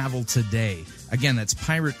your travel today. Again, that's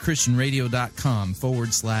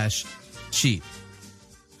piratechristianradio.com/cheap.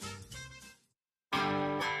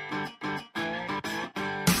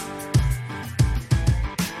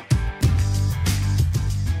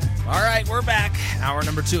 All right, we're back. Hour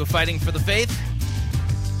number 2 of Fighting for the Faith.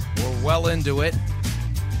 We're well into it.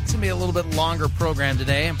 It's going to be a little bit longer program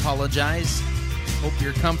today. I apologize. Hope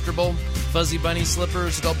you're comfortable. Fuzzy bunny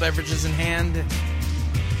slippers, adult beverages in hand.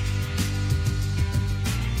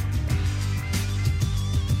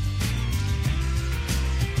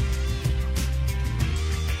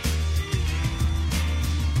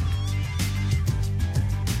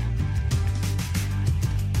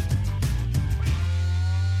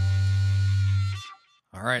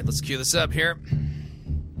 All right, let's cue this up here.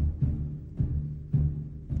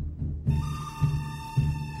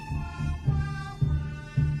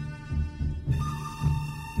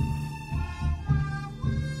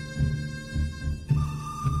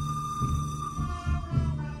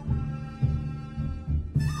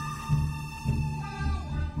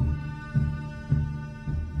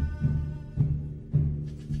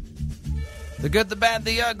 The good, the bad,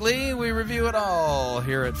 the ugly, we review it all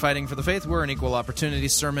here at Fighting for the Faith. We're an equal opportunity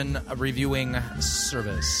sermon reviewing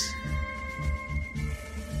service.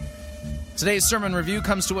 Today's sermon review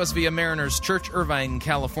comes to us via Mariners Church, Irvine,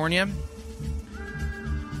 California.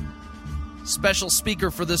 Special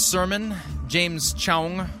speaker for this sermon, James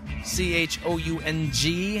Choung,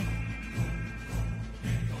 C-H-O-U-N-G.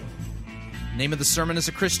 Name of the sermon is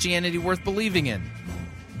A Christianity Worth Believing In.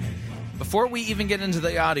 Before we even get into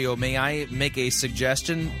the audio, may I make a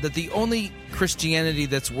suggestion that the only Christianity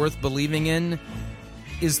that's worth believing in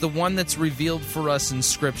is the one that's revealed for us in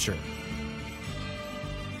Scripture.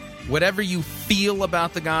 Whatever you feel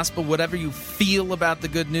about the gospel, whatever you feel about the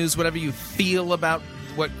good news, whatever you feel about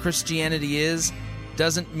what Christianity is,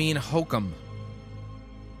 doesn't mean hokum.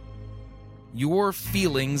 Your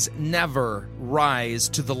feelings never rise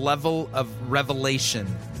to the level of revelation,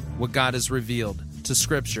 what God has revealed to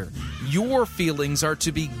Scripture. Your feelings are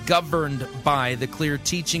to be governed by the clear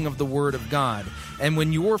teaching of the Word of God. And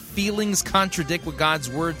when your feelings contradict what God's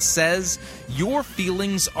Word says, your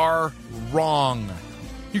feelings are wrong.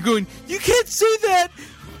 You're going, you can't say that!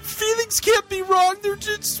 Feelings can't be wrong, they're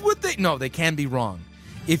just what they... No, they can be wrong.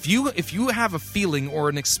 If you have a feeling or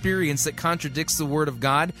an experience that contradicts the Word of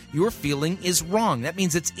God, your feeling is wrong. That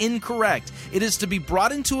means it's incorrect. It is to be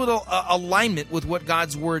brought into alignment with what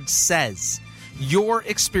God's Word says. Your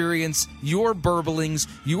experience, your burblings,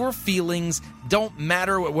 your feelings don't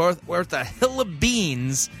matter worth a hill of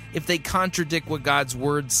beans if they contradict what God's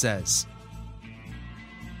Word says.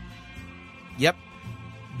 Yep,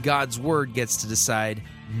 God's Word gets to decide,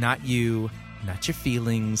 not you, not your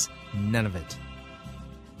feelings, none of it.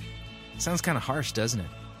 Sounds kind of harsh, doesn't it?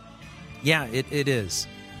 Yeah, it is.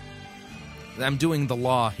 I'm doing the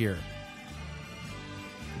law here.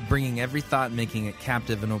 Bringing every thought, making it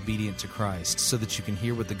captive and obedient to Christ so that you can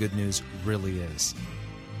hear what the good news really is.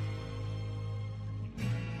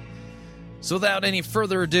 So without any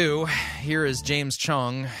further ado, here is James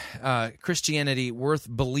Choung, Christianity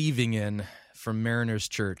Worth Believing In from Mariners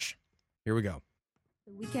Church. Here we go.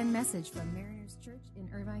 The weekend message from Mariners Church in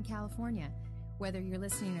Irvine, California. Whether you're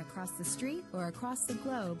listening across the street or across the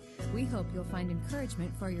globe, we hope you'll find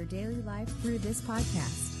encouragement for your daily life through this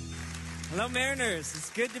podcast. Hello, Mariners. It's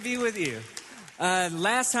good to be with you.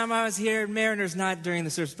 Last time I was here, Mariners, not during the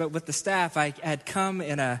service, but with the staff, I had come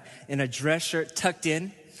in a dress shirt tucked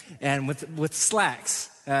in and with slacks.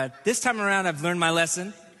 This time around, I've learned my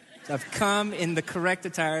lesson. I've come in the correct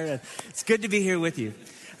attire. It's good to be here with you.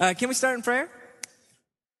 Can we start in prayer?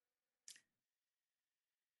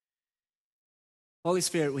 Holy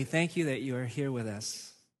Spirit, we thank you that you are here with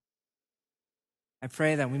us. I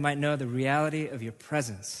pray that we might know the reality of your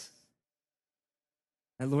presence.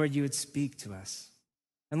 That, Lord, you would speak to us.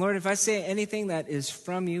 And Lord, if I say anything that is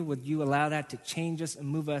from you, would you allow that to change us and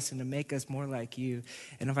move us and to make us more like you?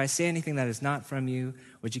 And if I say anything that is not from you,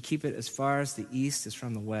 would you keep it as far as the east is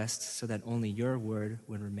from the west so that only your word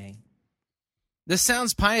would remain? This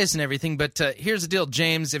sounds pious and everything, but here's the deal,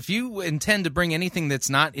 James. If you intend to bring anything that's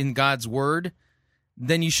not in God's Word,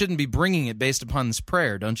 then you shouldn't be bringing it based upon this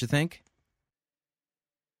prayer, don't you think?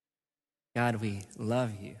 God, we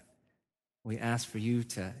love you. We ask for you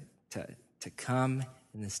to come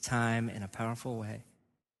in this time in a powerful way.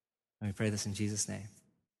 And we pray this in Jesus' name.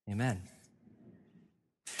 Amen.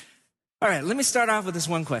 All right, let me start off with this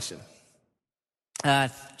one question.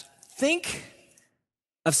 Think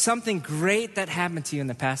of something great that happened to you in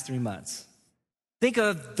the past 3 months. Think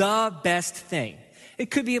of the best thing.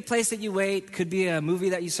 It could be a place that you ate, could be a movie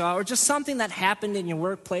that you saw, or just something that happened in your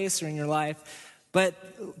workplace or in your life.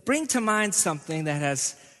 But bring to mind something that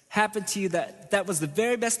has happened to you that was the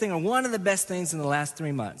very best thing or one of the best things in the last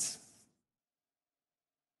 3 months.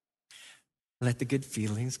 Let the good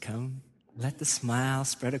feelings come. Let the smile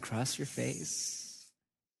spread across your face.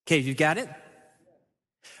 Okay, you got it?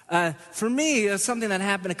 For me, it was something that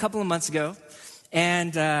happened a couple of months ago,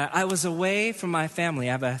 and I was away from my family.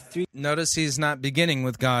 I have a Notice he's not beginning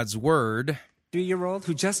with God's Word. 3-year-old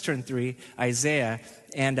who just turned 3, Isaiah,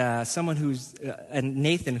 and someone who's,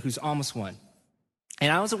 Nathan, who's almost 1.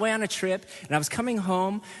 And I was away on a trip, and I was coming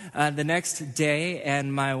home the next day,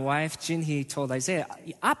 and my wife, Jinhee, told Isaiah,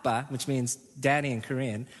 Appa, which means daddy in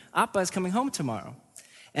Korean, Appa is coming home tomorrow.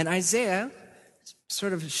 And Isaiah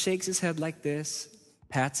sort of shakes his head like this,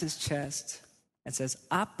 pats his chest, and says,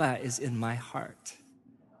 Appa is in my heart.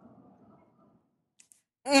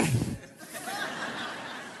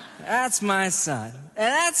 That's my son.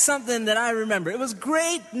 And that's something that I remember. It was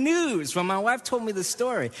great news when my wife told me the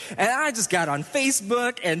story. And I just got on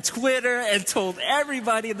Facebook and Twitter and told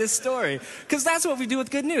everybody this story. Because that's what we do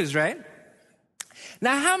with good news, right?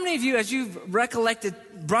 Now, how many of you, as you've recollected,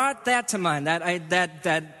 brought that to mind,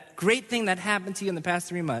 that great thing that happened to you in the past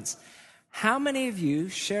 3 months, how many of you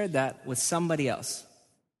shared that with somebody else?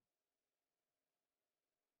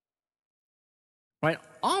 Right?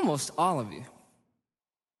 Almost all of you.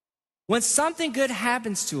 When something good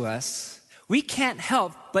happens to us, we can't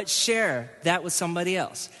help but share that with somebody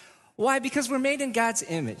else. Why? Because we're made in God's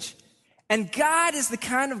image. And God is the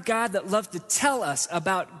kind of God that loves to tell us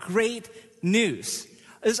about great news.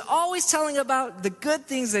 He's always telling about the good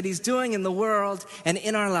things that he's doing in the world and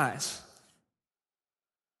in our lives.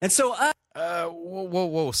 And so...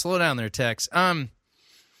 Whoa, slow down there, Tex.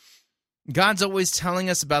 God's always telling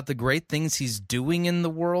us about the great things he's doing in the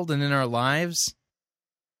world and in our lives?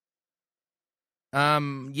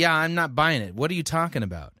 Yeah, I'm not buying it. What are you talking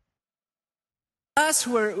about? Us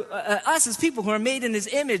as people who are made in his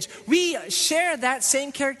image, we share that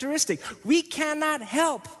same characteristic. We cannot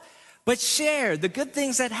help but share the good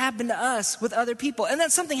things that happen to us with other people. And then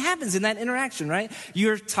something happens in that interaction, right?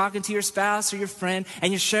 You're talking to your spouse or your friend,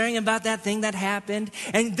 and you're sharing about that thing that happened,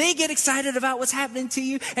 and they get excited about what's happening to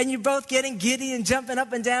you, and you're both getting giddy and jumping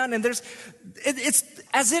up and down, and it's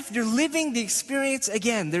as if you're living the experience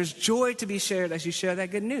again. There's joy to be shared as you share that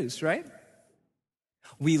good news, right?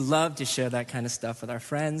 We love to share that kind of stuff with our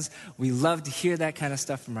friends. We love to hear that kind of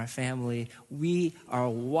stuff from our family. We are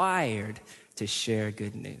wired to share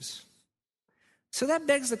good news. So that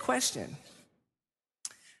begs the question.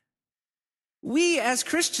 We as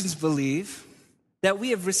Christians believe that we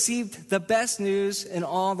have received the best news in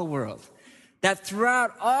all the world. That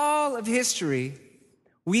throughout all of history,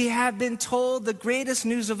 we have been told the greatest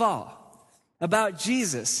news of all about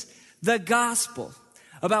Jesus, the gospel,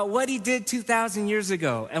 about what he did 2,000 years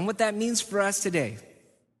ago and what that means for us today.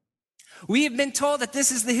 We have been told that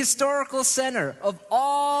this is the historical center of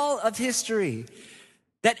all of history,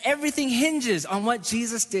 that everything hinges on what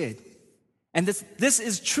Jesus did. And this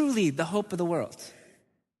is truly the hope of the world.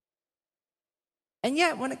 And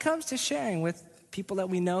yet, when it comes to sharing with people that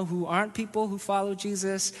we know who aren't people who follow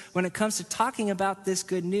Jesus, when it comes to talking about this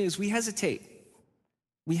good news, we hesitate.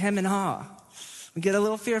 We hem and haw. We get a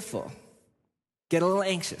little fearful, get a little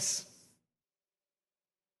anxious.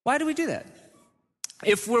 Why do we do that?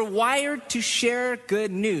 If we're wired to share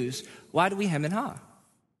good news, why do we hem and haw?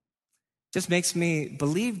 Just makes me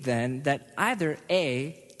believe then that either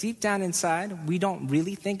A, deep down inside, we don't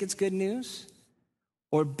really think it's good news,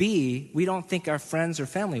 or B, we don't think our friends or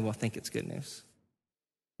family will think it's good news.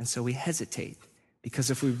 And so we hesitate, because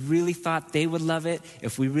if we really thought they would love it,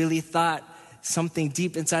 if we really thought something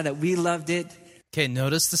deep inside that we loved it. Okay,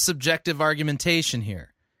 notice the subjective argumentation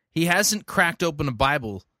here. He hasn't cracked open a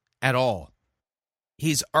Bible at all.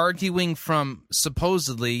 He's arguing from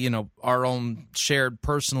supposedly, our own shared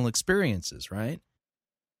personal experiences, right?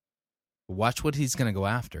 Watch what he's going to go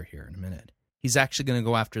after here in a minute. He's actually going to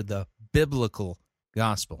go after the biblical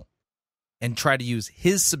gospel and try to use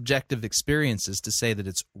his subjective experiences to say that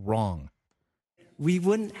it's wrong. we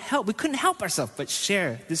couldn't help ourselves but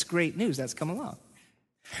share this great news that's come along.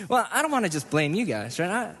 Well, I don't want to just blame you guys, right?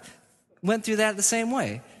 I went through that the same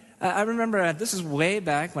way. I remember this is way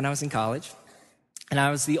back when I was in college, and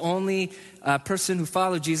I was the only person who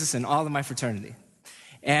followed Jesus in all of my fraternity.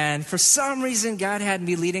 And for some reason, God had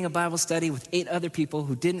me leading a Bible study with 8 other people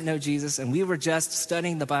who didn't know Jesus, and we were just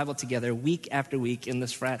studying the Bible together week after week in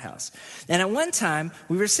this frat house. And at one time,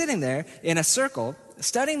 we were sitting there in a circle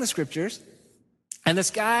studying the scriptures, and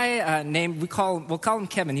this guy we'll call him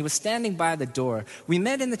Kevin. He was standing by the door. We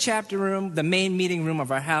met in the chapter room, the main meeting room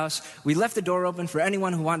of our house. We left the door open for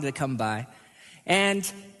anyone who wanted to come by. And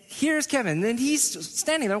here's Kevin, and he's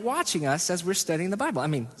standing there watching us as we're studying the Bible. I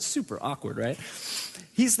mean, super awkward, right?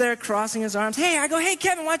 He's there crossing his arms. Hey,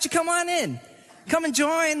 Kevin, why don't you come on in? Come and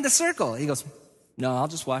join the circle. He goes, no, I'll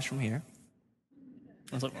just watch from here.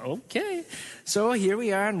 I was like, okay. So here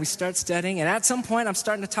we are, and we start studying. And at some point, I'm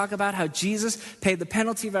starting to talk about how Jesus paid the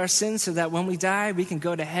penalty of our sins so that when we die, we can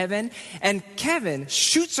go to heaven. And Kevin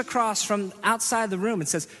shoots across from outside the room and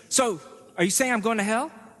says, so, are you saying I'm going to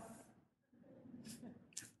hell?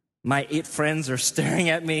 My 8 friends are staring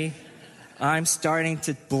at me. I'm starting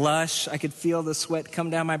to blush. I could feel the sweat come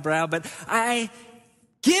down my brow, but I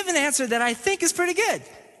give an answer that I think is pretty good.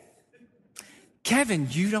 Kevin,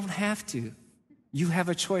 you don't have to. You have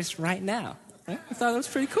a choice right now. I thought that was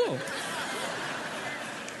pretty cool.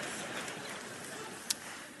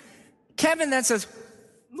 Kevin then says,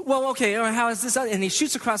 well, okay, how is this? And he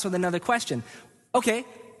shoots across with another question. Okay,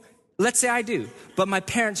 let's say I do, but my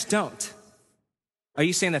parents don't. Are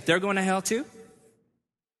you saying that they're going to hell too?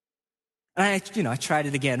 I tried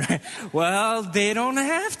it again, right? Well, they don't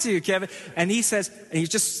have to, Kevin. And he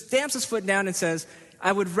just stamps his foot down and says,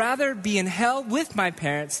 I would rather be in hell with my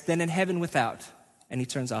parents than in heaven without. And he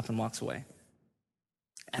turns off and walks away.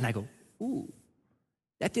 And I go, ooh,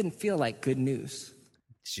 that didn't feel like good news.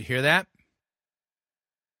 Did you hear that?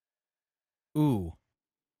 Ooh,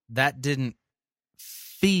 that didn't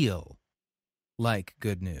feel like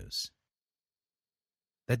good news.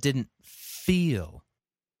 That didn't feel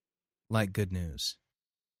like good news.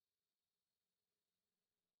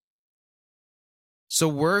 So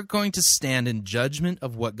we're going to stand in judgment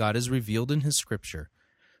of what God has revealed in His Scripture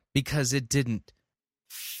because it didn't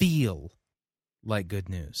feel like good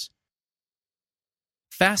news.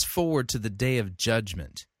 Fast forward to the day of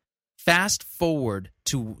judgment. Fast forward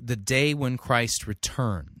to the day when Christ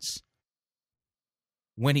returns,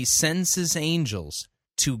 when He sends His angels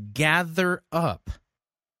to gather up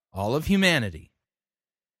all of humanity.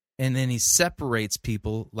 And then He separates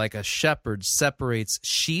people like a shepherd separates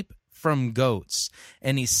sheep from goats.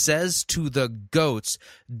 And He says to the goats,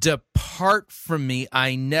 depart from me,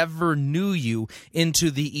 I never knew you,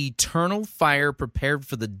 into the eternal fire prepared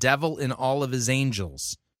for the devil and all of his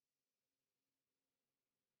angels.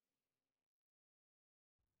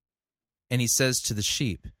 And He says to the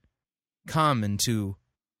sheep, come into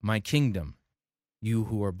my kingdom, you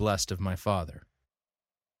who are blessed of my Father.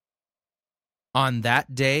 On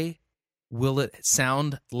that day, will it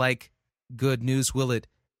sound like good news? Will it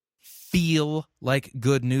feel like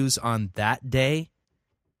good news on that day?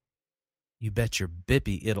 You bet your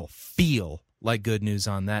bippy it'll feel like good news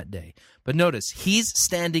on that day. But notice, He's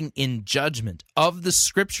standing in judgment of the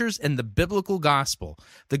Scriptures and the biblical gospel,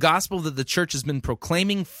 the gospel that the church has been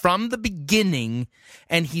proclaiming from the beginning,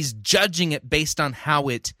 and He's judging it based on how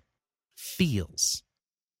it feels.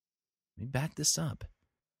 Let me back this up.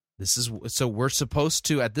 So we're supposed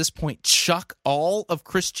to, at this point, chuck all of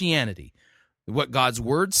Christianity, what God's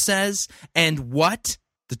Word says, and what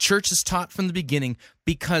the church has taught from the beginning,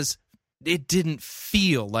 because it didn't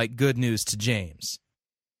feel like good news to James.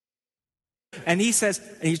 And he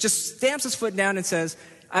just stamps his foot down and says,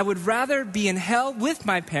 I would rather be in hell with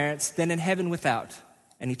my parents than in heaven without.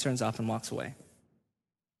 And he turns off and walks away.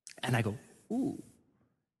 And I go, ooh,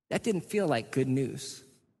 that didn't feel like good news.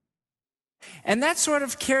 And that sort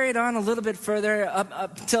of carried on a little bit further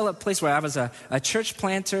up till a place where I was a church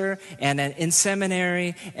planter and in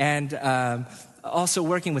seminary and also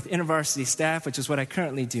working with InterVarsity staff, which is what I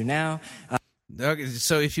currently do now. Okay,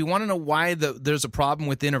 so if you want to know why there's a problem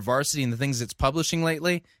with InterVarsity and the things it's publishing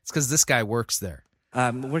lately, it's because this guy works there.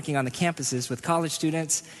 Working on the campuses with college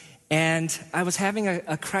students, and I was having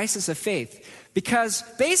a crisis of faith. Because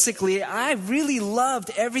basically, I really loved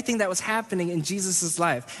everything that was happening in Jesus'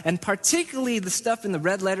 life, and particularly the stuff in the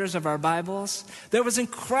red letters of our Bibles. There was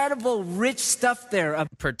incredible, rich stuff there.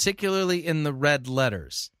 Particularly in the red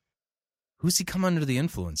letters. Who's He come under the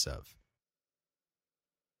influence of?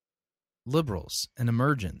 Liberals and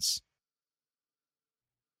emergents.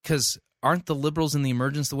 Because aren't the liberals and the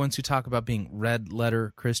emergents the ones who talk about being red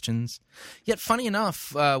letter Christians? Yet, funny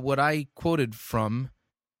enough, what I quoted from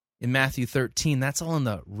in Matthew 13, that's all in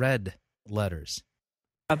the red letters.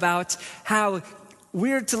 About how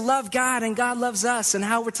we're to love God and God loves us, and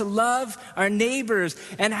how we're to love our neighbors,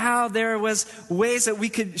 and how there was ways that we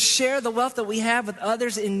could share the wealth that we have with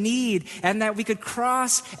others in need, and that we could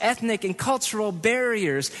cross ethnic and cultural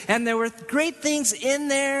barriers. And there were great things in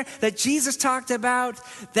there that Jesus talked about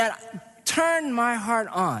that turned my heart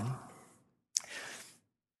on.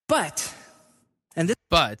 But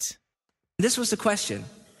this was the question.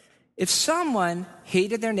 If someone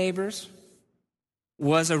hated their neighbors,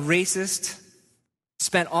 was a racist,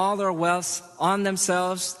 spent all their wealth on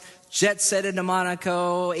themselves, jet-setted to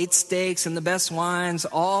Monaco, ate steaks and the best wines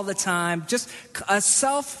all the time, just a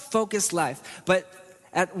self-focused life. But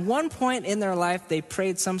at one point in their life, they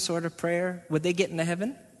prayed some sort of prayer. Would they get into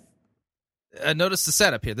heaven? Notice the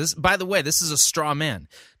setup here. By the way, this is a straw man.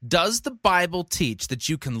 Does the Bible teach that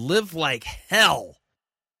you can live like hell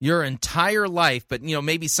your entire life, but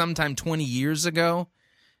maybe sometime 20 years ago,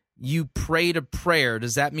 you prayed a prayer?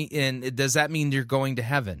 Does that mean you're going to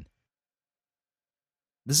heaven?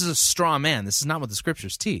 This is a straw man. This is not what the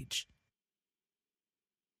scriptures teach.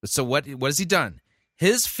 So what has he done?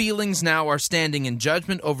 His feelings now are standing in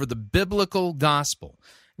judgment over the biblical gospel.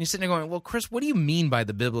 And you're sitting there going, well, Chris, what do you mean by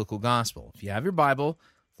the biblical gospel? If you have your Bible,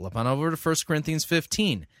 flip on over to 1 Corinthians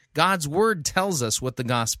 15. God's word tells us what the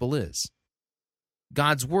gospel is.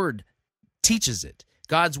 God's word teaches it.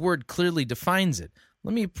 God's word clearly defines it.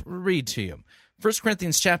 Let me read to you. 1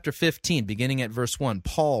 Corinthians chapter 15, beginning at verse 1,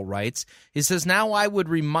 Paul writes, he says, "Now I would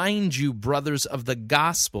remind you, brothers, of the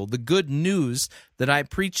gospel, the good news that I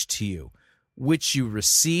preached to you, which you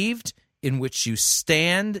received, in which you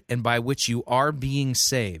stand, and by which you are being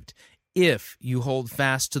saved, if you hold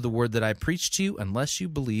fast to the word that I preached to you, unless you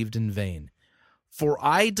believed in vain. For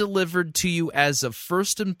I delivered to you as of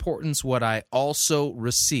first importance what I also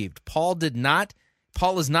received." Paul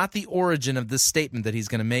is not the origin of this statement that he's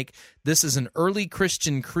going to make. This is an early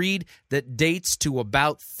Christian creed that dates to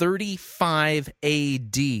about 35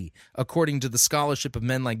 A.D., according to the scholarship of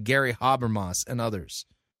men like Gary Habermas and others.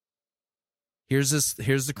 Here's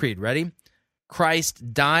the creed. Ready?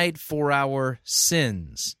 Christ died for our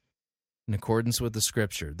sins in accordance with the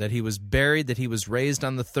Scripture, that he was buried, that he was raised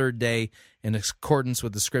on the third day in accordance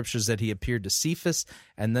with the Scriptures, that he appeared to Cephas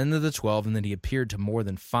and then to the 12, and that he appeared to more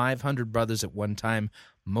than 500 brothers at one time,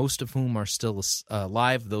 most of whom are still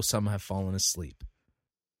alive, though some have fallen asleep.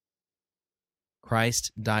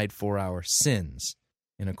 Christ died for our sins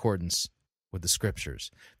in accordance with the Scriptures.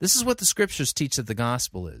 This is what the Scriptures teach that the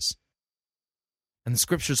gospel is. And the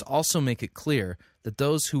Scriptures also make it clear that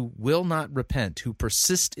those who will not repent, who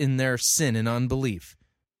persist in their sin and unbelief,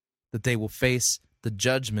 that they will face the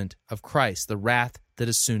judgment of Christ, the wrath that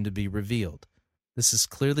is soon to be revealed. This is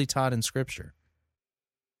clearly taught in Scripture.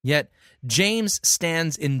 Yet, James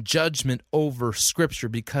stands in judgment over Scripture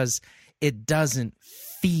because it doesn't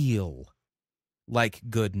feel like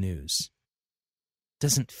good news. It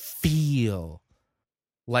doesn't feel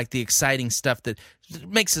like the exciting stuff that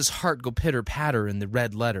makes his heart go pitter-patter in the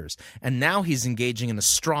red letters. And now he's engaging in a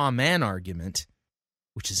straw man argument,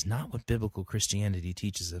 which is not what biblical Christianity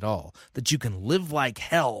teaches at all, that you can live like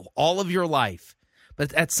hell all of your life,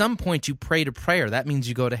 but at some point you prayed a prayer. That means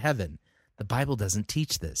you go to heaven. The Bible doesn't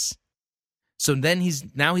teach this. So then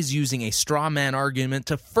he's using a straw man argument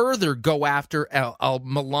to further go after,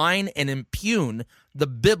 malign and impugn the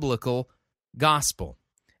biblical gospel.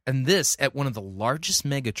 And this at one of the largest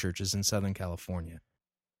megachurches in Southern California.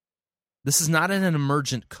 This is not in an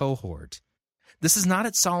emergent cohort. This is not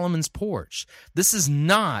at Solomon's Porch. This is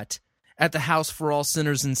not at the House for All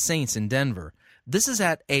Sinners and Saints in Denver. This is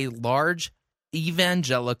at a large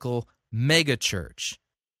evangelical megachurch.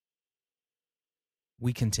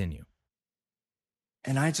 We continue.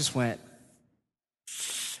 And I just went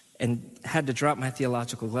and had to drop my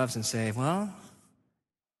theological gloves and say, well,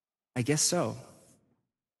 I guess so.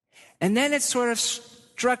 And then it sort of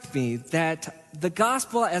struck me that the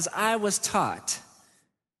gospel as I was taught,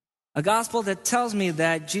 a gospel that tells me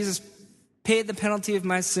that Jesus paid the penalty of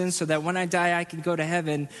my sins so that when I die I can go to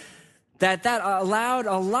heaven, that allowed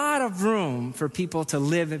a lot of room for people to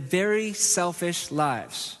live very selfish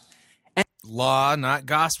lives. Law, not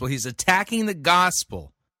gospel. He's attacking the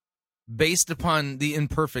gospel based upon the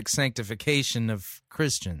imperfect sanctification of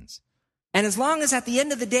Christians. And as long as at the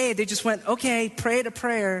end of the day they just went, okay, prayed a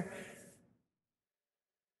prayer,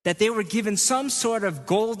 that they were given some sort of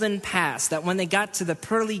golden pass, that when they got to the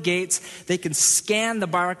pearly gates, they could scan the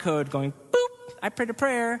barcode going, boop, I prayed a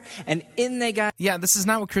prayer, and in they got. Yeah, this is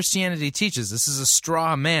not what Christianity teaches. This is a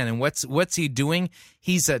straw man, and what's he doing?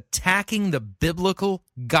 He's attacking the biblical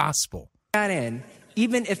gospel. Got in,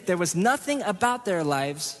 even if there was nothing about their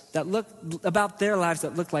lives that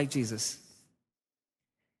looked like Jesus.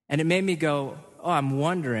 And it made me go, oh, I'm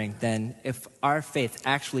wondering then if our faith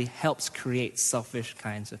actually helps create selfish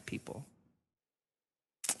kinds of people.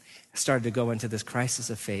 I started to go into this crisis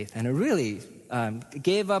of faith, and it really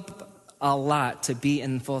gave up a lot to be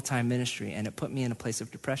in full-time ministry, and it put me in a place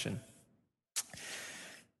of depression.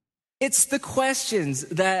 It's the questions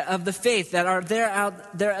of the faith that are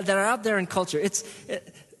out there in culture.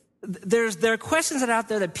 There are questions that are out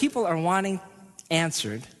there that people are wanting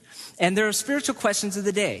answered, and there are spiritual questions of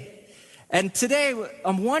the day. And today,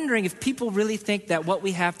 I'm wondering if people really think that what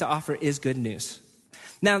we have to offer is good news.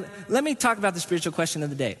 Now, let me talk about the spiritual question of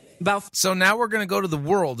the day. So now we're going to go to the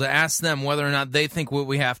world to ask them whether or not they think what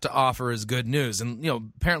we have to offer is good news. And,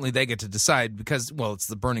 apparently they get to decide because, it's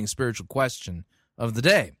the burning spiritual question of the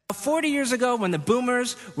day. 40 years ago, when the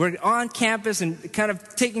boomers were on campus and kind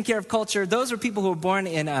of taking care of culture, those are people who were born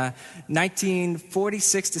in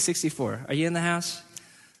 1946 to 64. Are you in the house?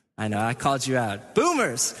 I know, I called you out.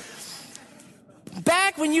 Boomers!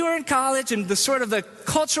 Back when you were in college and the sort of the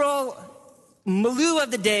cultural milieu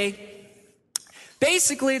of the day,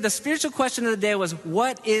 basically the spiritual question of the day was,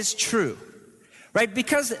 what is true? Right?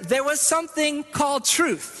 Because there was something called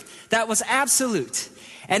truth that was absolute.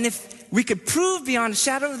 And if we could prove beyond a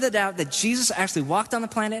shadow of the doubt that Jesus actually walked on the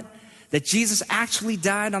planet, that Jesus actually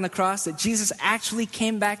died on the cross, that Jesus actually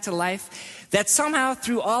came back to life, that somehow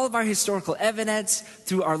through all of our historical evidence,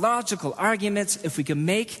 through our logical arguments, if we could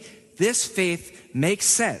make this faith make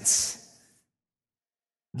sense,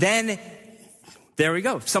 then there we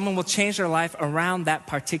go. Someone will change their life around that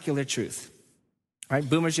particular truth. Right?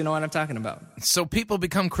 Boomers, you know what I'm talking about. So people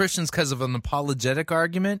become Christians because of an apologetic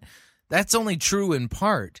argument? That's only true in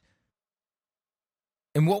part.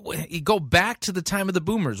 And you go back to the time of the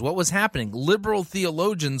boomers. What was happening? Liberal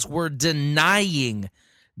theologians were denying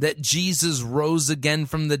that Jesus rose again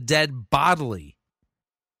from the dead bodily.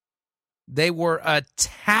 They were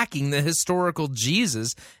attacking the historical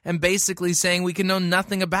Jesus and basically saying we can know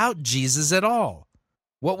nothing about Jesus at all.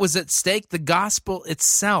 What was at stake? The gospel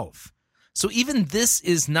itself. So even this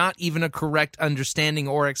is not even a correct understanding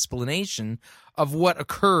or explanation of what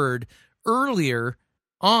occurred earlier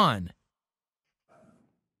on.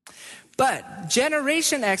 But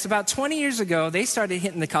Generation X, about 20 years ago, they started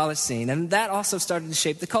hitting the college scene, and that also started to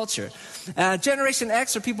shape the culture. Generation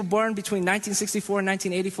X are people born between 1964 and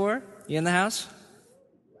 1984. You in the house?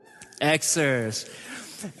 Xers.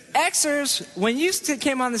 Xers, when you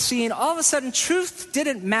came on the scene, all of a sudden truth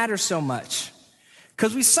didn't matter so much.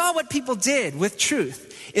 Because we saw what people did with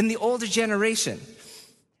truth in the older generation.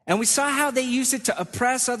 And we saw how they used it to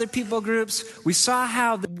oppress other people groups. We saw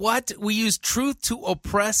how... We use truth to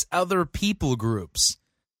oppress other people groups.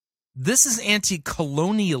 This is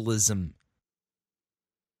anti-colonialism.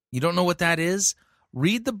 You don't know what that is?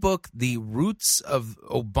 Read the book, The Roots of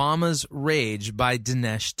Obama's Rage by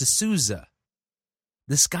Dinesh D'Souza.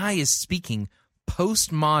 This guy is speaking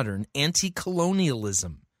postmodern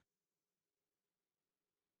anti-colonialism.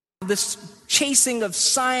 This chasing of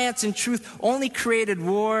science and truth only created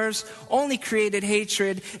wars, only created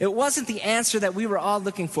hatred. It wasn't the answer that we were all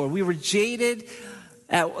looking for. We were jaded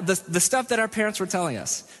at the stuff that our parents were telling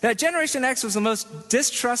us. That Generation X was the most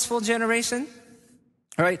distrustful generation.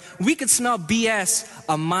 All right, we could smell BS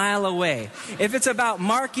a mile away. If it's about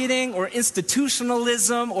marketing or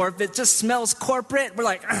institutionalism, or if it just smells corporate, we're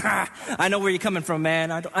like, I know where you're coming from,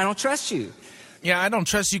 man. I don't trust you. Yeah, I don't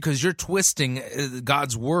trust you because you're twisting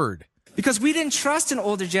God's word. Because we didn't trust an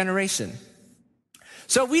older generation.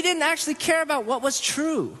 So we didn't actually care about what was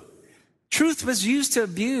true. Truth was used to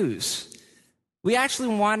abuse. We actually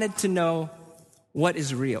wanted to know what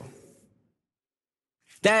is real.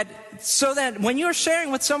 So that when you're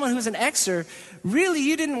sharing with someone who's an Xer, really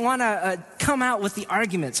you didn't want to come out with the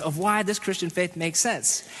arguments of why this Christian faith makes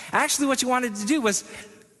sense. Actually, what you wanted to do was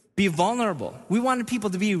be vulnerable. We wanted people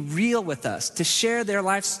to be real with us, to share their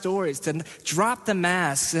life stories, to drop the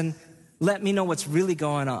masks and let me know what's really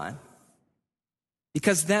going on.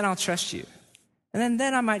 Because then I'll trust you. And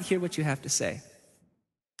then I might hear what you have to say.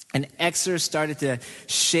 And Xers started to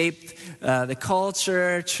shape the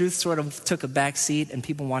culture. Truth sort of took a back seat, and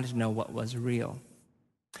people wanted to know what was real.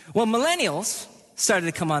 Well, millennials started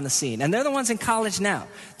to come on the scene, and they're the ones in college now.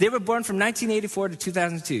 They were born from 1984 to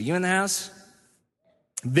 2002. You in the house?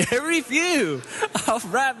 Very few. All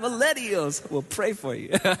right, millennials. We'll pray for you.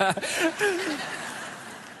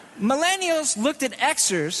 Millennials looked at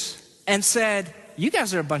Xers and said, you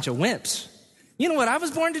guys are a bunch of wimps. You know what I was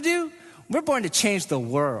born to do? We're born to change the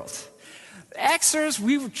world. Xers,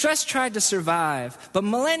 we just tried to survive, but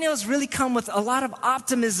millennials really come with a lot of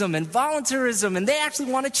optimism and volunteerism, and they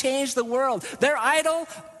actually want to change the world. Their idol,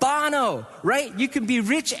 Bono, right? You can be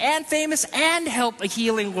rich and famous and help a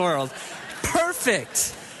healing world.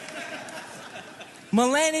 Perfect.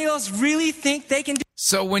 Millennials really think they can do.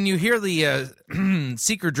 So when you hear the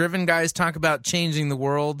seeker-driven guys talk about changing the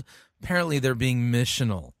world, apparently they're being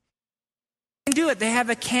missional. Do it. They have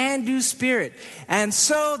a can-do spirit. And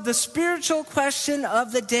so the spiritual question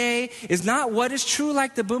of the day is not what is true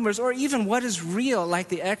like the boomers or even what is real like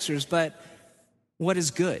the Xers, but what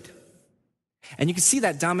is good. And you can see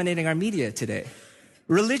that dominating our media today.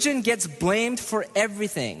 Religion gets blamed for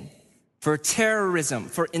everything. For terrorism,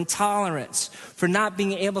 for intolerance, for not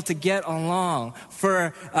being able to get along,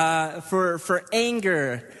 for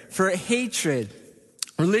anger, for hatred.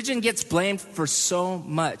 Religion gets blamed for so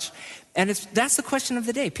much. And that's the question of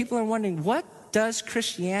the day. People are wondering, what does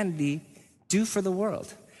Christianity do for the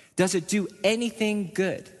world? Does it do anything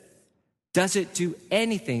good? Does it do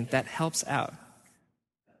anything that helps out?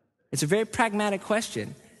 It's a very pragmatic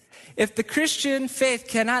question. If the Christian faith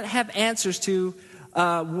cannot have answers to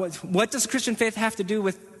what does Christian faith have to do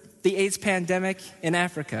with the AIDS pandemic in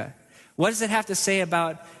Africa? What does it have to say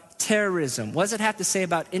about terrorism? What does it have to say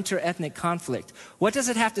about interethnic conflict? What does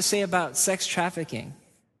it have to say about sex trafficking?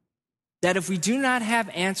 That if we do not have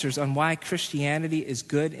answers on why Christianity is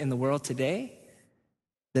good in the world today,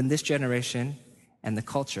 then this generation and the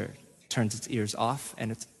culture turns its ears off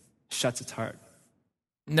and it shuts its heart.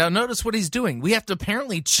 Now notice what he's doing. We have to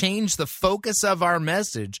apparently change the focus of our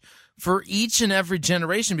message for each and every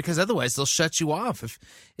generation, because otherwise they'll shut you off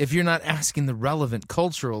if you're not asking the relevant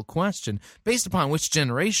cultural question based upon which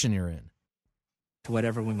generation you're in. To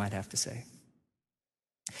whatever we might have to say.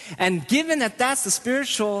 And given that that's the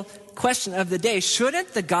spiritual question of the day,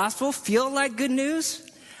 shouldn't the gospel feel like good news?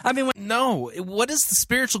 I mean, no. What does the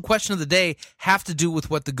spiritual question of the day have to do with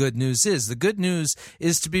what the good news is? The good news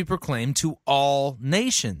is to be proclaimed to all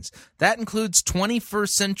nations. That includes 21st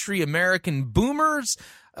century American boomers,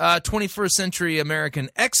 21st century American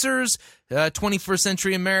Xers, 21st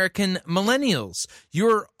century American millennials.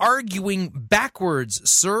 You're arguing backwards,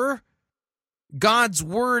 sir. God's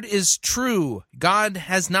word is true. God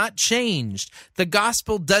has not changed. The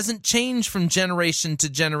gospel doesn't change from generation to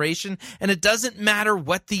generation, and it doesn't matter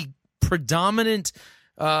what the predominant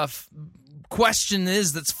question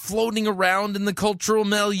is that's floating around in the cultural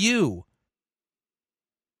milieu.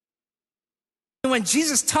 When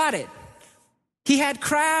Jesus taught it, he had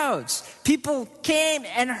crowds. People came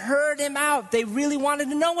and heard him out. They really wanted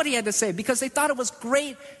to know what he had to say because they thought it was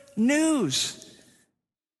great news.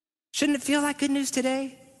 Shouldn't it feel like good news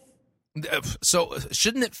today? So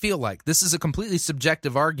shouldn't it feel like? This is a completely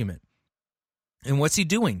subjective argument. And what's he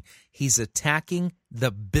doing? He's attacking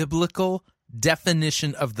the biblical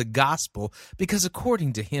definition of the gospel because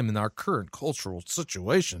according to him in our current cultural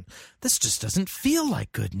situation, this just doesn't feel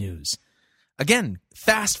like good news. Again,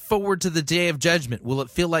 fast forward to the day of judgment. Will it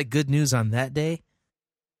feel like good news on that day?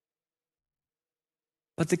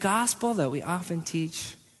 But the gospel that we often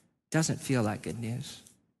teach doesn't feel like good news.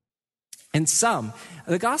 And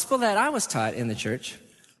the gospel that I was taught in the church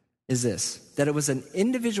is this, that it was an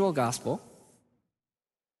individual gospel,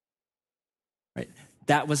 right?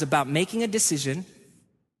 That was about making a decision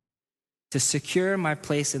to secure my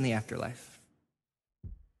place in the afterlife.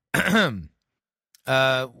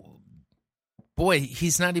 Boy,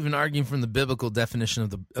 he's not even arguing from the biblical definition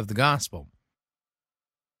of the gospel.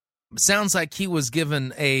 Sounds like he was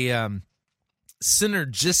given a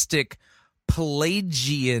synergistic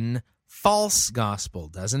Pelagian false gospel,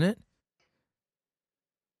 doesn't it?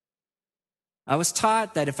 I was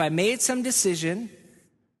taught that if I made some decision,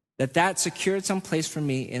 that secured some place for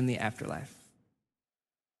me in the afterlife.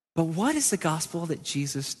 But what is the gospel that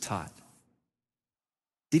Jesus taught?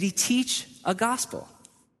 Did he teach a gospel?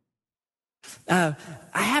 I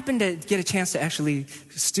happened to get a chance to actually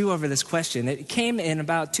stew over this question. It came in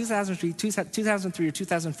about 2003 or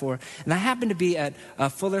 2004, and I happened to be at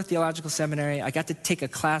Fuller Theological Seminary. I got to take a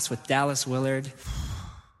class with Dallas Willard.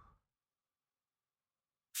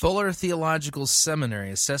 Fuller Theological Seminary,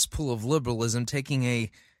 a cesspool of liberalism, taking a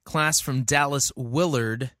class from Dallas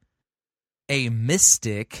Willard, a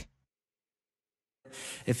mystic.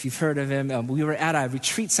 If you've heard of him, we were at a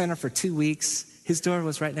retreat center for 2 weeks. His door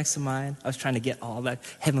was right next to mine. I was trying to get all that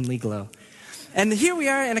heavenly glow. And here we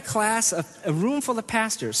are in a class, a room full of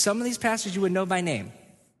pastors. Some of these pastors you would know by name.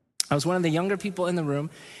 I was one of the younger people in the room.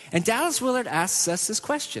 And Dallas Willard asks us this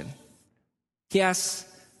question. He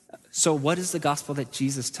asks, so what is the gospel that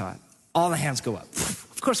Jesus taught? All the hands go up.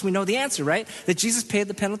 Of course, we know the answer, right? That Jesus paid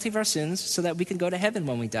the penalty of our sins so that we can go to heaven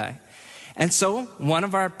when we die. And so one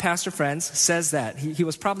of our pastor friends says that. He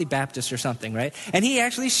was probably Baptist or something, right? And he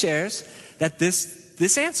actually shares that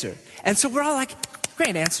this answer. And so we're all like,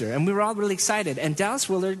 great answer. And we were all really excited. And Dallas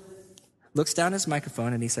Willard looks down his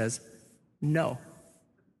microphone and he says, no.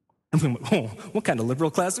 And we went, oh, what kind of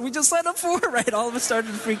liberal class did we just sign up for, right? All of us started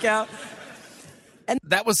to freak out. And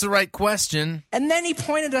that was the right question. And then he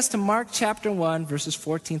pointed us to Mark chapter 1, verses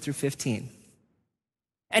 14 through 15.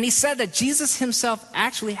 And he said that Jesus himself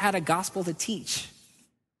actually had a gospel to teach.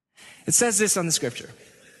 It says this on the scripture,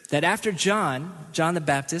 that after John the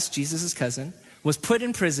Baptist, Jesus' cousin, was put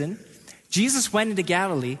in prison, Jesus went into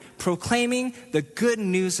Galilee proclaiming the good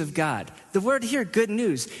news of God. The word here, good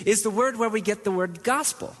news, is the word where we get the word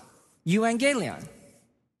gospel, euangelion.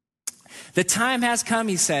 The time has come,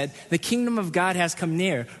 he said, the kingdom of God has come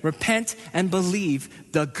near. Repent and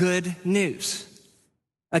believe the good news.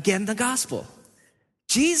 Again, the gospel.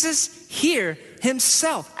 Jesus here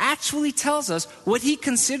himself actually tells us what he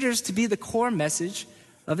considers to be the core message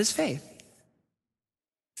of his faith.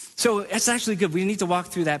 So it's actually good. We need to walk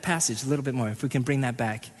through that passage a little bit more, if we can bring that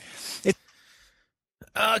back.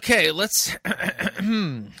 Okay, let's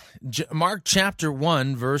Mark chapter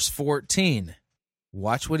 1, verse 14.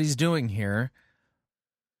 Watch what he's doing here.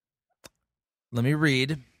 Let me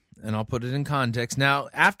read, and I'll put it in context. Now,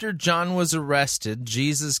 after John was arrested,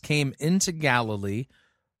 Jesus came into Galilee,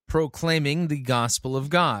 proclaiming the gospel of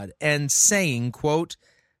God, and saying, quote,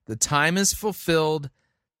 "The time is fulfilled,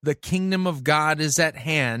 the kingdom of God is at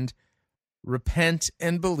hand. Repent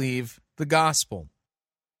and believe the gospel."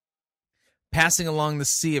 Passing along the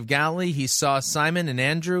Sea of Galilee, he saw Simon and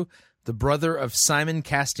Andrew, the brother of Simon,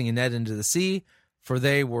 casting a net into the sea, for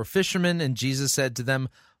they were fishermen, and Jesus said to them,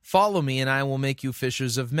 "Follow me, and I will make you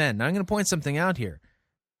fishers of men." Now, I'm going to point something out here.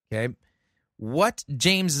 Okay, what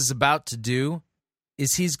James is about to do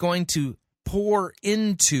is he's going to pour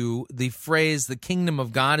into the phrase, "the kingdom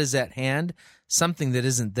of God is at hand," something that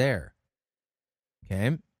isn't there.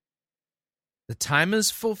 Okay, the time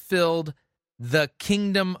is fulfilled. The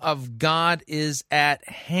kingdom of God is at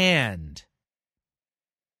hand.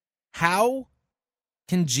 How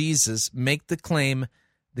can Jesus make the claim,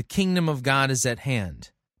 "the kingdom of God is at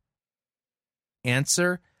hand"?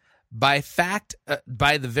 Answer, by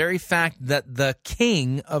the very fact that the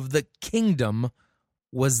king of the kingdom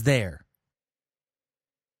was there.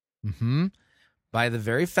 By the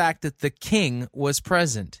very fact that the king was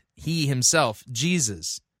present, he himself,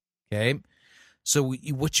 Jesus. Okay? So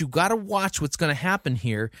what you got to watch, what's going to happen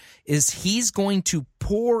here, is he's going to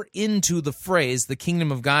pour into the phrase, "the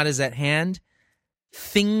kingdom of God is at hand,"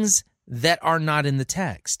 things that are not in the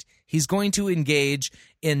text. He's going to engage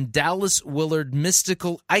in Dallas Willard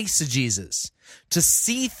mystical eisegesis, to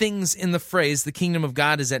see things in the phrase, "the kingdom of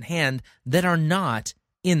God is at hand," that are not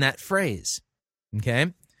in that phrase.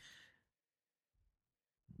 Okay?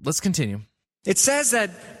 Let's continue. It says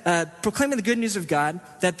that, proclaiming the good news of God,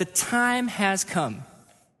 that the time has come.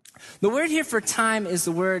 The word here for time is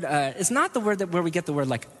the word, it's not the word where we get the word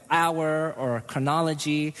like hour or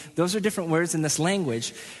chronology. Those are different words in this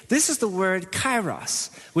language. This is the word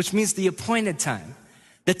kairos, which means the appointed time.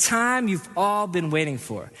 The time you've all been waiting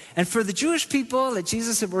for. And for the Jewish people that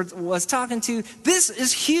Jesus was talking to, this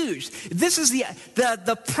is huge. This is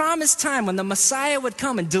the promised time when the Messiah would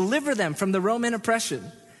come and deliver them from the Roman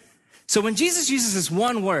oppression. So when Jesus uses this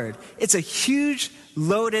one word, it's a huge,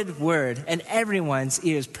 loaded word, and everyone's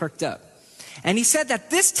ears perked up. And he said that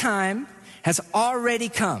this time has already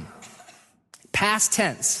come, past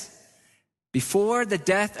tense, before the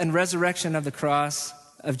death and resurrection of the cross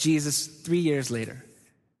of Jesus 3 years later.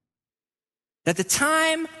 That the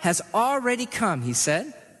time has already come, he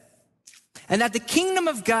said, and that the kingdom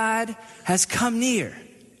of God has come near.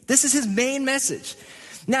 This is his main message.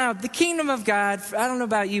 Now, the kingdom of God, I don't know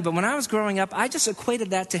about you, but when I was growing up, I just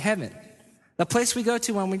equated that to heaven, the place we go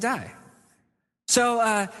to when we die. So,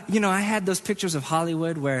 I had those pictures of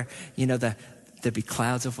Hollywood where, there'd be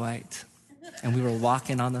clouds of white, and we were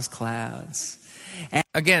walking on those clouds. And,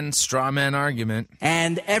 again, straw man argument.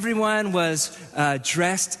 And everyone was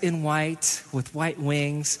dressed in white with white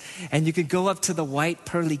wings, and you could go up to the white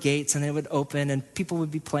pearly gates, and they would open, and people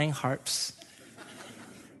would be playing harps,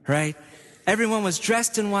 right? Everyone was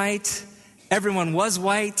dressed in white. Everyone was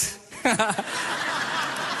white.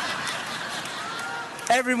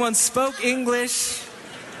 Everyone spoke English.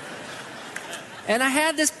 And I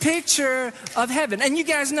had this picture of heaven. And you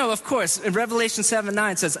guys know, of course, in Revelation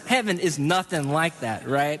 7:9 says heaven is nothing like that,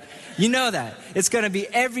 right? You know that. It's going to be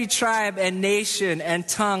every tribe and nation and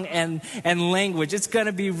tongue and language. It's going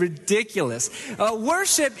to be ridiculous.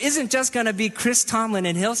 Worship isn't just going to be Chris Tomlin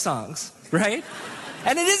and Hillsongs, right?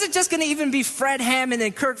 And it isn't just going to even be Fred Hammond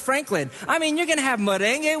and Kirk Franklin. I mean, you're going to have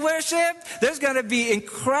merengue worship. There's going to be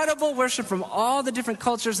incredible worship from all the different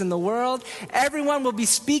cultures in the world. Everyone will be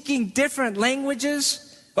speaking different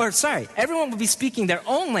languages. Everyone will be speaking their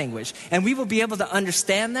own language. And we will be able to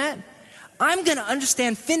understand that. I'm going to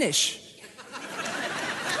understand Finnish.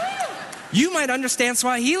 You might understand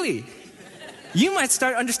Swahili. You might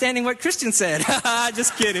start understanding what Christian said.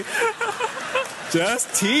 Just kidding.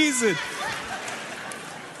 Just teasing.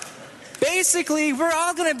 Basically, we're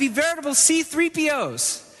all going to be veritable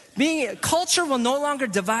C-3POs. Culture will no longer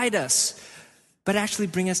divide us, but actually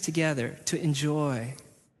bring us together to enjoy.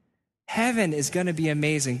 Heaven is going to be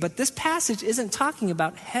amazing, but this passage isn't talking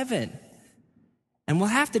about heaven. And we'll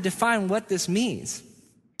have to define what this means.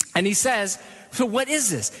 And he says, so what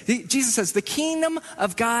is this? Jesus says, the kingdom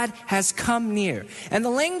of God has come near. And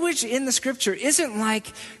the language in the scripture isn't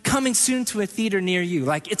like coming soon to a theater near you,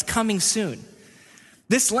 like it's coming soon.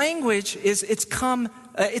 This language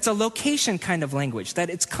it's a location kind of language, that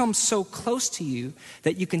it's come so close to you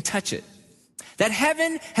that you can touch it. That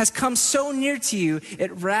heaven has come so near to you,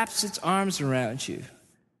 it wraps its arms around you.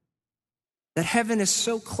 That heaven is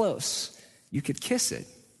so close, you could kiss it.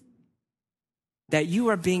 That you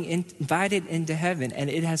are being invited into heaven, and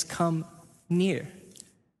it has come near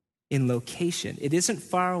in location. It isn't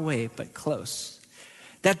far away, but close.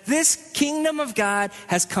 That this kingdom of God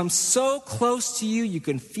has come so close to you, you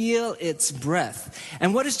can feel its breath.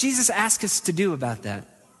 And what does Jesus ask us to do about that?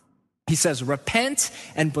 He says, repent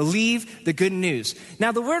and believe the good news.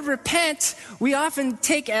 Now, the word repent, we often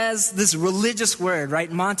take as this religious word,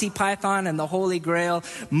 right? Monty Python and the Holy Grail,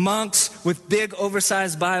 monks with big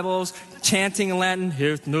oversized Bibles, chanting in Latin,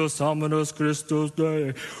 Hic nos hominis Christus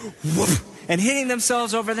Dei, and hitting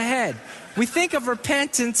themselves over the head. We think of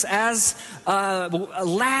repentance as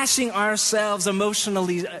lashing ourselves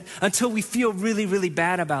emotionally until we feel really, really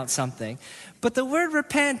bad about something. But the word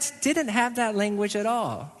repent didn't have that language at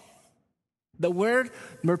all. The word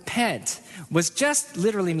repent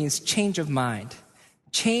literally means change of mind,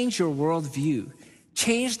 change your worldview,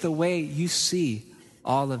 change the way you see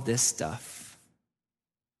all of this stuff.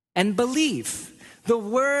 And believe. The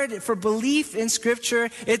word for belief in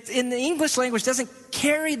Scripture, in the English language, doesn't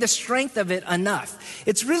carry the strength of it enough.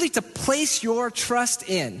 It's really to place your trust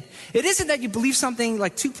in. It isn't that you believe something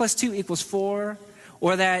like 2 + 2 = 4,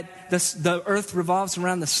 or that the earth revolves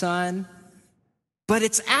around the sun. But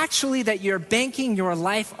it's actually that you're banking your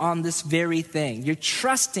life on this very thing. You're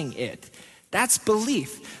trusting it. That's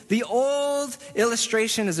belief. The old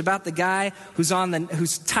illustration is about the guy who's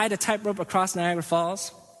tied a tightrope across Niagara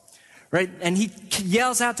Falls. Right? And he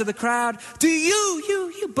yells out to the crowd, do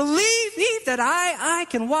you believe that I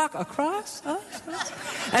can walk across?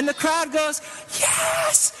 And the crowd goes,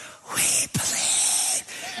 yes, we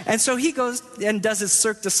believe. And so he goes and does his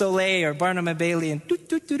Cirque du Soleil or Barnum and Bailey and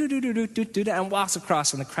walks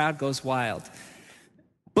across, and the crowd goes wild.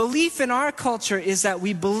 Belief in our culture is that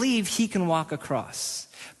we believe he can walk across.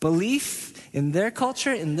 Belief in their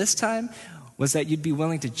culture in this time was that you'd be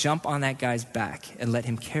willing to jump on that guy's back and let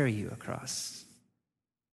him carry you across.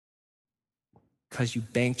 Because you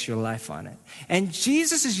banked your life on it. And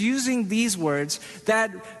Jesus is using these words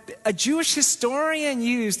that a Jewish historian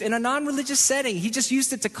used in a non-religious setting. He just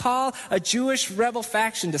used it to call a Jewish rebel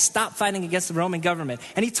faction to stop fighting against the Roman government.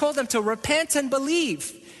 And he told them to repent and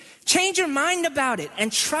believe. Change your mind about it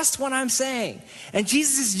and trust what I'm saying. And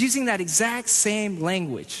Jesus is using that exact same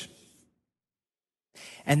language.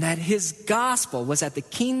 And that his gospel was that the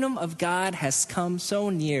kingdom of God has come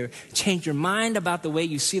so near. Change your mind about the way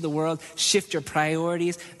you see the world. Shift your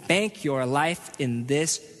priorities. Bank your life in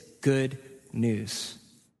this good news.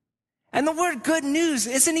 And the word good news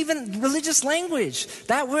isn't even religious language.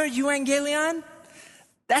 That word, euangelion,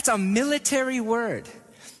 that's a military word.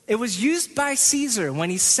 It was used by Caesar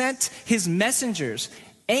when he sent his messengers,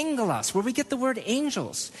 angelos, where we get the word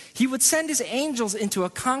angels. He would send his angels into a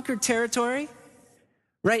conquered territory.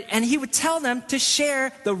 Right? And he would tell them to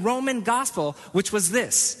share the Roman gospel, which was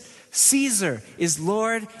this: Caesar is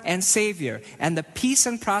Lord and Savior, and the peace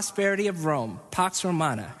and prosperity of Rome, Pax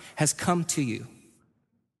Romana, has come to you.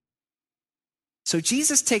 So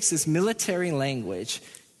Jesus takes this military language,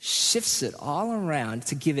 shifts it all around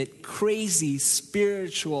to give it crazy,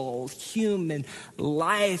 spiritual, human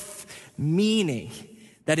life meaning.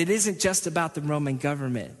 That it isn't just about the Roman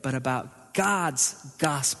government, but about God's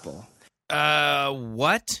gospel.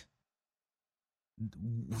 What?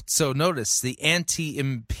 So notice the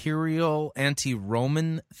anti-imperial,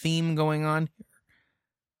 anti-Roman theme going on here.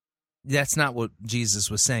 That's not what Jesus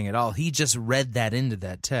was saying at all. He just read that into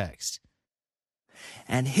that text.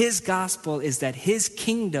 And his gospel is that his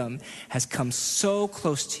kingdom has come so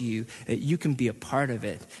close to you that you can be a part of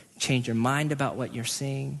it, change your mind about what you're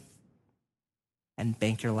seeing, and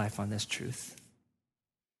bank your life on this truth.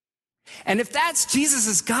 And if that's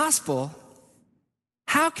Jesus' gospel,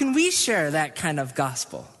 how can we share that kind of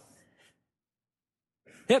gospel?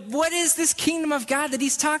 What is this kingdom of God that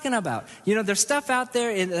he's talking about? You know, there's stuff out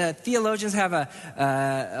there, theologians have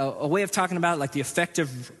a way of talking about it, like the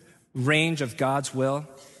effective range of God's will.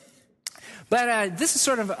 But this is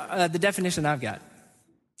sort of the definition I've got,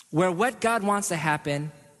 where what God wants to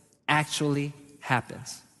happen actually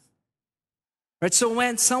happens. Right? So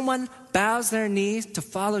when someone bows their knees to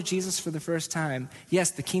follow Jesus for the first time,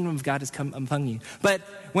 yes, the kingdom of God has come among you. But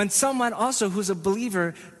when someone also who's a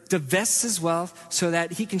believer divests his wealth so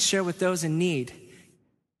that he can share with those in need,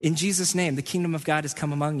 in Jesus' name, the kingdom of God has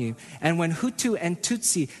come among you. And when Hutu and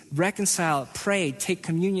Tutsi reconcile, pray, take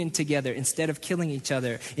communion together instead of killing each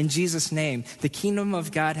other, in Jesus' name, the kingdom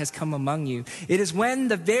of God has come among you. It is when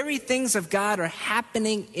the very things of God are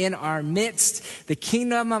happening in our midst, the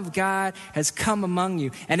kingdom of God has come among you.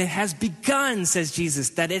 And it has begun, says Jesus,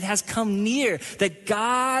 that it has come near, that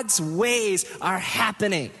God's ways are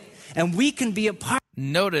happening. And we can be a part.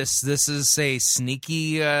 Notice this is a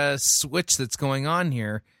sneaky switch that's going on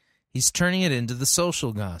here. He's turning it into the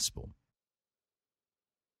social gospel.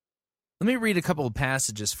 Let me read a couple of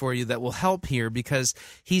passages for you that will help here, because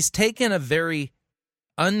he's taken a very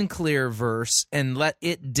unclear verse and let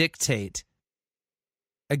it dictate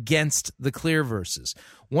against the clear verses.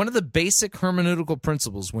 One of the basic hermeneutical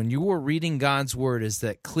principles when you are reading God's word is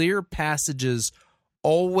that clear passages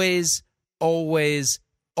always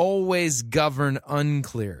govern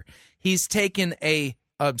unclear. He's taken a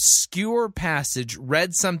obscure passage,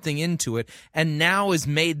 read something into it, and now has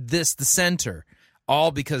made this the center,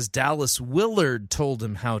 all because Dallas Willard told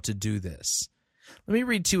him how to do this. Let me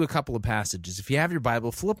read to you a couple of passages. If you have your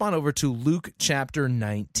Bible, flip on over to Luke chapter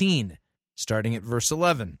 19, starting at verse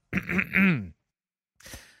 11.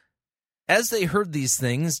 As they heard these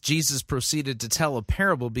things, Jesus proceeded to tell a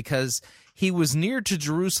parable because he was near to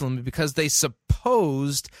Jerusalem, because they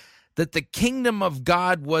supposed that the kingdom of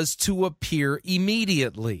God was to appear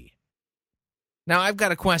immediately. Now, I've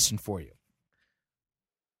got a question for you.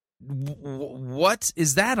 What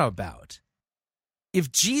is that about? If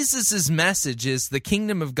Jesus' message is the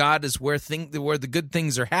kingdom of God is where the good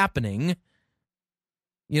things are happening,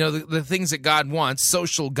 you know, the things that God wants,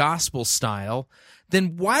 social gospel style,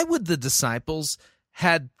 then why would the disciples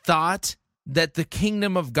had thought that the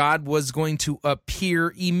kingdom of God was going to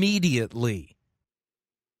appear immediately?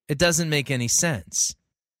 It doesn't make any sense.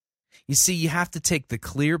 You see, you have to take the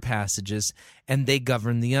clear passages and they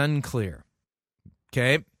govern the unclear.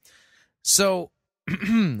 Okay? So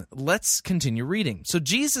let's continue reading. So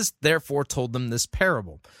Jesus therefore told them this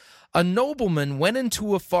parable. A nobleman went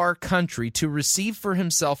into a far country to receive for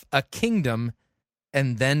himself a kingdom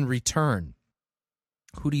and then return.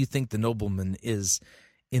 Who do you think the nobleman is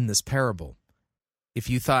in this parable? If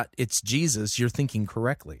you thought it's Jesus, you're thinking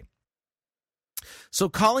correctly. So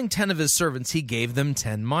calling 10 of his servants, he gave them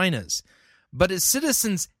 10 minas. But his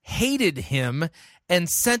citizens hated him and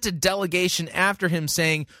sent a delegation after him,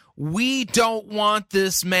 saying, "We don't want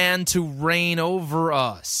this man to reign over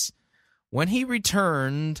us." When he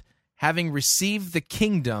returned, having received the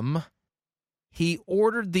kingdom, he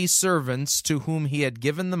ordered these servants to whom he had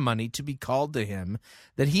given the money to be called to him,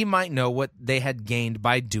 that he might know what they had gained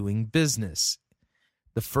by doing business.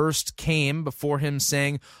 The first came before him,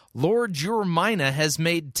 saying, "Lord, your mina has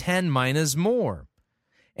made 10 minas more."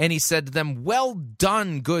 And he said to them, "Well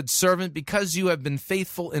done, good servant, because you have been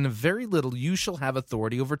faithful in a very little, you shall have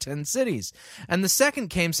authority over 10 cities. And the second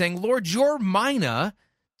came, saying, "Lord, your mina,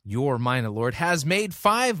 Lord, has made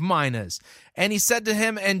 5 minas." And he said to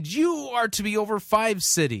him, "And you are to be over 5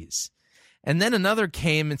 cities." And then another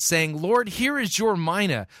came and saying, "Lord, here is your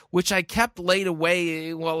mina, which I kept laid away,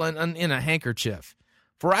 in a handkerchief.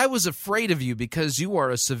 For I was afraid of you, because you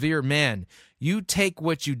are a severe man. You take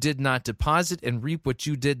what you did not deposit and reap what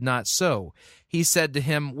you did not sow." He said to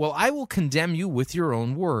him, "Well, I will condemn you with your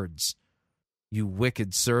own words. You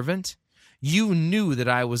wicked servant. You knew that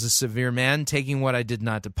I was a severe man, taking what I did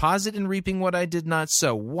not deposit and reaping what I did not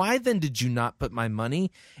sow. Why then did you not put my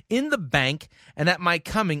money in the bank, and at my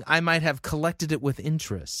coming I might have collected it with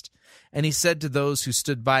interest?' And he said to those who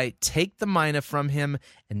stood by, 'Take the mina from him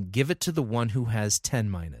and give it to the one who has 10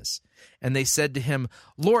 minas. And they said to him,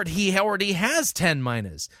 'Lord, he already has 10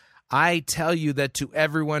 minas.' I tell you that to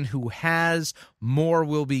everyone who has, more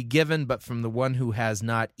will be given, but from the one who has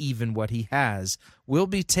not, even what he has will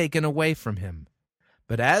be taken away from him.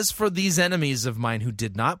 But as for these enemies of mine who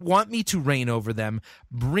did not want me to reign over them,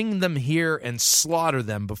 bring them here and slaughter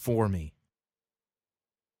them before me.'"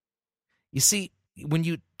 You see, when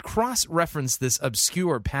you cross-reference this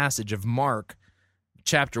obscure passage of Mark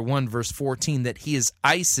chapter 1, verse 14, that he is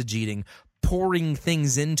eisegeting, pouring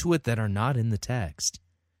things into it that are not in the text,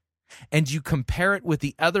 and you compare it with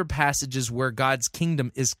the other passages where God's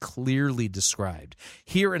kingdom is clearly described.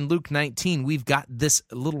 Here in Luke 19, we've got this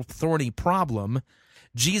little thorny problem.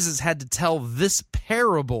 Jesus had to tell this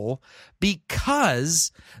parable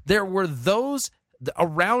because there were those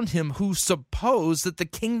around him who supposed that the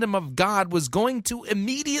kingdom of God was going to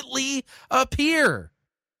immediately appear.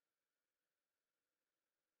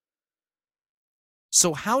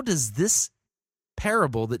 So how does this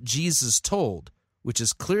parable that Jesus told, which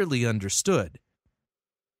is clearly understood,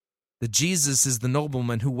 that Jesus is the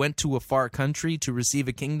nobleman who went to a far country to receive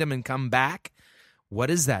a kingdom and come back?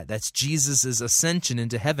 What is that? That's Jesus' ascension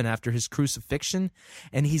into heaven after his crucifixion,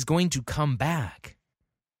 and he's going to come back.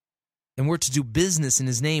 And we're to do business in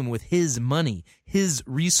his name with his money, his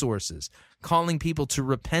resources, calling people to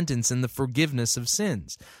repentance and the forgiveness of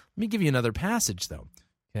sins. Let me give you another passage, though.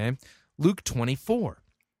 Okay, Luke 24.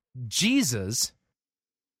 Jesus,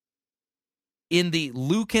 in the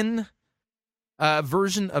Lucan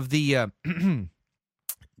version of the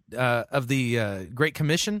Great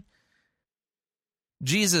Commission,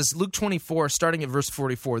 Jesus, Luke 24, starting at verse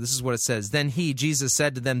 44, this is what it says. "Then he, Jesus,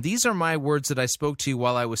 said to them, 'These are my words that I spoke to you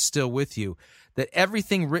while I was still with you, that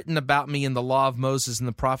everything written about me in the law of Moses and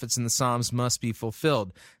the prophets and the Psalms must be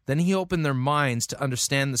fulfilled.' Then he opened their minds to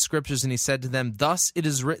understand the scriptures, and he said to them, 'Thus it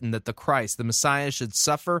is written that the Christ, the Messiah, should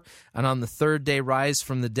suffer and on the third day rise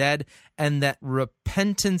from the dead, and that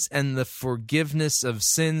repentance and the forgiveness of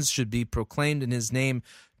sins should be proclaimed in his name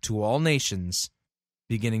to all nations,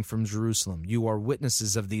 beginning from Jerusalem. You are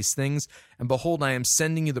witnesses of these things, and behold, I am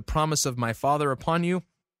sending you the promise of my Father upon you,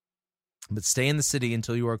 but stay in the city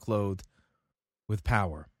until you are clothed with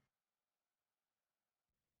power.'"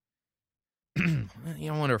 I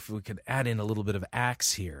wonder if we could add in a little bit of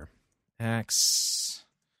Acts here. Acts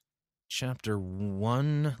chapter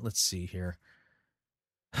 1. Let's see here.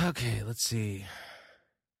 Okay, let's see.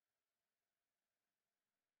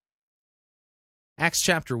 Acts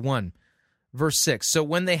chapter 1. Verse 6, "So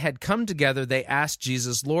when they had come together, they asked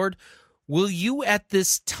Jesus, 'Lord, will you at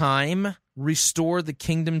this time restore the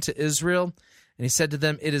kingdom to Israel?' And he said to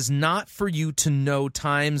them, 'It is not for you to know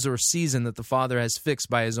times or season that the Father has fixed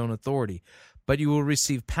by his own authority, but you will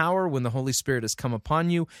receive power when the Holy Spirit has come upon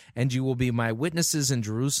you, and you will be my witnesses in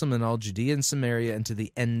Jerusalem and all Judea and Samaria and to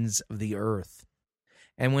the ends of the earth.'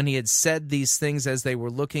 And when he had said these things as they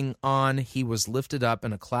were looking on, he was lifted up,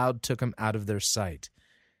 and a cloud took him out of their sight."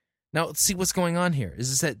 Now, let's see what's going on here.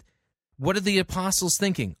 Is that what are the apostles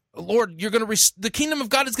thinking? "Lord, you're going to the kingdom of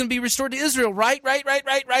God is going to be restored to Israel, right?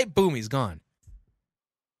 Boom, he's gone.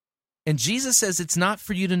 And Jesus says it's not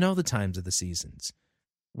for you to know the times of the seasons.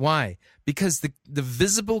 Why? Because the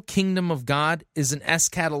visible kingdom of God is an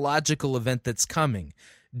eschatological event that's coming.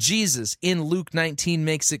 Jesus, in Luke 19,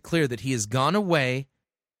 makes it clear that he has gone away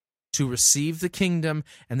to receive the kingdom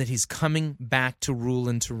and that he's coming back to rule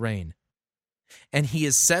and to reign. And he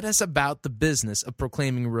has set us about the business of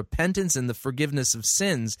proclaiming repentance and the forgiveness of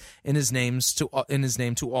sins in his name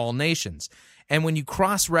to all nations. And when you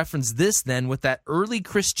cross-reference this then with that early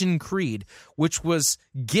Christian creed, which was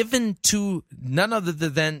given to none other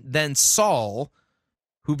than Saul,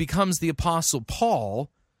 who becomes the Apostle Paul,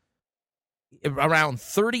 around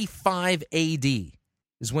 35 AD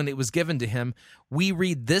is when it was given to him, we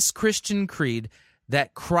read this Christian creed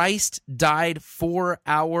that Christ died for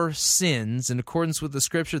our sins in accordance with the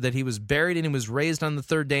Scripture, that he was buried and he was raised on the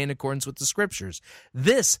third day in accordance with the Scriptures.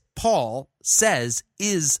 This, Paul says,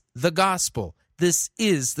 is the gospel. This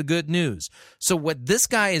is the good news. So what this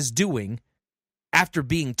guy is doing, after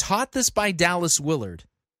being taught this by Dallas Willard,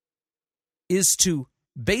 is to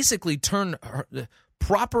basically turn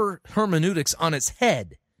proper hermeneutics on its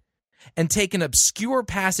head and take an obscure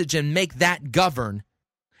passage and make that govern,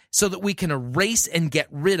 so that we can erase and get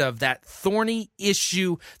rid of that thorny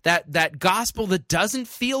issue, that gospel that doesn't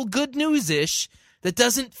feel good news-ish, that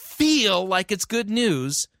doesn't feel like it's good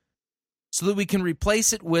news, so that we can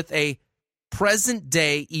replace it with a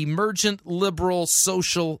present-day, emergent, liberal,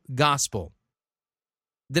 social gospel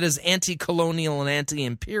that is anti-colonial and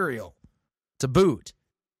anti-imperial to boot.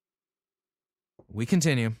 We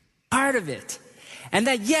continue. Part of it. And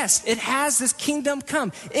that, yes, it has this kingdom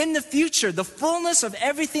come. In the future, the fullness of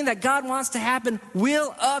everything that God wants to happen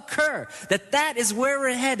will occur. That is where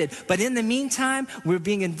we're headed. But in the meantime, we're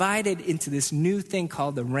being invited into this new thing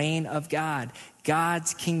called the reign of God.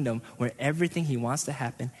 God's kingdom, where everything he wants to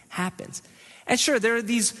happen, happens. And sure, there are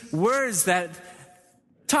these words that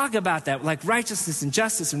talk about that, like righteousness and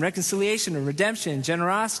justice and reconciliation and redemption,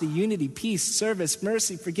 generosity, unity, peace, service,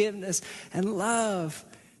 mercy, forgiveness, and love.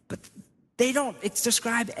 But they don't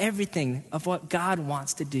describe everything of what God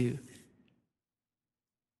wants to do.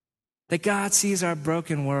 That God sees our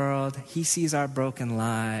broken world, he sees our broken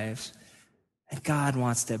lives, and God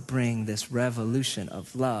wants to bring this revolution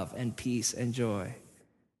of love and peace and joy.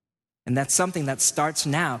 And that's something that starts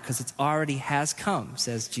now because it already has come,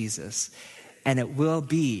 says Jesus, and it will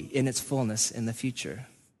be in its fullness in the future.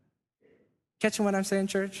 Catching what I'm saying,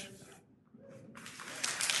 church?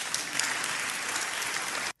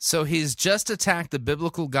 So he's just attacked the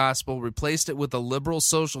biblical gospel, replaced it with a liberal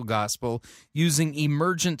social gospel using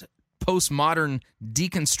emergent postmodern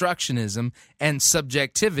deconstructionism and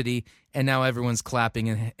subjectivity, and now everyone's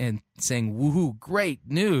clapping and saying, woohoo, great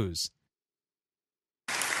news.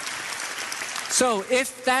 So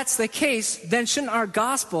if that's the case, then shouldn't our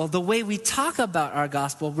gospel, the way we talk about our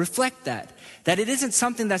gospel, reflect that? That it isn't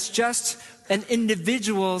something that's just an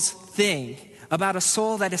individual's thing, about a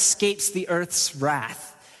soul that escapes the earth's wrath,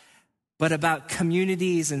 but about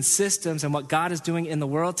communities and systems and what God is doing in the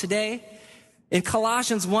world today. In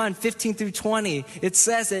Colossians 1, 15 through 20, it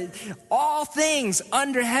says that all things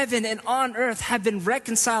under heaven and on earth have been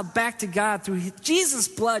reconciled back to God through Jesus'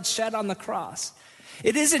 blood shed on the cross.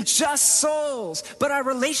 It isn't just souls, but our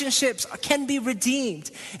relationships can be redeemed.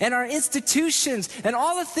 And our institutions and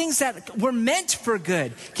all the things that were meant for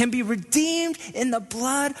good can be redeemed in the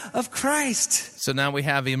blood of Christ. So now we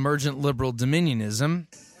have emergent liberal dominionism.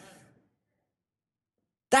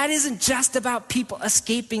 That isn't just about people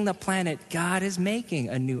escaping the planet. God is making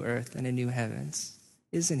a new earth and a new heavens,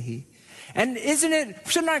 isn't he? And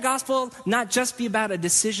shouldn't our gospel not just be about a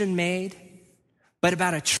decision made, but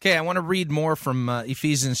about a... Okay, I want to read more from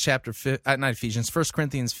Ephesians 1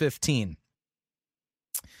 Corinthians 15.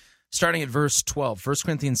 Starting at verse 12. 1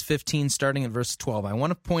 Corinthians 15, starting at verse 12. I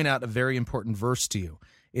want to point out a very important verse to you.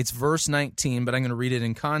 It's verse 19, but I'm going to read it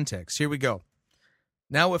in context. Here we go.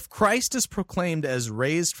 Now, if Christ is proclaimed as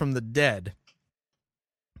raised from the dead,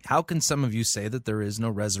 how can some of you say that there is no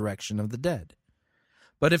resurrection of the dead?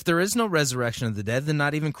 But if there is no resurrection of the dead, then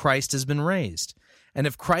not even Christ has been raised. And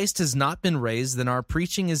if Christ has not been raised, then our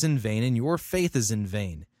preaching is in vain and your faith is in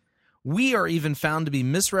vain. We are even found to be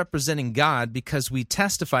misrepresenting God because we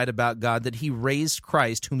testified about God that he raised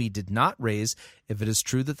Christ, whom he did not raise, if it is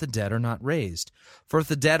true that the dead are not raised. For if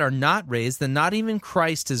the dead are not raised, then not even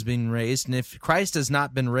Christ has been raised. And if Christ has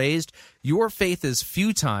not been raised, your faith is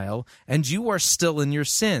futile, and you are still in your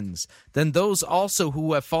sins. Then those also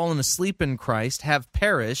who have fallen asleep in Christ have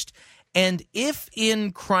perished. And if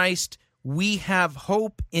in Christ we have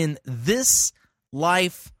hope in this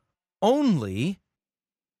life only,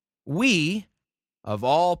 we, of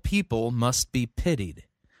all people, must be pitied.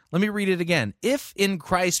 Let me read it again. If in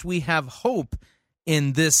Christ we have hope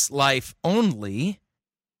in this life only,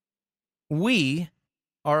 we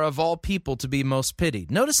are of all people to be most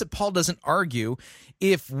pitied. Notice that Paul doesn't argue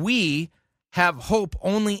if we have hope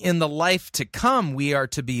only in the life to come, we are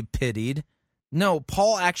to be pitied. No,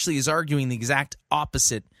 Paul actually is arguing the exact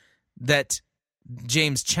opposite that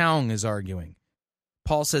James Choung is arguing.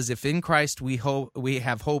 Paul says, if in Christ we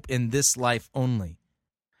have hope in this life only.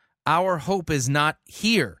 Our hope is not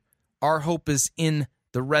here. Our hope is in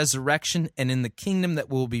the resurrection and in the kingdom that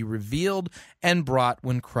will be revealed and brought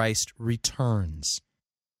when Christ returns.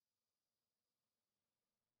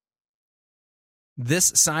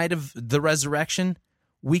 This side of the resurrection,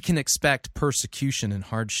 we can expect persecution and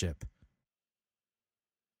hardship.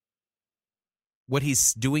 What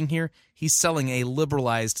he's doing here, he's selling a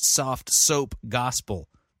liberalized, soft soap gospel,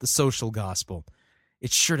 the social gospel.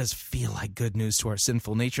 It sure does feel like good news to our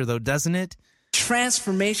sinful nature, though, doesn't it?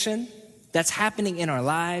 Transformation that's happening in our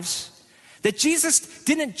lives. That Jesus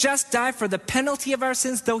didn't just die for the penalty of our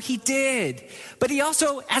sins, though he did. But he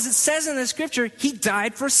also, as it says in the scripture, he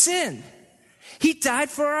died for sin. He died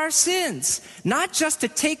for our sins, not just to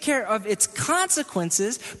take care of its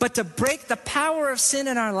consequences, but to break the power of sin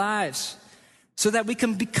in our lives, so that we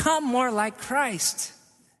can become more like Christ.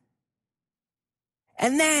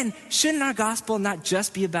 And then, shouldn't our gospel not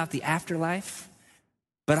just be about the afterlife,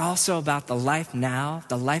 but also about the life now,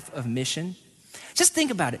 the life of mission? Just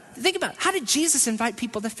think about it. Think about, how did Jesus invite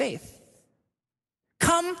people to faith?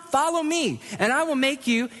 Come, follow me, and I will make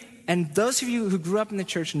you. And those of you who grew up in the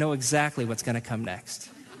church know exactly what's going to come next.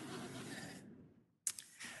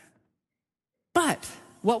 But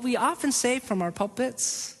what we often say from our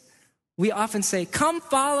pulpits, we often say, come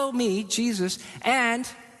follow me, Jesus, and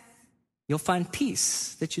you'll find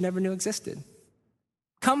peace that you never knew existed.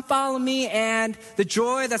 Come follow me, and the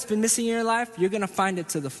joy that's been missing in your life, you're going to find it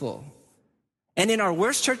to the full. And in our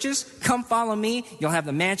worst churches, come follow me, you'll have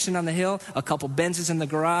the mansion on the hill, a couple Benzes in the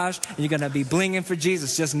garage, and you're going to be blinging for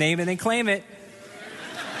Jesus. Just name it and claim it.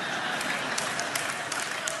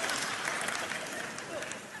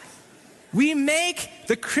 We make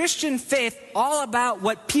the Christian faith all about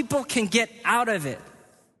what people can get out of it.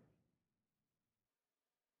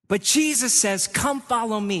 But Jesus says, come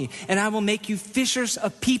follow me, and I will make you fishers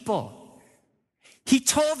of people. He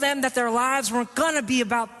told them that their lives weren't going to be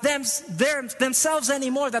about themselves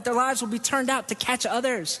anymore, that their lives will be turned out to catch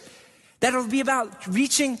others, that it'll be about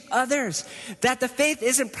reaching others, that the faith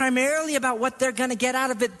isn't primarily about what they're going to get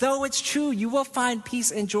out of it, though it's true, you will find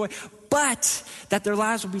peace and joy, but that their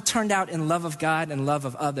lives will be turned out in love of God and love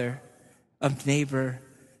of other, of neighbor.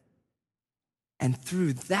 And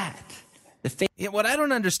through that, the faith... Yeah, what I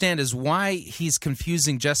don't understand is why he's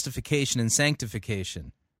confusing justification and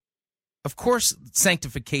sanctification. Of course,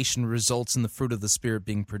 sanctification results in the fruit of the Spirit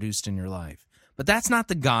being produced in your life. But that's not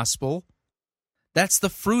the gospel. That's the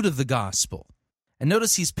fruit of the gospel. And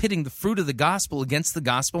notice he's pitting the fruit of the gospel against the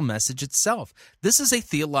gospel message itself. This is a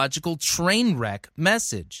theological train wreck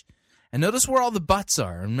message. And notice where all the buts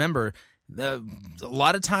are. Remember, a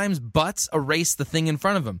lot of times buts erase the thing in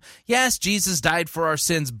front of them. Yes, Jesus died for our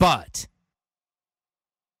sins, but...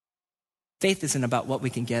 Faith isn't about what we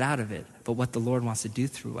can get out of it, but what the Lord wants to do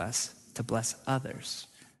through us to bless others.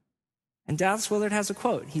 And Dallas Willard has a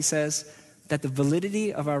quote. He says that the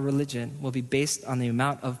validity of our religion will be based on the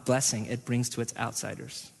amount of blessing it brings to its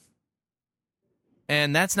outsiders.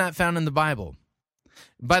 And that's not found in the Bible.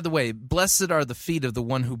 By the way, blessed are the feet of the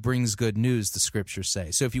one who brings good news, the scriptures say.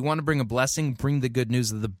 So if you want to bring a blessing, bring the good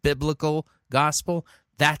news of the biblical gospel.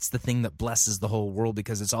 That's the thing that blesses the whole world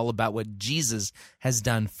because it's all about what Jesus has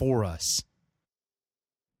done for us.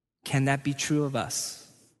 Can that be true of us?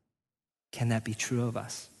 Can that be true of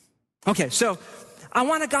us? Okay, so I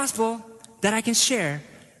want a gospel that I can share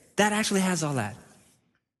that actually has all that.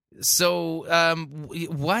 So,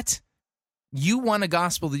 what? You want a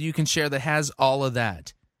gospel that you can share that has all of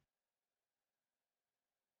that?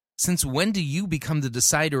 Since when do you become the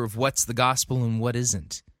decider of what's the gospel and what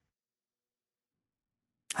isn't?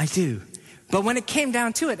 I do. But when it came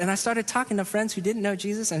down to it, and I started talking to friends who didn't know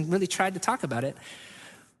Jesus and really tried to talk about it,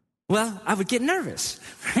 well, I would get nervous,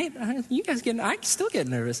 right? You guys I still get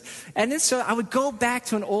nervous. And then so I would go back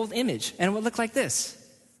to an old image, and it would look like this.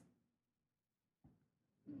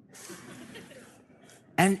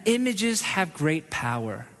 And images have great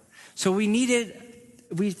power. So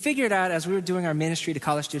we figured out as we were doing our ministry to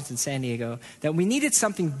college students in San Diego that we needed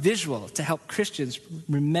something visual to help Christians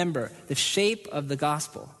remember the shape of the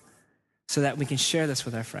gospel so that we can share this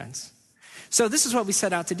with our friends. So this is what we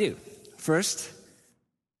set out to do. First,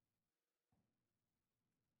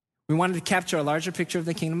 we wanted to capture a larger picture of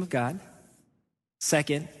the kingdom of God.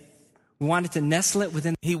 Second, we wanted to nestle it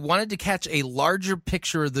within... He wanted to catch a larger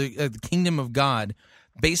picture of the kingdom of God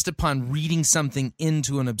based upon reading something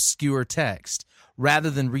into an obscure text, rather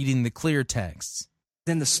than reading the clear texts.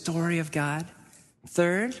 Then the story of God.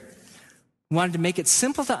 Third, we wanted to make it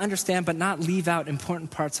simple to understand, but not leave out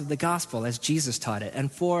important parts of the gospel as Jesus taught it.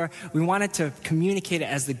 And four, we wanted to communicate it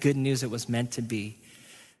as the good news it was meant to be.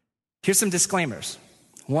 Here's some disclaimers.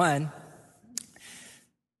 One,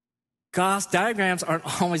 diagrams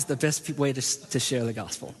aren't always the best way to share the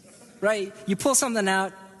gospel, right? You pull something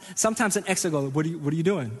out, sometimes an ex will go, what are you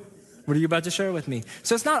doing? What are you about to share with me?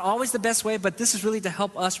 So it's not always the best way, but this is really to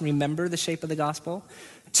help us remember the shape of the gospel.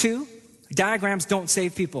 Two, diagrams don't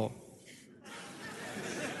save people.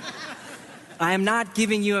 I am not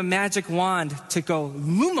giving you a magic wand to go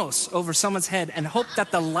lumos over someone's head and hope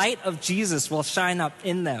that the light of Jesus will shine up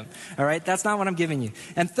in them. All right? That's not what I'm giving you.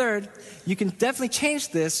 And third, you can definitely change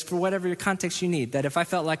this for whatever your context you need. That if I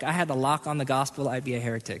felt like I had a lock on the gospel, I'd be a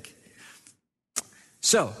heretic.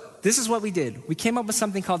 So, this is what we did. We came up with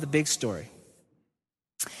something called the big story.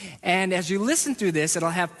 And as you listen through this,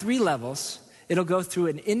 it'll have 3 levels. It'll go through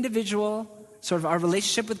an individual, sort of our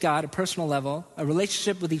relationship with God, a personal level, a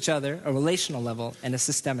relationship with each other, a relational level, and a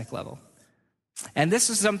systemic level. And this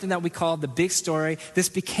is something that we call the big story. This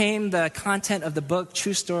became the content of the book,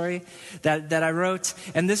 True Story, that I wrote.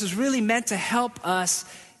 And this is really meant to help us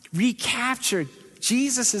recapture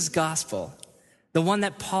Jesus' gospel, the one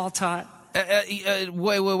that Paul taught.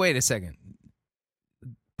 Wait a second.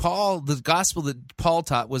 The gospel that Paul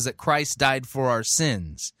taught was that Christ died for our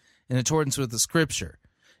sins in accordance with the Scripture.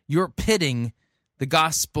 You're pitting the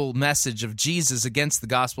gospel message of Jesus against the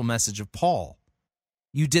gospel message of Paul.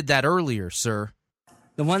 You did that earlier, sir.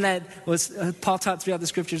 The one that was Paul taught throughout the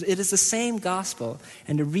Scriptures, it is the same gospel,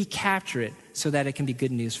 and to recapture it so that it can be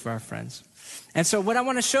good news for our friends. And so what I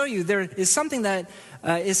want to show you, there is something that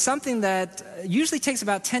usually takes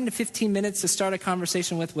about 10 to 15 minutes to start a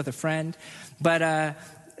conversation with a friend, but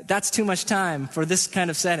that's too much time for this kind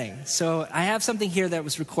of setting. So I have something here that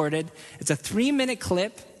was recorded. It's a 3-minute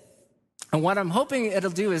clip. And what I'm hoping it'll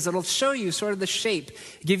do is it'll show you sort of the shape,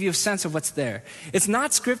 give you a sense of what's there. It's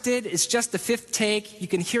not scripted. It's just the 5th take. You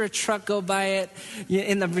can hear a truck go by it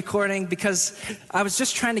in the recording because I was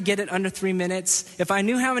just trying to get it under 3 minutes. If I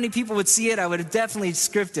knew how many people would see it, I would have definitely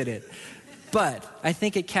scripted it. But I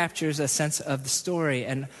think it captures a sense of the story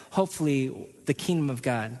and hopefully the kingdom of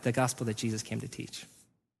God, the gospel that Jesus came to teach.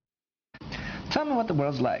 Tell me what the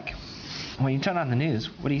world's like. When you turn on the news,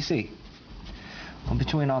 what do you see? Well,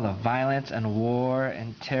 between all the violence and war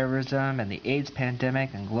and terrorism and the AIDS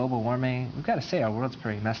pandemic and global warming, we've got to say our world's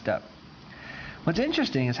pretty messed up. What's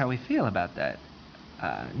interesting is how we feel about that.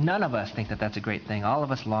 None of us think that that's a great thing. All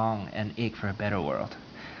of us long and ache for a better world.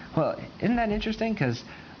 Well, isn't that interesting? Because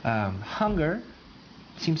hunger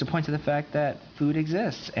seems to point to the fact that food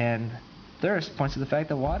exists, and thirst points to the fact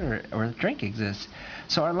that water or drink exists.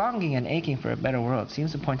 So our longing and aching for a better world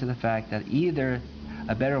seems to point to the fact that either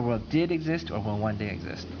a better world did exist or will one day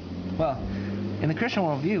exist. Well, in the Christian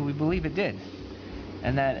worldview, we believe it did.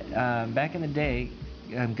 And that back in the day,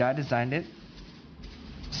 God designed it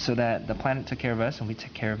so that the planet took care of us and we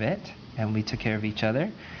took care of it, and we took care of each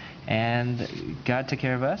other. And God took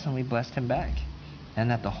care of us and we blessed him back. And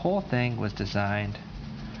that the whole thing was designed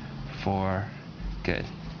for good.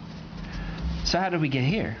 So how did we get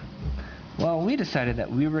here? Well, we decided that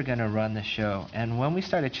we were going to run the show, and when we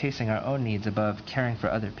started chasing our own needs above caring for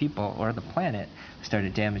other people or the planet, we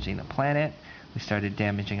started damaging the planet, we started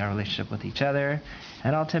damaging our relationship with each other,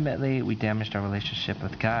 and ultimately we damaged our relationship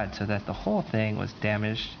with God, so that the whole thing was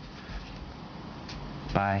damaged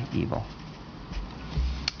by evil.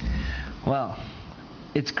 Well,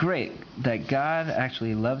 it's great that God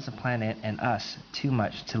actually loves the planet and us too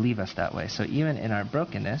much to leave us that way. So even in our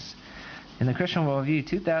brokenness, in the Christian worldview,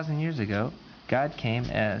 2,000 years ago, God came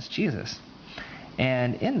as Jesus.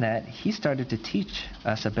 And in that, he started to teach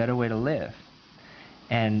us a better way to live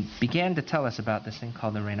and began to tell us about this thing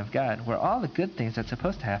called the reign of God, where all the good things that's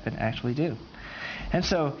supposed to happen actually do. And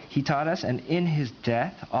so he taught us, and in his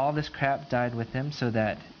death, all this crap died with him, so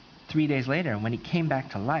that 3 days later, when he came back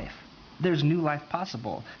to life, there's new life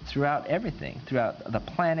possible throughout everything, throughout the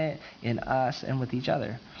planet, in us, and with each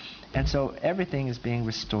other. And so everything is being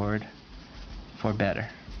restored for better.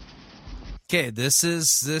 Okay, this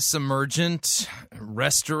is this emergent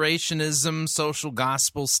restorationism, social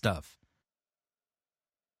gospel stuff.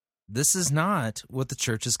 This is not what the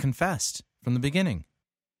church has confessed from the beginning.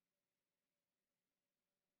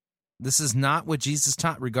 This is not what Jesus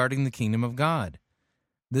taught regarding the kingdom of God.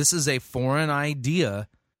 This is a foreign idea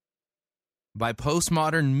by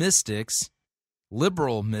postmodern mystics,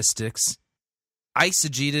 liberal mystics,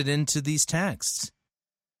 eisegeted into these texts.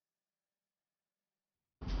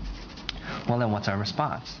 Well, then what's our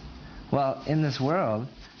response? Well, in this world,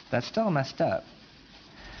 that's still messed up.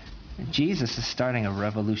 Jesus is starting a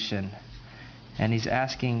revolution, and he's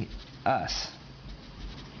asking us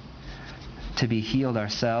to be healed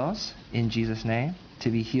ourselves in Jesus' name, to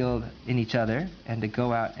be healed in each other, and to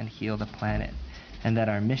go out and heal the planet. And that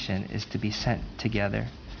our mission is to be sent together.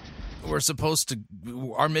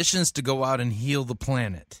 Our mission is to go out and heal the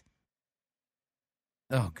planet.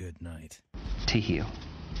 Oh, good night. To heal.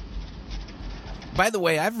 By the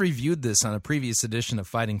way, I've reviewed this on a previous edition of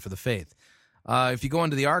Fighting for the Faith. If you go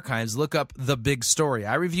into the archives, look up The Big Story.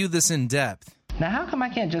 I reviewed this in depth. Now, how come I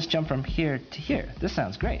can't just jump from here to here? This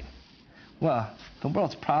sounds great. Well, the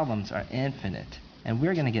world's problems are infinite, and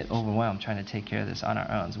we're going to get overwhelmed trying to take care of this on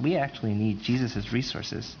our own. We actually need Jesus'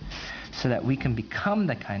 resources so that we can become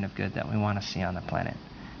the kind of good that we want to see on the planet.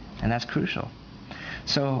 And that's crucial.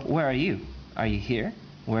 So where are you? Are you here,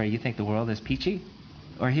 where you think the world is peachy?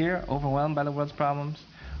 Or here, overwhelmed by the world's problems?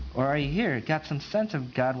 Or are you here, got some sense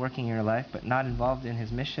of God working in your life, but not involved in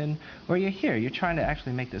his mission? Or you're here, you're trying to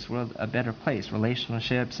actually make this world a better place,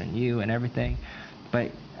 relationships and you and everything,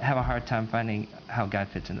 but have a hard time finding how God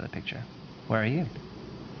fits into the picture. Where are you?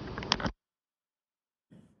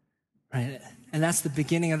 Right? And that's the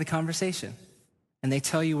beginning of the conversation. And they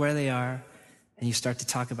tell you where they are, and you start to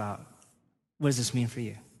talk about, what does this mean for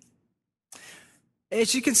you?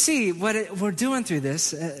 As you can see, we're doing through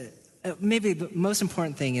this, maybe the most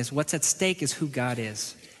important thing is what's at stake is who God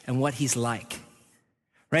is and what he's like.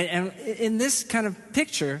 Right? And in this kind of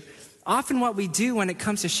picture, often what we do when it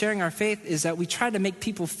comes to sharing our faith is that we try to make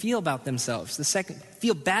people feel about themselves,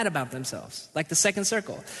 feel bad about themselves, like the second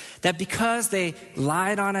circle. That because they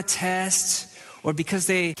lied on a test or because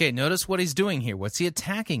they... Okay, notice what he's doing here. What's he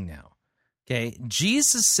attacking now? Okay,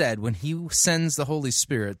 Jesus said when he sends the Holy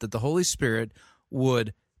Spirit that the Holy Spirit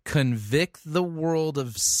would convict the world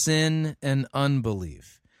of sin and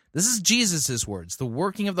unbelief. This is Jesus' words, the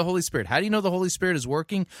working of the Holy Spirit. How do you know the Holy Spirit is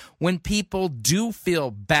working? When people do feel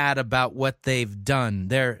bad about what they've done,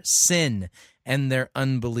 their sin and their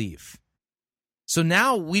unbelief. So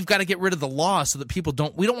now we've got to get rid of the law so that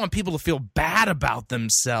we don't want people to feel bad about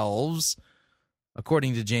themselves,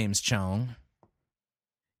 according to James Chong.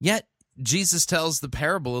 Yet, Jesus tells the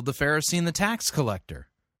parable of the Pharisee and the tax collector.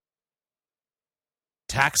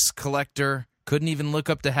 Tax collector couldn't even look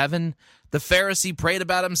up to heaven. The Pharisee prayed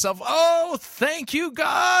about himself. Oh, thank you,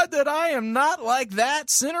 God, that I am not like that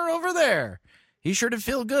sinner over there. He sure did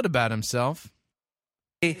feel good about himself.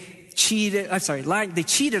 They cheated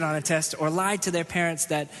on a test or lied to their parents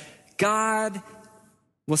that God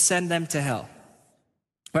will send them to hell.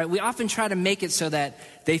 Right? We often try to make it so that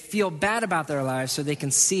they feel bad about their lives so they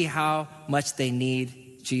can see how much they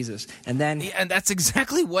need Jesus. And that's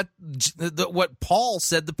exactly what Paul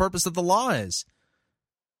said the purpose of the law is.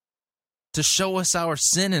 To show us our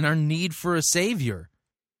sin and our need for a Savior.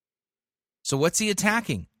 So what's he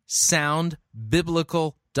attacking? Sound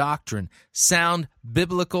biblical doctrine, sound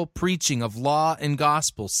biblical preaching of law and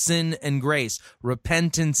gospel, sin and grace,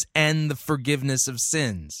 repentance and the forgiveness of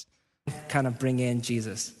sins. Kind of bring in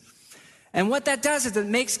Jesus. And what that does is it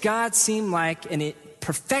makes God seem like a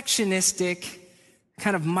perfectionistic,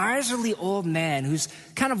 kind of miserly old man who's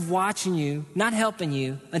kind of watching you, not helping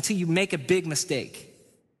you until you make a big mistake.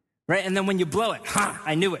 Right? And then when you blow it,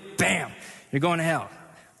 I knew it, bam, you're going to hell.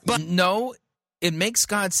 But no, it makes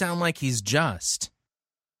God sound like he's just.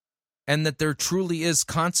 And that there truly is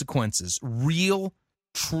consequences, real,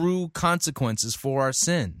 true consequences for our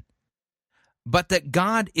sin. But that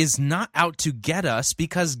God is not out to get us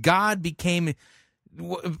because God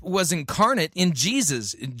was incarnate in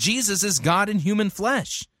Jesus. Jesus is God in human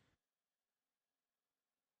flesh.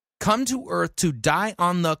 Come to earth to die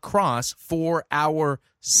on the cross for our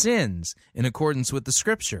sins in accordance with the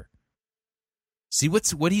Scripture. See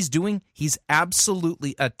what he's doing? He's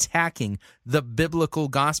absolutely attacking the biblical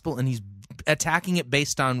gospel, and he's attacking it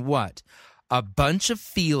based on what? A bunch of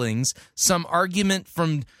feelings, some argument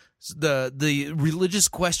from the religious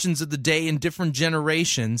questions of the day in different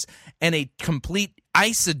generations, and a complete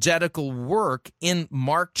eisegetical work in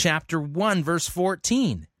Mark chapter 1, verse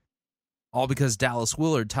 14. All because Dallas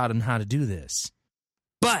Willard taught him how to do this.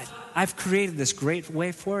 But I've created this great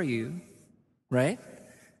way for you, right?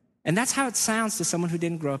 And that's how it sounds to someone who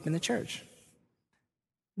didn't grow up in the church.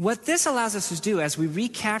 What this allows us to do as we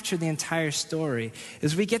recapture the entire story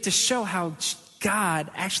is we get to show how God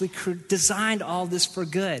actually designed all this for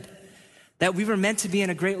good. That we were meant to be in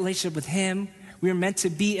a great relationship with him. We were meant to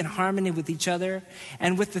be in harmony with each other.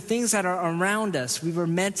 And with the things that are around us, we were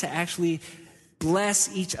meant to actually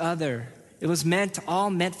bless each other. It was all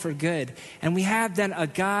meant for good. And we have then a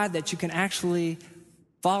God that you can actually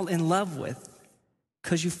fall in love with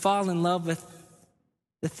because you fall in love with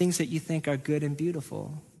the things that you think are good and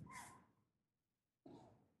beautiful.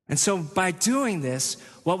 And so by doing this,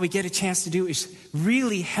 what we get a chance to do is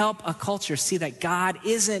really help a culture see that God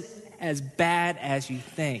isn't as bad as you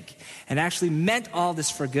think and actually meant all this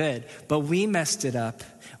for good, but we messed it up.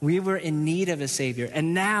 We were in need of a Savior,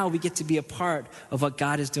 and now we get to be a part of what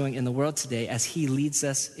God is doing in the world today as he leads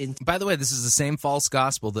us into. By the way, this is the same false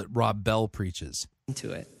gospel that Rob Bell preaches.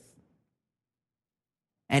 Into it.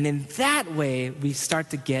 And in that way, we start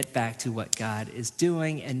to get back to what God is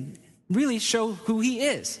doing and really show who he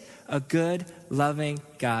is, a good, loving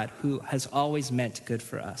God who has always meant good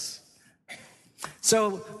for us.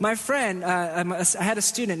 So my friend, I had a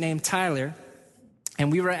student named Tyler,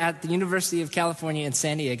 and we were at the University of California in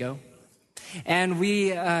San Diego, and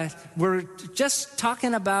we were just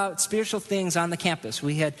talking about spiritual things on the campus.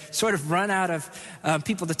 We had sort of run out of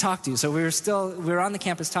people to talk to, so we were on the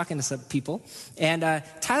campus talking to some people, and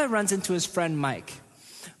Tyler runs into his friend Mike.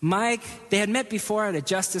 Mike, they had met before at a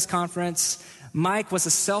justice conference. Mike was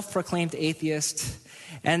a self-proclaimed atheist.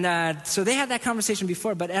 And so they had that conversation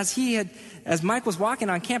before, but as Mike was walking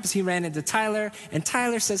on campus, he ran into Tyler, and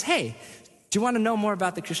Tyler says, hey, do you want to know more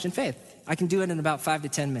about the Christian faith? I can do it in about 5 to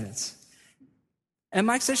 10 minutes. And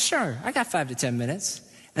Mike says, sure, I got 5 to 10 minutes.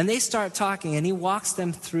 And they start talking, and he walks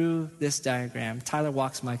them through this diagram. Tyler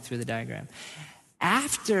walks Mike through the diagram.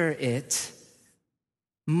 After it,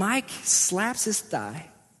 Mike slaps his thigh,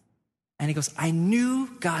 and he goes, I knew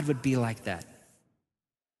God would be like that.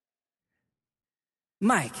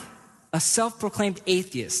 Mike, a self-proclaimed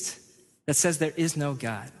atheist that says there is no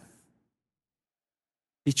God,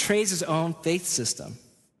 betrays his own faith system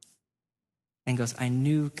and goes, I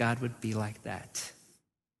knew God would be like that.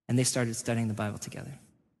 And they started studying the Bible together.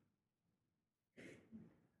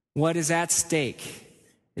 What is at stake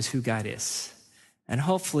is who God is. And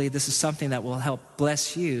hopefully this is something that will help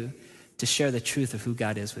bless you to share the truth of who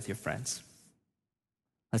God is with your friends.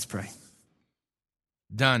 Let's pray.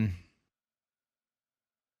 Done.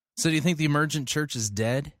 So do you think the emergent church is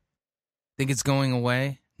dead? Think it's going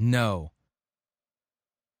away? No.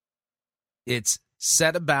 It's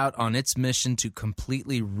set about on its mission to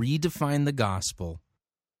completely redefine the gospel,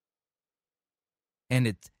 and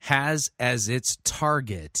it has as its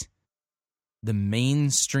target the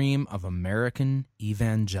mainstream of American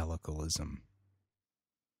evangelicalism.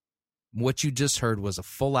 What you just heard was a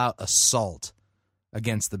full-out assault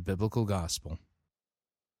against the biblical gospel.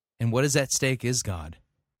 And what is at stake is God.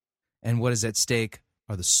 And what is at stake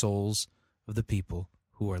are the souls of the people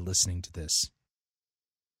who are listening to this.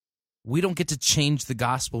 We don't get to change the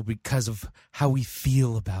gospel because of how we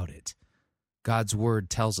feel about it. God's word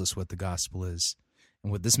tells us what the gospel is.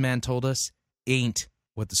 And what this man told us ain't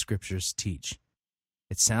what the scriptures teach.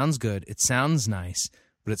 It sounds good, it sounds nice,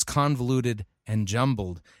 but it's convoluted and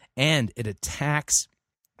jumbled, and it attacks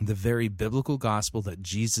the very biblical gospel that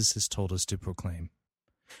Jesus has told us to proclaim,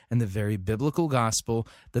 and the very biblical gospel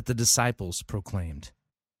that the disciples proclaimed.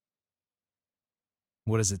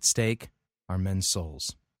 What is at stake are men's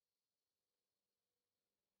souls.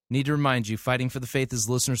 Need to remind you, Fighting for the Faith is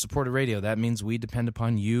listener-supported radio. That means we depend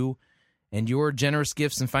upon you and your generous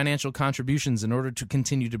gifts and financial contributions in order to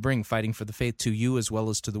continue to bring Fighting for the Faith to you as well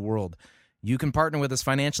as to the world. You can partner with us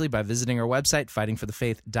financially by visiting our website,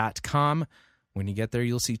 fightingforthefaith.com. When you get there,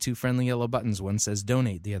 you'll see 2 friendly yellow buttons. One says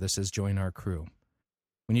Donate, the other says Join Our Crew.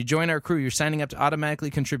 When you join our crew, you're signing up to automatically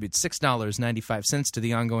contribute $6.95 to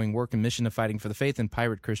the ongoing work and mission of Fighting for the Faith and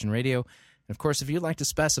Pirate Christian Radio. And of course, if you'd like to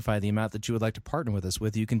specify the amount that you would like to partner with us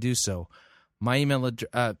with, you can do so. My email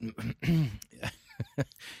address...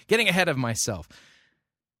 Getting ahead of myself.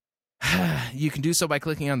 You can do so by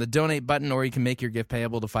clicking on the Donate button, or you can make your gift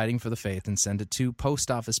payable to Fighting for the Faith and send it to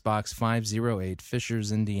Post Office Box 508,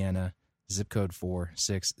 Fishers, Indiana, zip code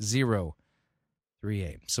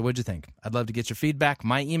 46038. So what'd you think? I'd love to get your feedback.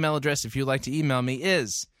 My email address, if you'd like to email me,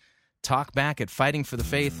 is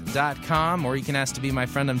talkback@fightingforthefaith.com, or you can ask to be my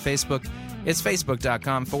friend on Facebook. It's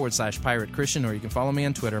facebook.com/Pirate Christian, or you can follow me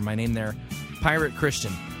on Twitter. My name there, Pirate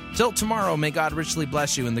Christian. Till tomorrow, may God richly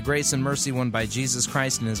bless you in the grace and mercy won by Jesus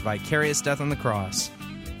Christ and his vicarious death on the cross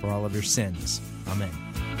for all of your sins. Amen.